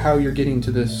through how you're getting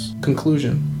to this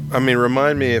conclusion. I mean,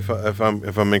 remind me if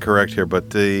I'm incorrect here,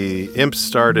 but the imps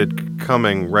started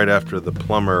coming right after the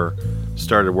plumber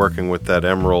started working with that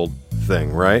emerald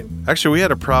thing, right? Actually, we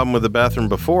had a problem with the bathroom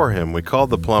before him. We called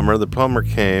the plumber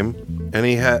came, and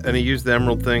he used the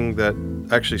emerald thing that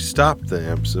actually stopped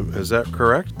the imps. Is that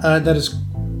correct? That is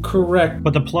correct.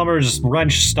 But the plumber's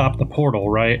wrench stopped the portal,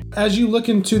 right? As you look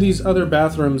into these other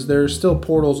bathrooms, there's still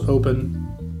portals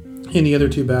open in the other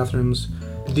two bathrooms.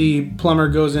 The plumber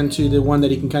goes into the one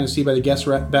that he can kind of see by the guest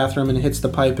bathroom and hits the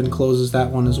pipe and closes that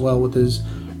one as well with his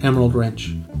emerald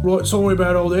wrench. Right, sorry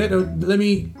about all that. Let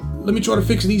me try to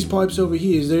fix these pipes over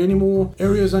here. Is there any more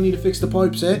areas I need to fix the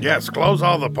pipes at? Yes, close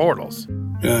all the portals.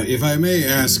 If I may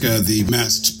ask the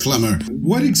masked plumber,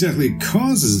 what exactly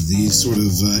causes these sort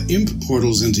of imp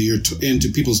portals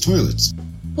into people's toilets?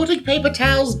 Putting paper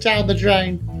towels down the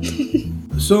drain.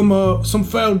 Some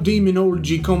foul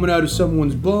demonology coming out of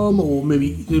someone's bum, or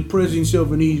maybe the presence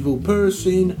of an evil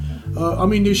person. I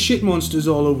mean, there's shit monsters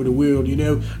all over the world, you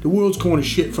know. The world's kind of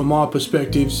shit from our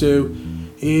perspective, so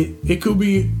it could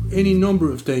be any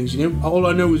number of things, you know. All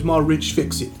I know is my rich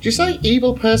fix it. Did you say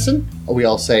evil person? Or we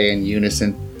all say in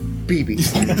unison, BB.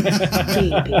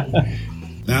 BB.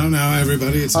 Now,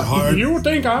 everybody, it's hard. You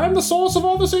think I'm the source of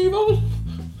all this evil?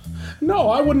 No,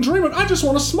 I wouldn't dream it. I just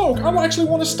want to smoke. I actually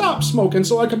want to stop smoking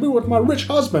so I can be with my rich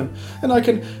husband, and I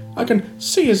can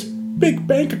see his big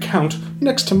bank account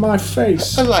next to my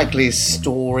face. A likely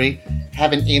story.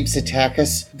 Having imps attack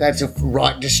us, that's a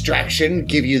right distraction.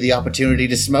 Give you the opportunity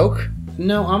to smoke.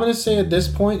 No, I'm going to say at this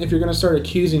point, if you're going to start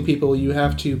accusing people, you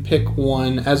have to pick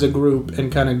one as a group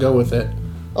and kind of go with it.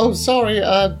 Oh, sorry,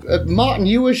 Martin,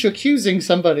 you was accusing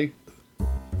somebody.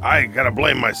 I gotta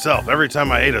blame myself. Every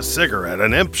time I ate a cigarette,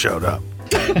 an imp showed up.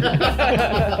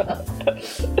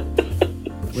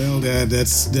 Well, Dad,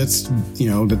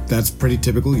 that's pretty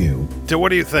typical you. So what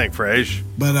do you think, Frage?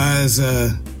 But as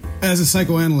a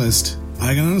psychoanalyst,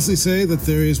 I can honestly say that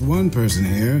there is one person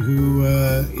here who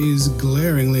is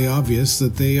glaringly obvious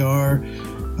that they are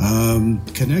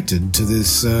connected to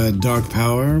this dark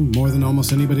power more than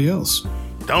almost anybody else.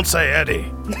 Don't say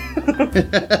Eddie.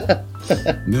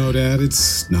 No, Dad,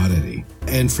 it's not Eddie.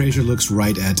 And Fraser looks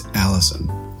right at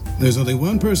Allison. There's only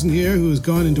one person here who has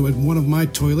gone into one of my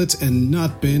toilets and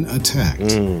not been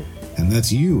attacked. And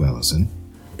that's you, Allison.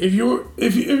 If you're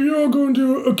going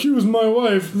to accuse my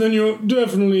wife, then you're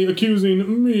definitely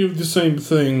accusing me of the same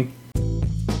thing.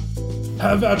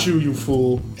 Have at you, you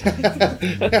fool.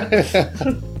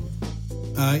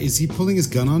 Is he pulling his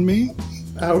gun on me?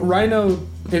 Rhino,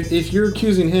 if you're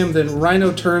accusing him, then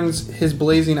Rhino turns his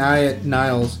blazing eye at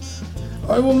Niles.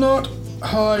 I will not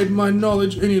hide my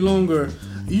knowledge any longer.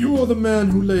 You are the man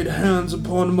who laid hands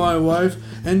upon my wife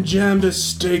and jammed a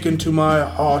stake into my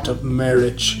heart of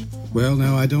marriage. Well,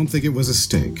 no, I don't think it was a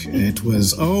stake. It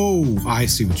was... Oh, I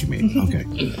see what you mean. Okay.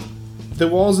 The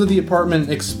walls of the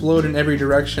apartment explode in every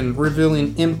direction,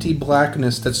 revealing empty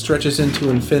blackness that stretches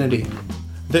into infinity.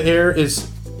 The air is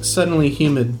suddenly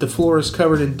humid. The floor is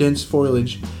covered in dense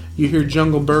foliage. You hear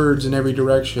jungle birds in every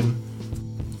direction.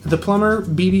 The plumber,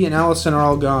 BB, and Allison are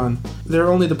all gone. There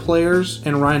are only the players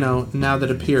and Rhino now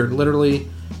that appear. Literally,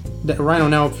 the Rhino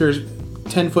now appears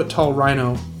 10-foot tall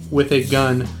Rhino with a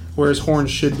gun where his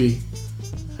horns should be.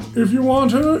 If you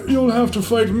want her, you'll have to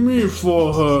fight me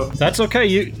for her. That's okay,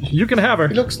 you can have her.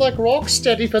 He looks like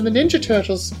Rocksteady from the Ninja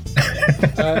Turtles.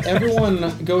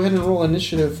 Everyone, go ahead and roll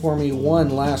initiative for me one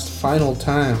last final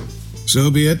time. So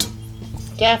be it.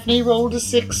 Daphne rolled a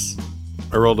 6.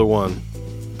 I rolled a 1.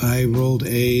 I rolled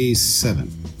a 7.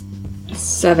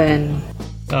 7.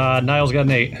 Niles got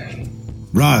an 8.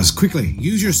 Roz, quickly,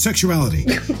 use your sexuality.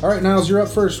 Alright, Niles, you're up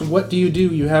first. What do?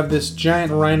 You have this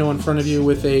giant rhino in front of you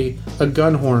with a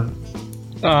gun horn.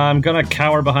 I'm gonna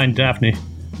cower behind Daphne.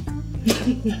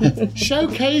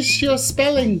 Showcase your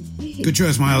spelling. Good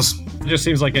choice, Miles. It just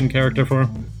seems like in character for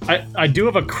him. I do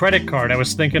have a credit card. I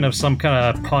was thinking of some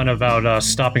kind of pun about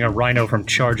stopping a rhino from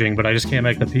charging, but I just can't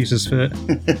make the pieces fit.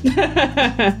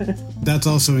 That's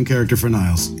also in character for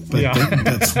Niles. But Yeah.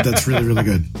 that's really, really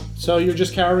good. So you're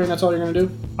just cowering, that's all you're gonna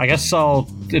do? I guess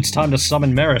it's time to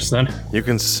summon Maris then. You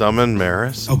can summon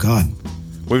Maris? Oh, God.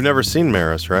 We've never seen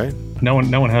Maris, right? No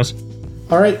one has.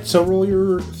 Alright, so roll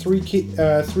your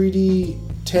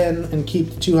 3d10 and keep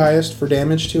the 2 highest for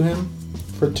damage to him,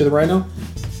 to the rhino.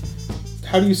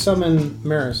 How do you summon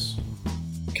Maris?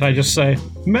 Can I just say,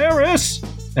 Maris?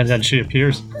 And then she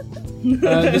appears.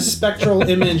 This spectral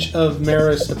image of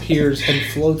Maris appears and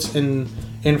floats in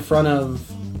front of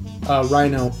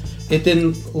Rhino. It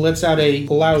then lets out a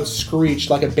loud screech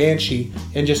like a banshee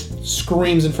and just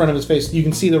screams in front of his face. You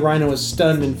can see the Rhino is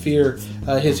stunned in fear.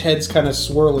 His head's kind of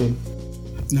swirling.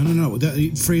 No.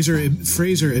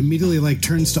 Fraser immediately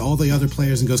turns to all the other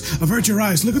players and goes, "Avert your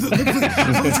eyes! Look at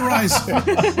avert your eyes!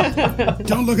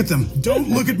 Don't look at them! Don't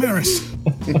look at Maris!"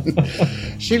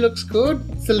 She looks good.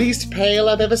 It's the least pale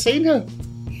I've ever seen her.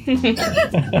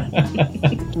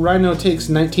 Rhino takes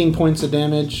 19 points of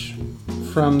damage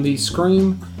from the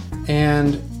scream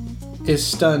and is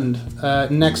stunned.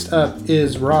 Next up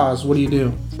is Roz. What do you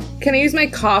do? Can I use my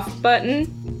cough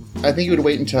button? I think you would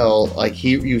wait until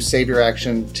you save your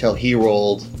action till he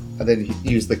rolled, and then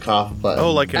use the cough button.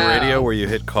 Oh, like in radio where you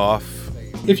hit cough?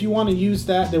 If you want to use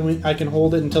that, then I can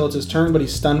hold it until it's his turn, but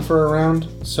he's stunned for a round.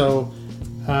 So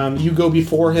you go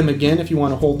before him again if you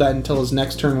want to hold that until his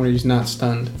next turn where he's not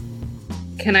stunned.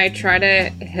 Can I try to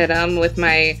hit him with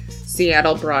my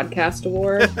Seattle Broadcast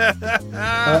Award?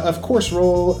 Of course,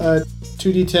 roll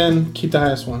 2d10, keep the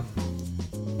highest one.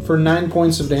 For 9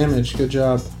 points of damage. Good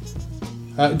job.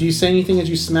 Do you say anything as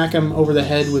you smack him over the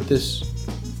head with this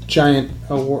giant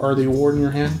or the award in your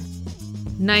hand?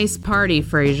 Nice party,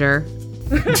 Fraser.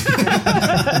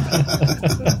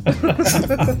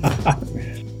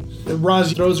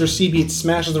 Roz throws her sea beat,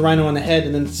 smashes the rhino on the head,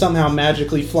 and then somehow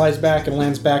magically flies back and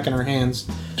lands back in her hands.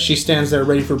 She stands there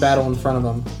ready for battle in front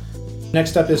of him.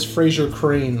 Next up is Fraser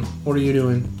Crane. What are you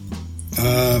doing?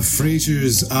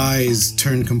 Fraser's eyes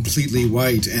turn completely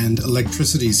white and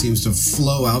electricity seems to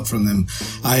flow out from them.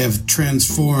 I have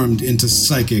transformed into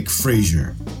Psychic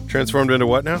Fraser. Transformed into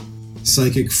what now?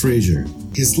 Psychic Fraser.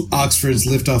 His Oxfords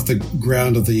lift off the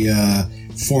ground of the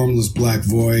formless black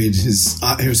void. His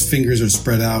fingers are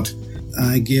spread out.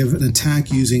 I give an attack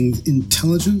using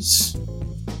intelligence.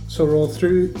 So roll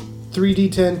through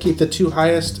 3d10, keep the 2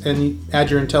 highest, and add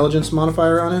your intelligence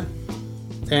modifier on it.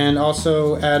 And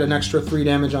also add an extra 3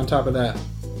 damage on top of that.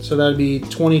 So that would be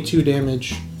 22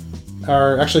 damage.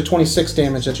 Or actually 26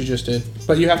 damage that you just did.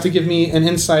 But you have to give me an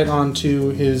insight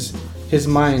onto his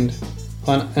mind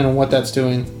and what that's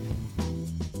doing.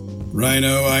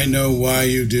 Rhino, I know why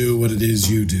you do what it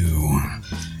is you do.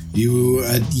 You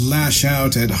lash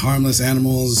out at harmless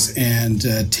animals and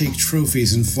take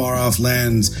trophies in far-off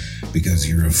lands because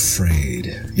you're afraid.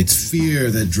 It's fear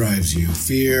that drives you.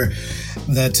 Fear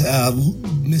that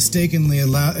mistakenly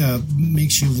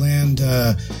makes you land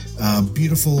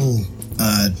beautiful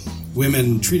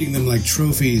women, treating them like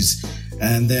trophies,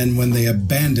 and then when they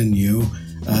abandon you,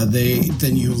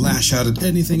 then you lash out at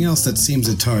anything else that seems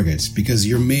a target, because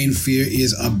your main fear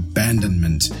is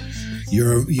abandonment.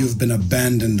 You've been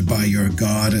abandoned by your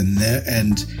god,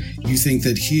 and you think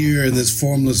that here in this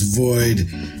formless void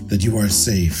that you are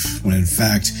safe, when in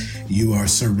fact you are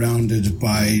surrounded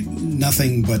by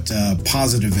nothing but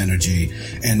positive energy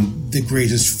and the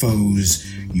greatest foes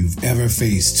you've ever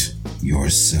faced,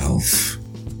 yourself.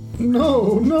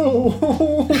 No.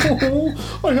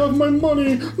 I have my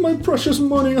money, my precious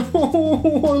money. I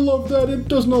love that. It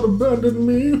does not abandon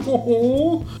me.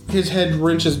 His head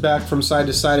wrenches back from side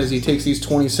to side as he takes these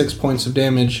 26 points of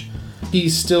damage. He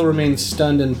still remains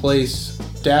stunned in place.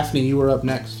 Daphne, you are up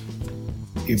next.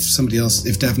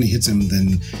 If Daphne hits him,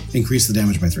 then increase the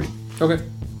damage by 3. Okay.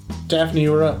 Daphne,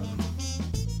 you are up.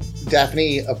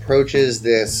 Daphne approaches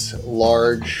this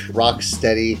large,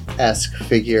 Rocksteady-esque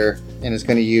figure and is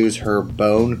going to use her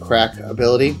bone crack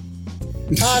ability.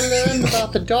 I learned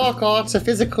about the dark arts of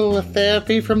physical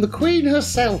therapy from the queen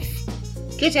herself.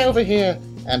 Get over here.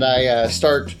 And I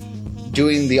start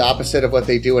doing the opposite of what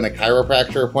they do in a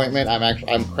chiropractor appointment.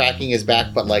 I'm cracking his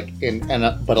back, but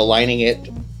but aligning it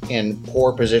in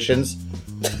poor positions.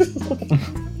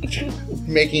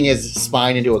 Making his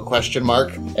spine into a question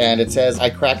mark, and it says,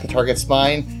 I crack the target's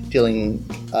spine, dealing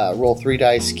roll 3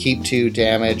 dice, keep 2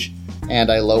 damage,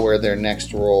 and I lower their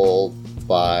next roll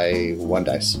by 1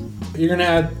 dice. You're going to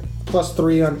add plus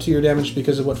 3 onto your damage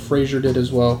because of what Frazier did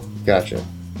as well. Gotcha.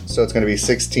 So it's going to be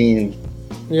 16.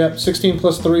 Yep, 16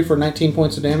 plus 3 for 19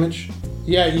 points of damage.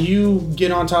 Yeah, you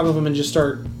get on top of him and just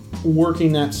start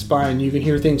working that spine. You can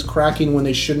hear things cracking when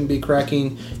they shouldn't be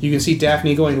cracking. You can see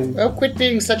Daphne going... Oh, quit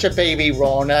being such a baby,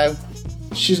 Rono.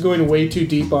 She's going way too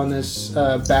deep on this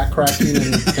back cracking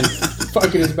and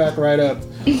fucking his back right up.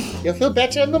 You'll feel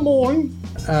better in the morning.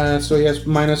 So he has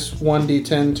minus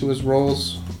 1d10 to his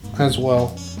rolls as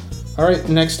well. Alright,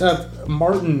 next up,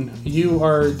 Martin, you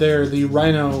are there, the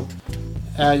rhino.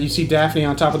 You see Daphne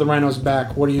on top of the rhino's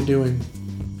back. What are you doing?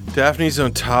 Daphne's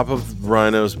on top of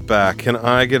Rhino's back. Can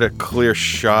I get a clear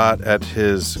shot at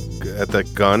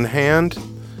the gun hand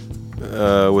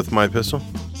with my pistol?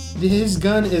 His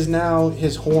gun is now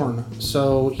his horn,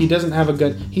 so he doesn't have a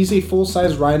gun. He's a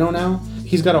full-size rhino now.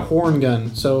 He's got a horn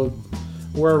gun, so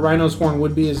where a rhino's horn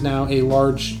would be is now a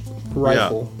large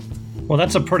rifle. Yeah. Well,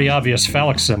 that's a pretty obvious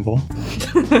phallic symbol.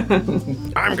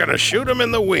 I'm gonna shoot him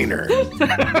in the wiener.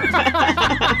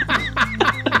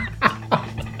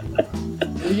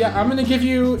 Yeah, I'm going to give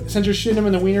you, since you're shooting him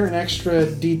in the wiener, an extra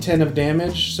d10 of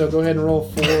damage. So go ahead and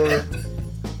roll 4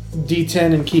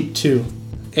 d10 and keep 2.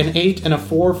 An 8 and a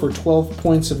 4 for 12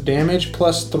 points of damage,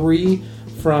 plus 3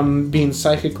 from being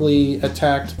psychically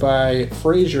attacked by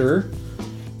Frazier.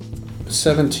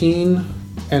 17.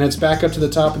 And it's back up to the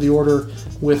top of the order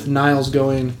with Niles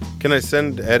going. Can I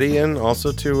send Eddie in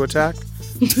also to attack?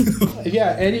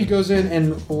 Yeah, Eddie goes in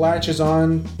and latches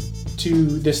on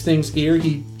to this thing's ear.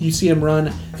 You see him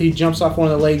run. He jumps off one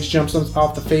of the legs, jumps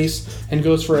off the face, and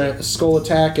goes for a skull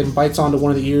attack and bites onto one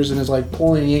of the ears and is like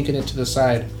pulling and yanking it to the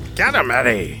side. Get him,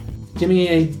 Eddie! Give me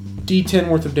a d10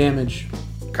 worth of damage.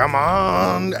 Come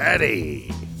on,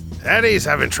 Eddie. Eddie's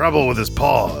having trouble with his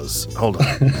paws. Hold on.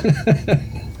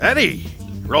 Eddie,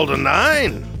 rolled a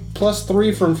 9. Plus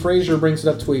 3 from Frazier brings it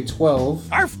up to a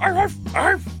 12. Arf, arf, arf,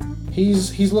 arf.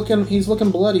 He's looking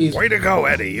bloody. Way to go,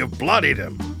 Eddie. You've bloodied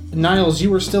him. Niles,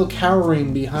 you are still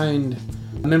cowering behind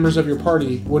members of your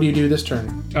party. What do you do this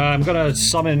turn? I'm gonna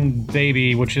summon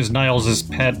Baby, which is Niles'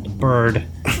 pet bird,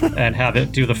 and have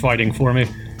it do the fighting for me.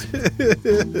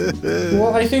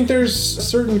 Well, I think there's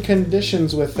certain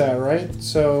conditions with that, right?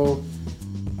 So,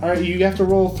 alright, you have to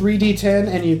roll 3d10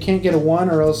 and you can't get a 1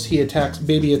 or else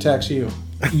Baby attacks you.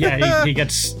 Yeah, he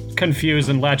gets confused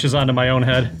and latches onto my own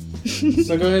head.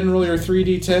 So go ahead and roll your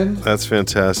 3d10. That's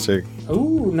fantastic.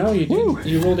 Ooh, no, you didn't.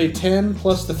 You rolled a 10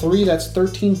 plus the 3, that's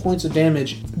 13 points of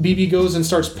damage. BB goes and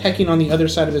starts pecking on the other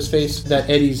side of his face that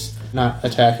Eddie's not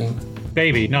attacking.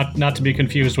 Baby, not to be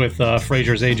confused with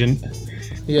Frazier's agent.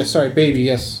 Yeah, sorry, Baby,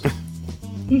 yes.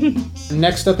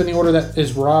 Next up in the order that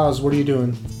is Roz. What are you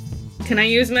doing? Can I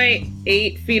use my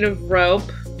 8 feet of rope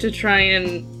to try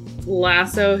and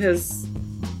lasso his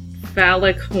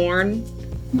phallic horn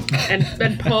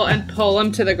and pull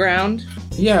him to the ground?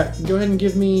 Yeah, go ahead and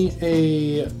give me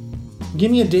a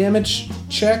damage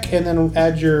check and then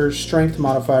add your strength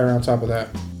modifier on top of that.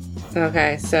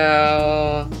 Okay,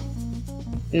 so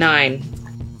 9.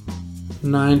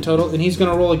 9 total. And he's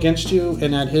going to roll against you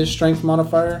and add his strength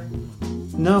modifier.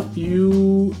 No,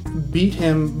 you beat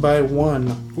him by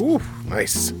 1. Ooh,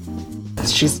 nice.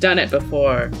 She's done it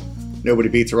before. Nobody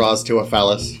beats Roz to a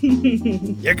phallus.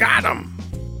 You got him.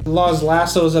 Laws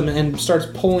lassos him and starts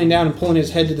pulling down and pulling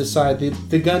his head to the side.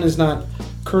 The gun is not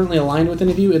currently aligned with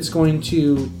any of you. It's going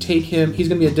to take him. He's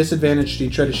going to be a disadvantage to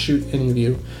try to shoot any of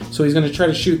you. So he's going to try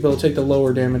to shoot, but he'll take the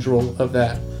lower damage roll of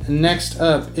that. Next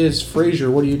up is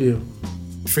Fraser. What do you do?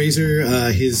 Fraser,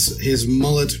 his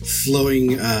mullet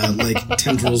flowing like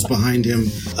tendrils behind him.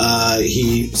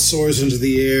 He soars into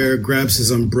the air, grabs his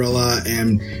umbrella,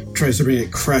 and tries to bring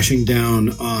it crashing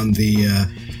down on the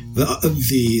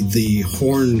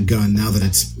horn gun. Now that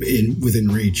it's within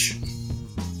reach.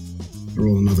 I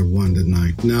rolled another 1, didn't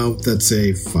I? No, that's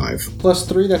a 5. Plus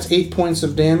 3, that's 8 points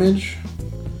of damage.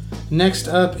 Next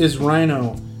up is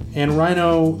Rhino. And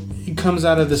Rhino, he comes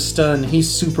out of the stun. He's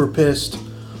super pissed.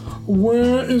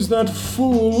 Where is that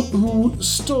fool who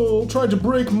tried to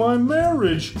break my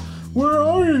marriage? Where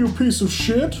are you, you piece of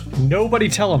shit? Nobody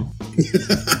tell him.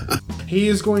 He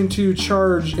is going to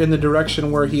charge in the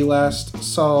direction where he last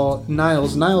saw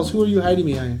Niles. Niles, who are you hiding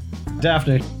behind?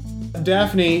 Daphne.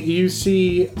 Daphne, you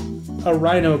see a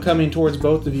Rhino coming towards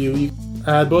both of you.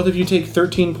 Both of you take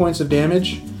 13 points of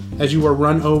damage as you are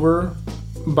run over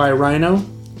by Rhino.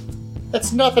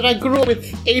 That's nothing. I grew up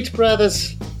with 8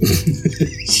 brothers.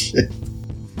 Shit.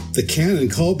 The canon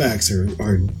callbacks are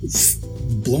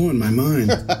blowing my mind.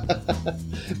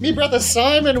 Me brother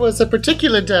Simon was a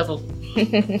particular devil.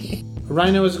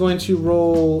 Rhino is going to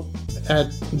roll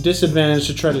at disadvantage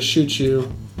to try to shoot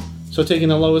you. So taking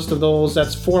the lowest of those,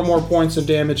 that's 4 more points of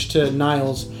damage to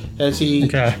Niles as he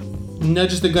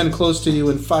nudges the gun close to you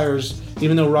and fires.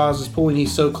 Even though Roz is pulling,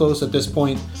 he's so close at this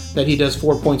point that he does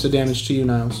 4 points of damage to you,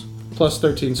 Niles. Plus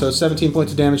 13, so 17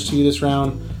 points of damage to you this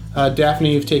round.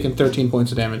 Daphne, you've taken 13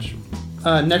 points of damage.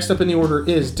 Next up in the order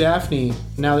is Daphne.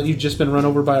 Now that you've just been run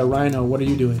over by a Rhino, what are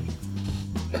you doing?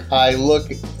 I look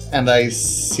and I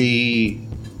see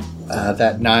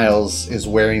that Niles is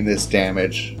wearing this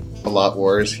damage a lot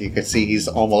worse. You can see he's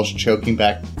almost choking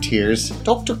back tears.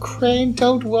 Dr. Crane,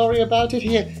 don't worry about it.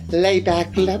 Here, lay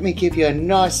back. Let me give you a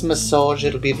nice massage.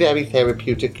 It'll be very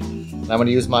therapeutic. And I'm going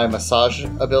to use my massage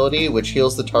ability, which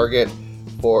heals the target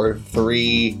for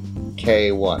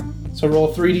 3k1. So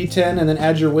roll 3d10 and then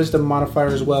add your wisdom modifier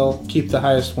as well. Keep the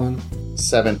highest one.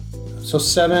 7. So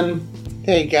 7.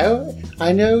 There you go.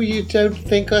 I know you don't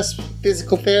think us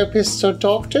physical therapists are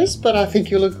doctors, but I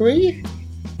think you'll agree.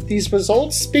 These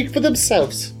results speak for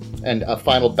themselves. And a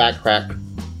final back crack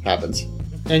happens.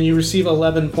 And you receive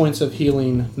 11 points of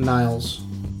healing, Niles.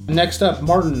 Next up,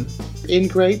 Martin.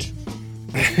 Ingrate.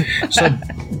 So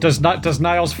does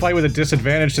Niles fight with a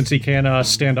disadvantage since he can't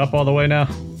stand up all the way now?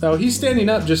 Oh, he's standing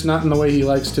up, just not in the way he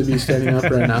likes to be standing up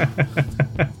right now.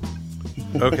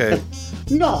 Okay.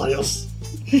 Niles.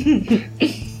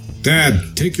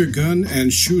 Dad, take your gun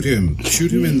and shoot him.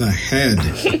 Shoot him in the head.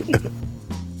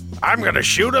 I'm gonna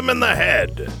shoot him in the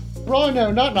head. Rhino,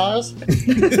 not Niles.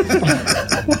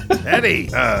 Eddie,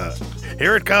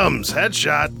 here it comes.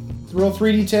 Headshot. Roll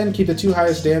 3d10, keep the 2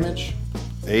 highest damage.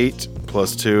 8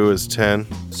 plus 2 is 10.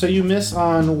 So you miss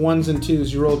on 1s and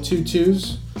 2s. You roll 2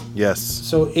 2s. Yes.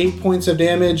 So 8 points of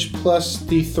damage plus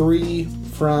the 3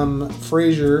 from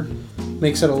Fraser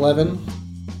makes it 11.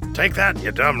 Take that,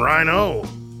 you dumb Rhino.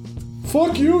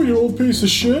 Fuck you, you old piece of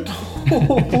shit.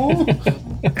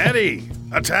 Eddie,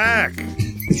 attack.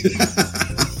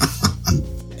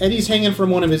 Eddie's hanging from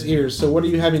one of his ears, so what are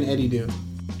you having Eddie do?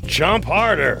 Jump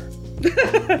harder.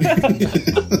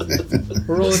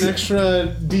 Roll an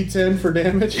extra d10 for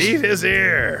damage. Eat his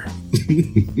ear.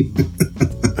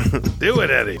 Do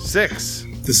it, Eddie. 6.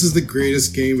 This is the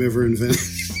greatest game ever invented.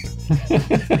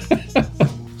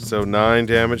 So 9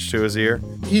 damage to his ear.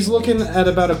 He's looking at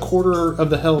about a quarter of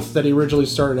the health that he originally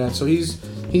started at, so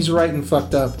he's right and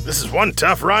fucked up. This is one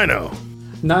tough Rhino.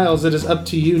 Niles, it is up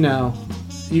to you now.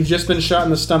 You've just been shot in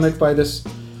the stomach by this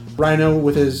Rhino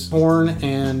with his horn,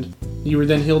 and you were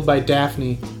then healed by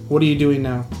Daphne. What are you doing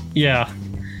now? Yeah.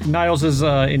 Niles is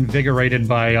invigorated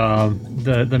by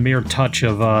the mere touch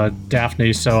of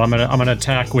Daphne, so I'm gonna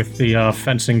attack with the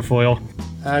fencing foil.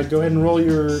 Go ahead and roll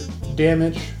your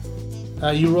damage.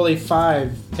 You roll a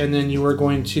 5, and then you are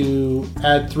going to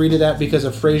add 3 to that because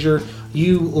of Fraser.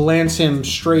 You lance him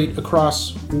straight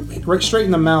across, right straight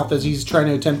in the mouth as he's trying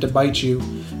to attempt to bite you,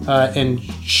 and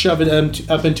shove it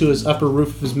up into his upper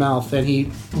roof of his mouth, and he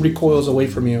recoils away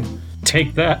from you.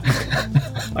 Take that.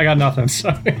 I got nothing,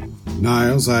 sorry.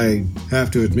 Niles, I have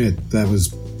to admit, that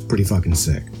was pretty fucking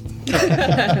sick.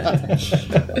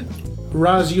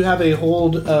 Roz, you have a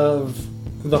hold of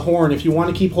the horn. If you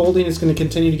want to keep holding, it's going to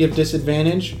continue to give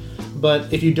disadvantage.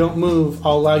 But if you don't move,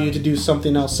 I'll allow you to do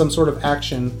something else, some sort of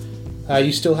action.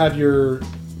 You still have your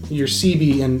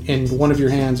CB in one of your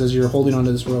hands as you're holding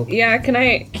onto this rope. Yeah, can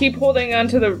I keep holding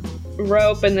onto the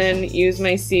rope and then use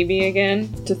my CB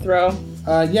again to throw?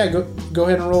 Yeah, go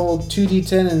ahead and roll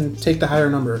 2d10 and take the higher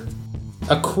number.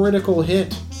 A critical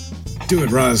hit. Do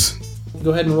it, Roz.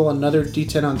 Go ahead and roll another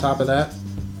d10 on top of that.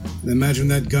 Imagine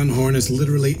that gun horn is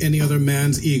literally any other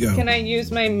man's ego. Can I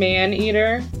use my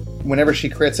man-eater? Whenever she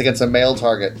crits against a male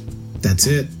target. That's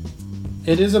it.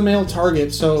 It is a male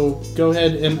target, so go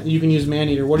ahead and you can use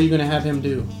Maneater. What are you going to have him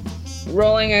do?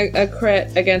 Rolling a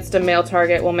crit against a male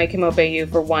target will make him obey you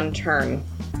for 1 turn.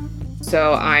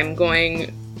 So I'm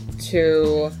going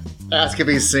to... Ask if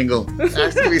he's single.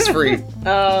 Ask if he's free.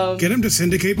 Get him to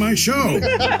syndicate my show.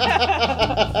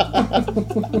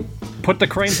 Put the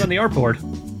cranes on the artboard.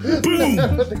 Boom!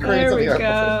 There we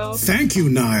go. Thank you,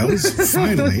 Niles.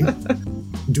 Finally.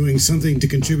 Doing something to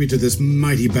contribute to this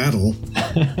mighty battle.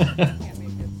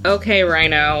 Okay,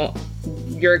 Rhino.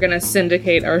 You're gonna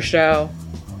syndicate our show.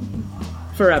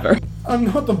 Forever. I'm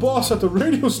not the boss at the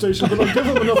radio station, but I'll give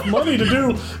him enough money to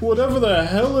do whatever the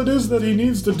hell it is that he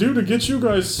needs to do to get you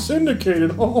guys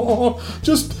syndicated. Oh,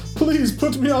 just please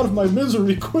put me out of my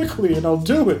misery quickly and I'll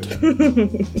do it.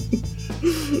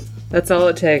 That's all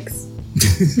it takes.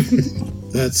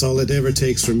 That's all it ever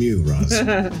takes from you, Roz.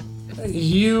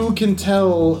 You can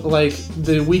tell, like,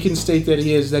 the weakened state that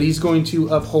he is, that he's going to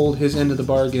uphold his end of the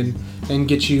bargain and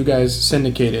get you guys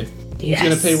syndicated. He's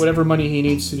going to pay whatever money he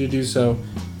needs to do so.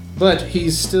 But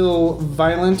he's still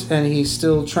violent, and he's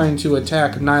still trying to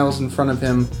attack Niles in front of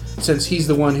him, since he's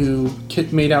the one who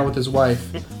made out with his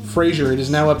wife. Fraser, it is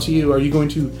now up to you. Are you going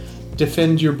to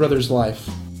defend your brother's life?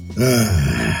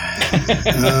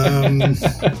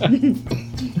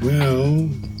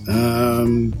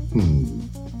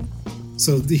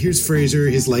 So here's Fraser,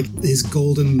 his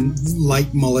golden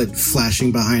light mullet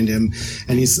flashing behind him,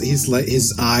 and he's like,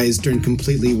 his eyes turn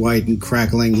completely white and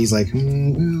crackling. He's like,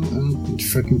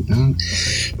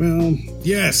 well,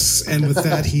 yes. And with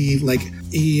that, he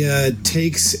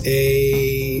takes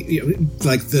the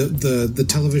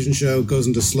television show goes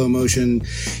into slow motion.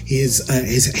 His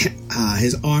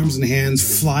arms and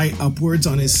hands fly upwards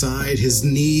on his side. His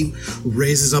knee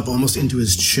raises up almost into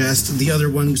his chest. The other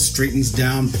one straightens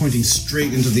down, pointing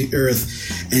straight into the earth,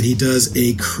 and he does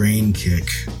a crane kick.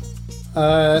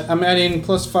 I'm adding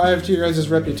 +5 to your guys'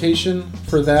 reputation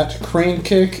for that crane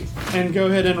kick, and go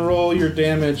ahead and roll your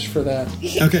damage for that.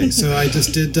 Okay, so I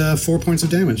just did 4 points of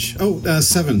damage.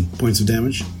 7 points of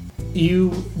damage.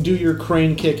 You do your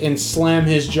crane kick and slam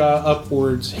his jaw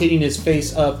upwards, hitting his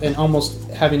face up and almost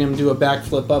having him do a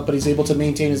backflip up, but he's able to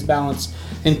maintain his balance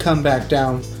and come back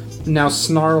down, now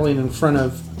snarling in front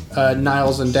of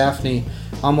Niles and Daphne,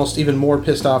 almost even more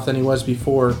pissed off than he was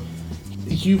before.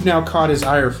 You've now caught his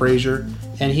ire, Fraser,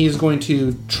 and he is going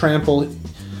to trample...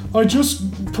 I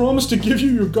just promised to give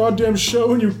you your goddamn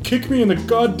show and you kick me in the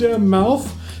goddamn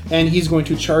mouth? And he's going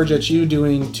to charge at you,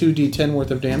 doing 2d10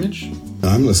 worth of damage.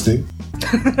 I'm listening.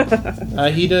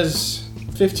 He does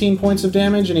 15 points of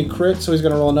damage and he crits, so he's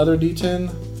going to roll another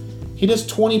d10. He does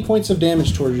 20 points of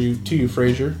damage to you,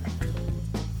 Fraser.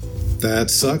 That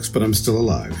sucks, but I'm still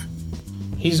alive.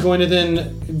 He's going to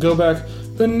then go back...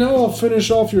 And now I'll finish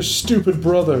off your stupid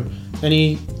brother. And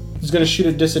he's going to shoot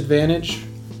at disadvantage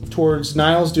towards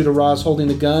Niles due to Roz holding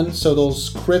the gun. So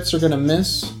those crits are going to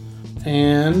miss.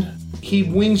 And he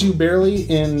wings you barely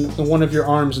in one of your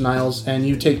arms, Niles, and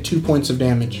you take 2 points of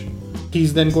damage.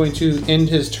 He's then going to end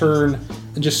his turn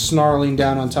just snarling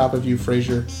down on top of you,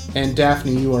 Fraser. And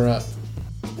Daphne, you are up.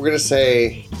 We're going to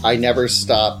say I never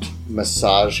stopped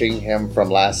massaging him from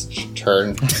last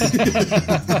turn.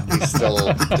 He's still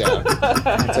down.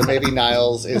 So maybe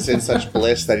Niles is in such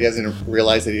bliss that he doesn't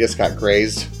realize that he just got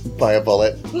grazed by a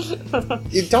bullet.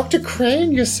 Dr.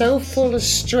 Crane, you're so full of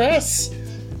stress.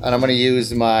 And I'm going to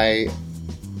use my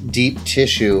deep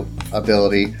tissue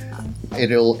ability.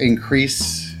 It'll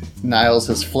increase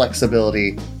Niles'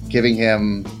 flexibility, giving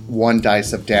him 1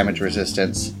 dice of damage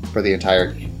resistance for the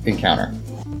entire encounter.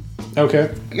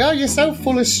 Okay. Oh, you're so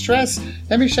full of stress.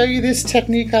 Let me show you this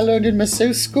technique I learned in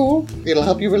masseuse school. It'll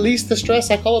help you release the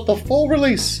stress. I call it the full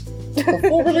release. The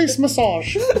full release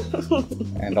massage.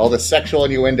 And all the sexual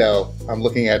innuendo I'm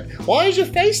looking at. Why is your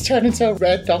face turning so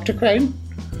red, Dr. Crane?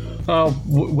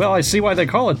 Well, I see why they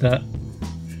call it that.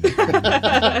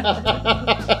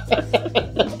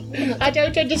 I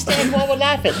don't understand why we're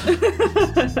laughing.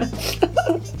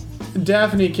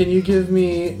 Daphne, can you give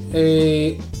me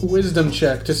a wisdom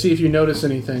check to see if you notice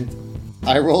anything?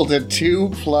 I rolled a 2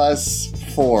 plus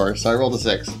 4, so I rolled a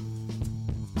 6.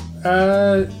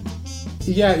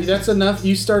 Yeah, that's enough.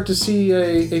 You start to see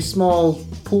a small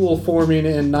pool forming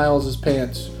in Niles'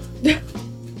 pants.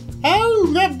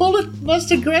 Oh, that bullet must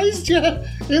have grazed you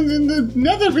in the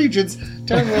nether regions.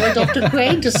 Don't worry, Dr.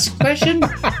 Crane, discretion.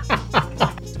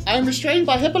 I'm restrained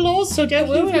by HIPAA laws, so don't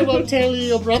worry, I won't tell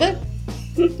your brother.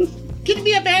 Give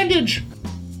me a bandage.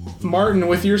 Martin,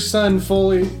 with your son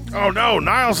fully... Oh no,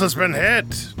 Niles has been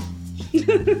hit!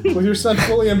 With your son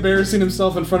fully embarrassing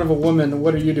himself in front of a woman,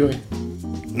 what are you doing?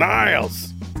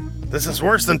 Niles! This is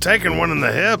worse than taking one in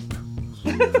the hip.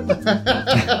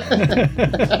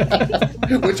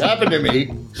 Which happened to me.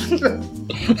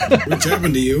 Which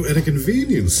happened to you at a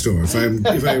convenience store, if I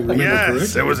remember correctly.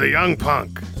 Yes, it was a young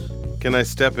punk. Can I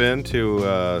step in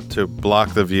to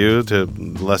block the view to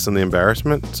lessen the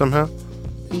embarrassment somehow?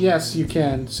 Yes, you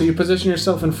can. So you position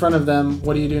yourself in front of them.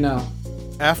 What do you do now?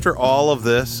 After all of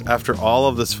this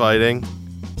fighting,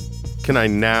 can I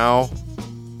now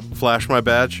flash my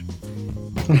badge?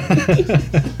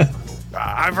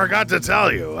 I forgot to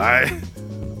tell you, I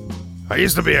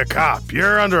used to be a cop.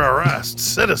 You're under arrest.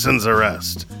 Citizen's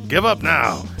arrest. Give up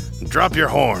now. Drop your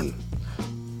horn.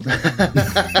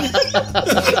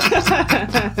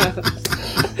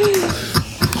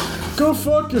 Go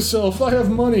fuck yourself. I have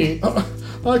money.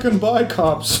 I can buy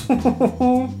cops.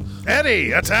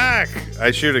 Eddie, attack!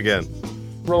 I shoot again.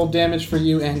 Roll damage for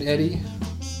you and Eddie.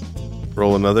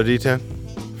 Roll another d10.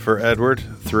 For Edward,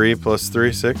 3 plus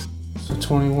 3, 6. So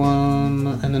 21,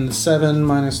 and then the 7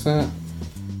 minus that.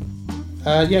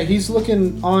 Yeah, he's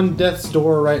looking on death's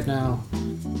door right now.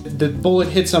 The bullet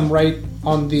hits him right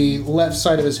on the left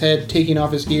side of his head, taking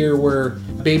off his ear where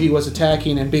Baby was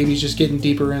attacking, and Baby's just getting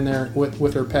deeper in there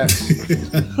with her pecs.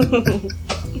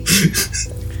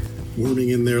 Worming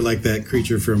in there like that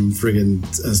creature from friggin'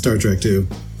 Star Trek 2.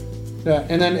 Yeah,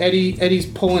 and then Eddie's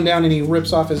pulling down and he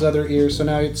rips off his other ear, so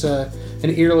now it's an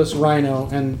earless rhino,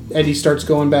 and Eddie starts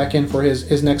going back in for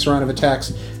his next round of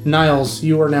attacks. Niles,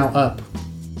 you are now up.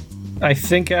 I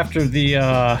think after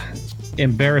the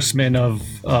embarrassment of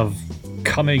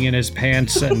coming in his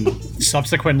pants and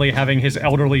subsequently having his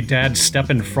elderly dad step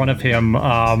in front of him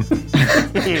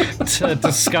to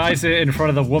disguise it in front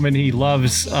of the woman he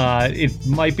loves, it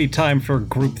might be time for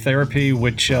group therapy,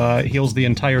 which heals the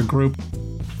entire group.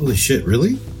 Holy shit,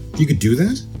 really? You could do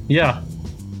that? Yeah.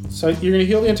 So you're going to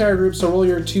heal the entire group, so roll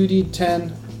your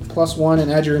 2d10 plus 1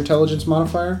 and add your intelligence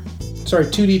modifier. Sorry,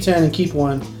 2d10 and keep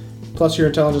 1 plus your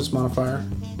intelligence modifier.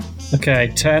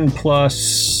 Okay, 10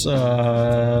 plus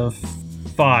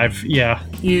 5, yeah.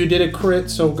 You did a crit,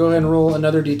 so go ahead and roll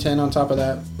another d10 on top of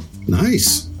that.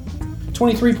 Nice.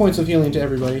 23 points of healing to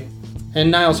everybody. And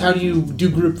Niles, how do you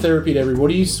do group therapy to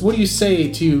everybody? What do you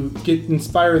say to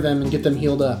inspire them and get them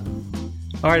healed up?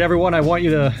 All right, everyone, I want you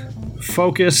to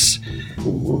focus.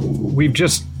 We've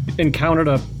just encountered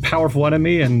a powerful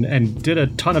enemy and did a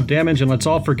ton of damage, and let's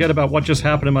all forget about what just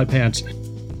happened in my pants.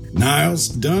 Niles,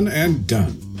 done and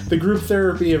done. The group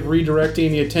therapy of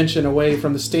redirecting the attention away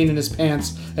from the stain in his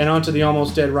pants and onto the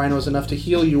almost dead rhino is enough to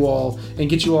heal you all and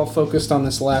get you all focused on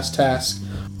this last task.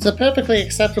 It's a perfectly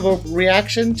acceptable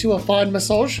reaction to a fine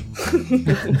massage.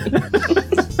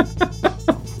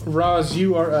 Roz,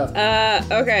 you are up.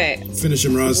 Okay. Finish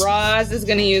him, Roz. Roz is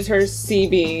gonna use her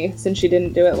CB, since she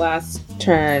didn't do it last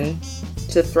turn,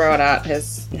 to throw it at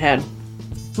his head.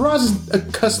 Roz is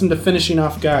accustomed to finishing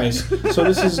off guys, so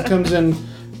this comes in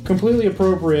completely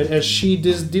appropriate as she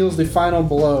deals the final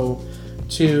blow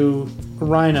to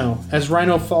Rhino. As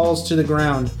Rhino falls to the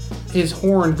ground, his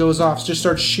horn goes off, just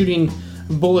starts shooting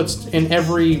bullets in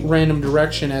every random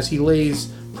direction as he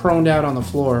lays proned out on the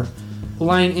floor.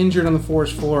 Lying injured on the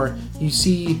forest floor, you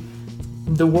see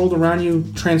the world around you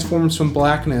transforms from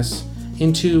blackness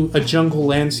into a jungle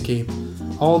landscape.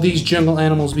 All these jungle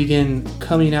animals begin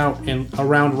coming out and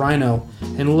around Rhino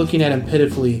and looking at him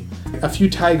pitifully. A few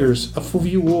tigers, a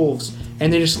few wolves,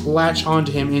 and they just latch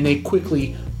onto him and they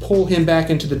quickly pull him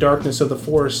back into the darkness of the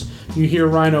forest. You hear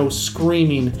Rhino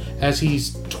screaming as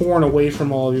he's torn away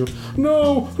from all of you.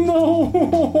 No, no,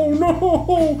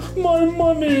 no, my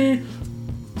money!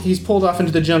 He's pulled off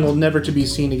into the jungle, never to be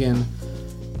seen again.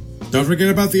 Don't forget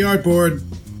about the artboard.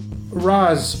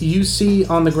 Roz, you see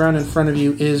on the ground in front of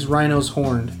you is Rhino's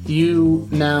horn. You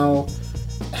now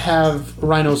have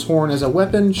Rhino's horn as a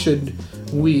weapon should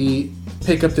we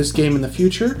pick up this game in the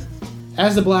future.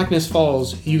 As the blackness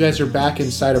falls, you guys are back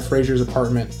inside of Fraser's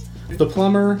apartment. The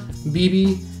plumber,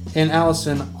 BB, and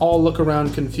Allison all look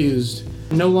around confused.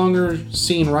 No longer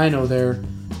seeing Rhino there,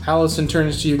 Allison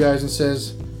turns to you guys and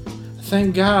says,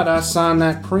 "Thank God I signed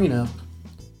that prenup."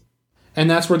 And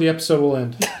that's where the episode will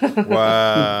end.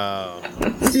 Wow.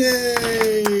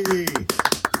 Yay!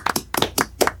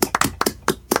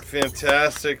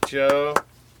 Fantastic, Joe.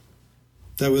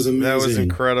 That was amazing. That was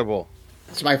incredible.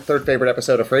 It's my third favorite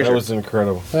episode of Frasier. That was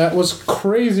incredible. That was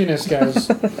craziness, guys.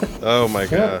 Oh my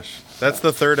gosh. That's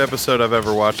the third episode I've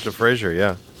ever watched of Frasier,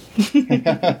 yeah.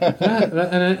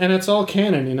 and it's all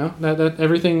canon, you know? That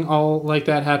everything all like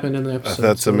that happened in the episode.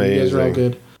 That's amazing. You guys are all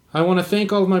good. I want to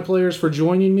thank all of my players for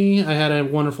joining me. I had a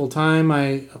wonderful time.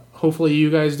 Hopefully you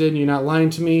guys did and you're not lying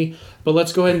to me. But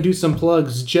let's go ahead and do some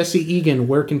plugs. Jesse Egan,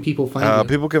 where can people find you?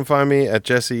 People can find me at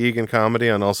Jesse Egan Comedy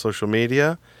on all social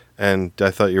media. And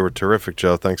I thought you were terrific,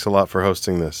 Joe. Thanks a lot for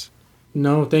hosting this.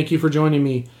 No, thank you for joining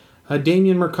me.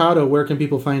 Damien Mercado, where can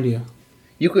people find you?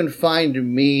 You can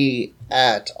find me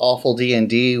at Awful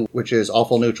D&D, which is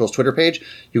Awful Neutral's Twitter page.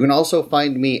 You can also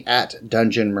find me at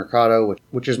Dungeon Mercado,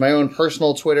 which is my own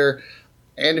personal Twitter.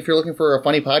 And if you're looking for a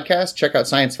funny podcast, check out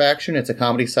Science Faction. It's a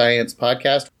comedy science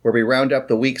podcast where we round up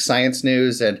the week's science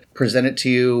news and present it to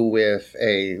you with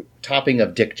a topping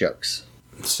of dick jokes.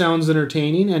 Sounds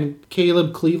entertaining. And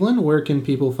Caleb Cleveland, where can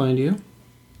people find you?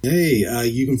 Hey,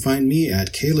 you can find me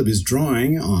at Caleb is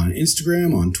Drawing on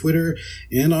Instagram, on Twitter,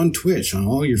 and on Twitch, on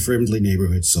all your friendly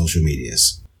neighborhood social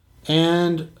medias.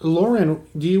 And Lauren,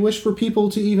 do you wish for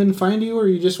people to even find you, or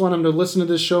you just want them to listen to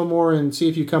this show more and see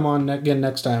if you come on again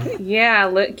next time?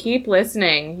 Yeah, keep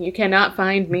listening. You cannot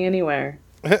find me anywhere.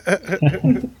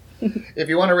 If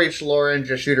you want to reach Lauren,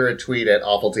 just shoot her a tweet at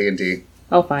Awful D&D.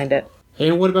 I'll find it.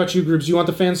 And what about you, Groups? You want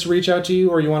the fans to reach out to you,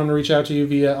 or you want them to reach out to you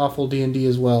via Awful D&D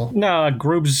as well? No,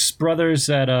 Groobs Brothers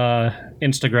at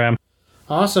Instagram.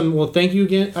 Awesome. Well, thank you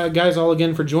again, guys, all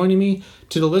again for joining me.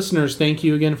 To the listeners, thank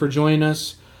you again for joining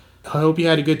us. I hope you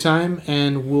had a good time,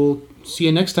 and we'll see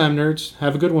you next time, nerds.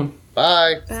 Have a good one.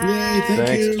 Bye. Yay, thank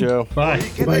Thanks, you. Joe. Bye.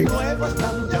 Bye.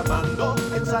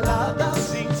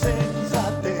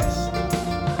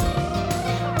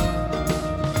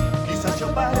 Quizás yo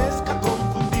parezca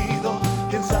confundido,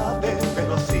 quién sabe,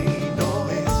 pero así no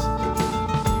es.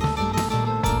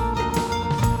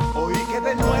 Oí que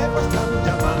de nuevo están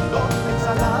llamando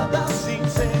ensaladas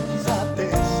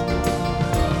insensatez.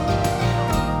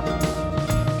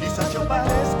 Quizás yo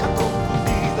parezca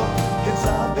confundido, quién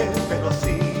sabe, pero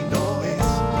así no es.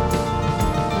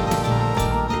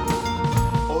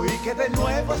 Oí que de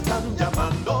nuevo están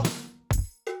llamando.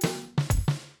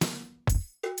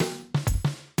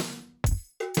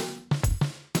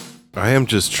 I am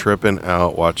just tripping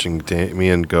out watching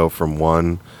Damien go from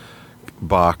one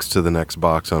box to the next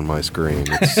box on my screen.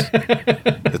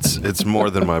 It's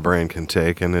more than my brain can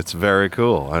take, and it's very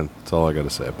cool. That's all I got to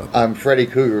say about that. I'm Freddy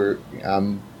Krueger.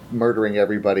 I'm murdering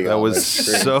everybody. That was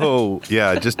so,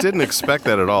 I just didn't expect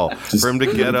that at all. For him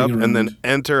to get up and then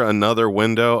enter another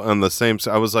window on the same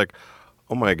side, I was like,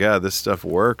 oh my God, this stuff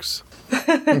works.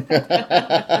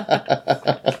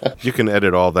 You can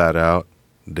edit all that out,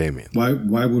 Damien.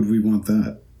 Why would we want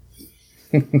that?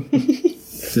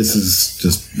 This is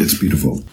just, it's beautiful.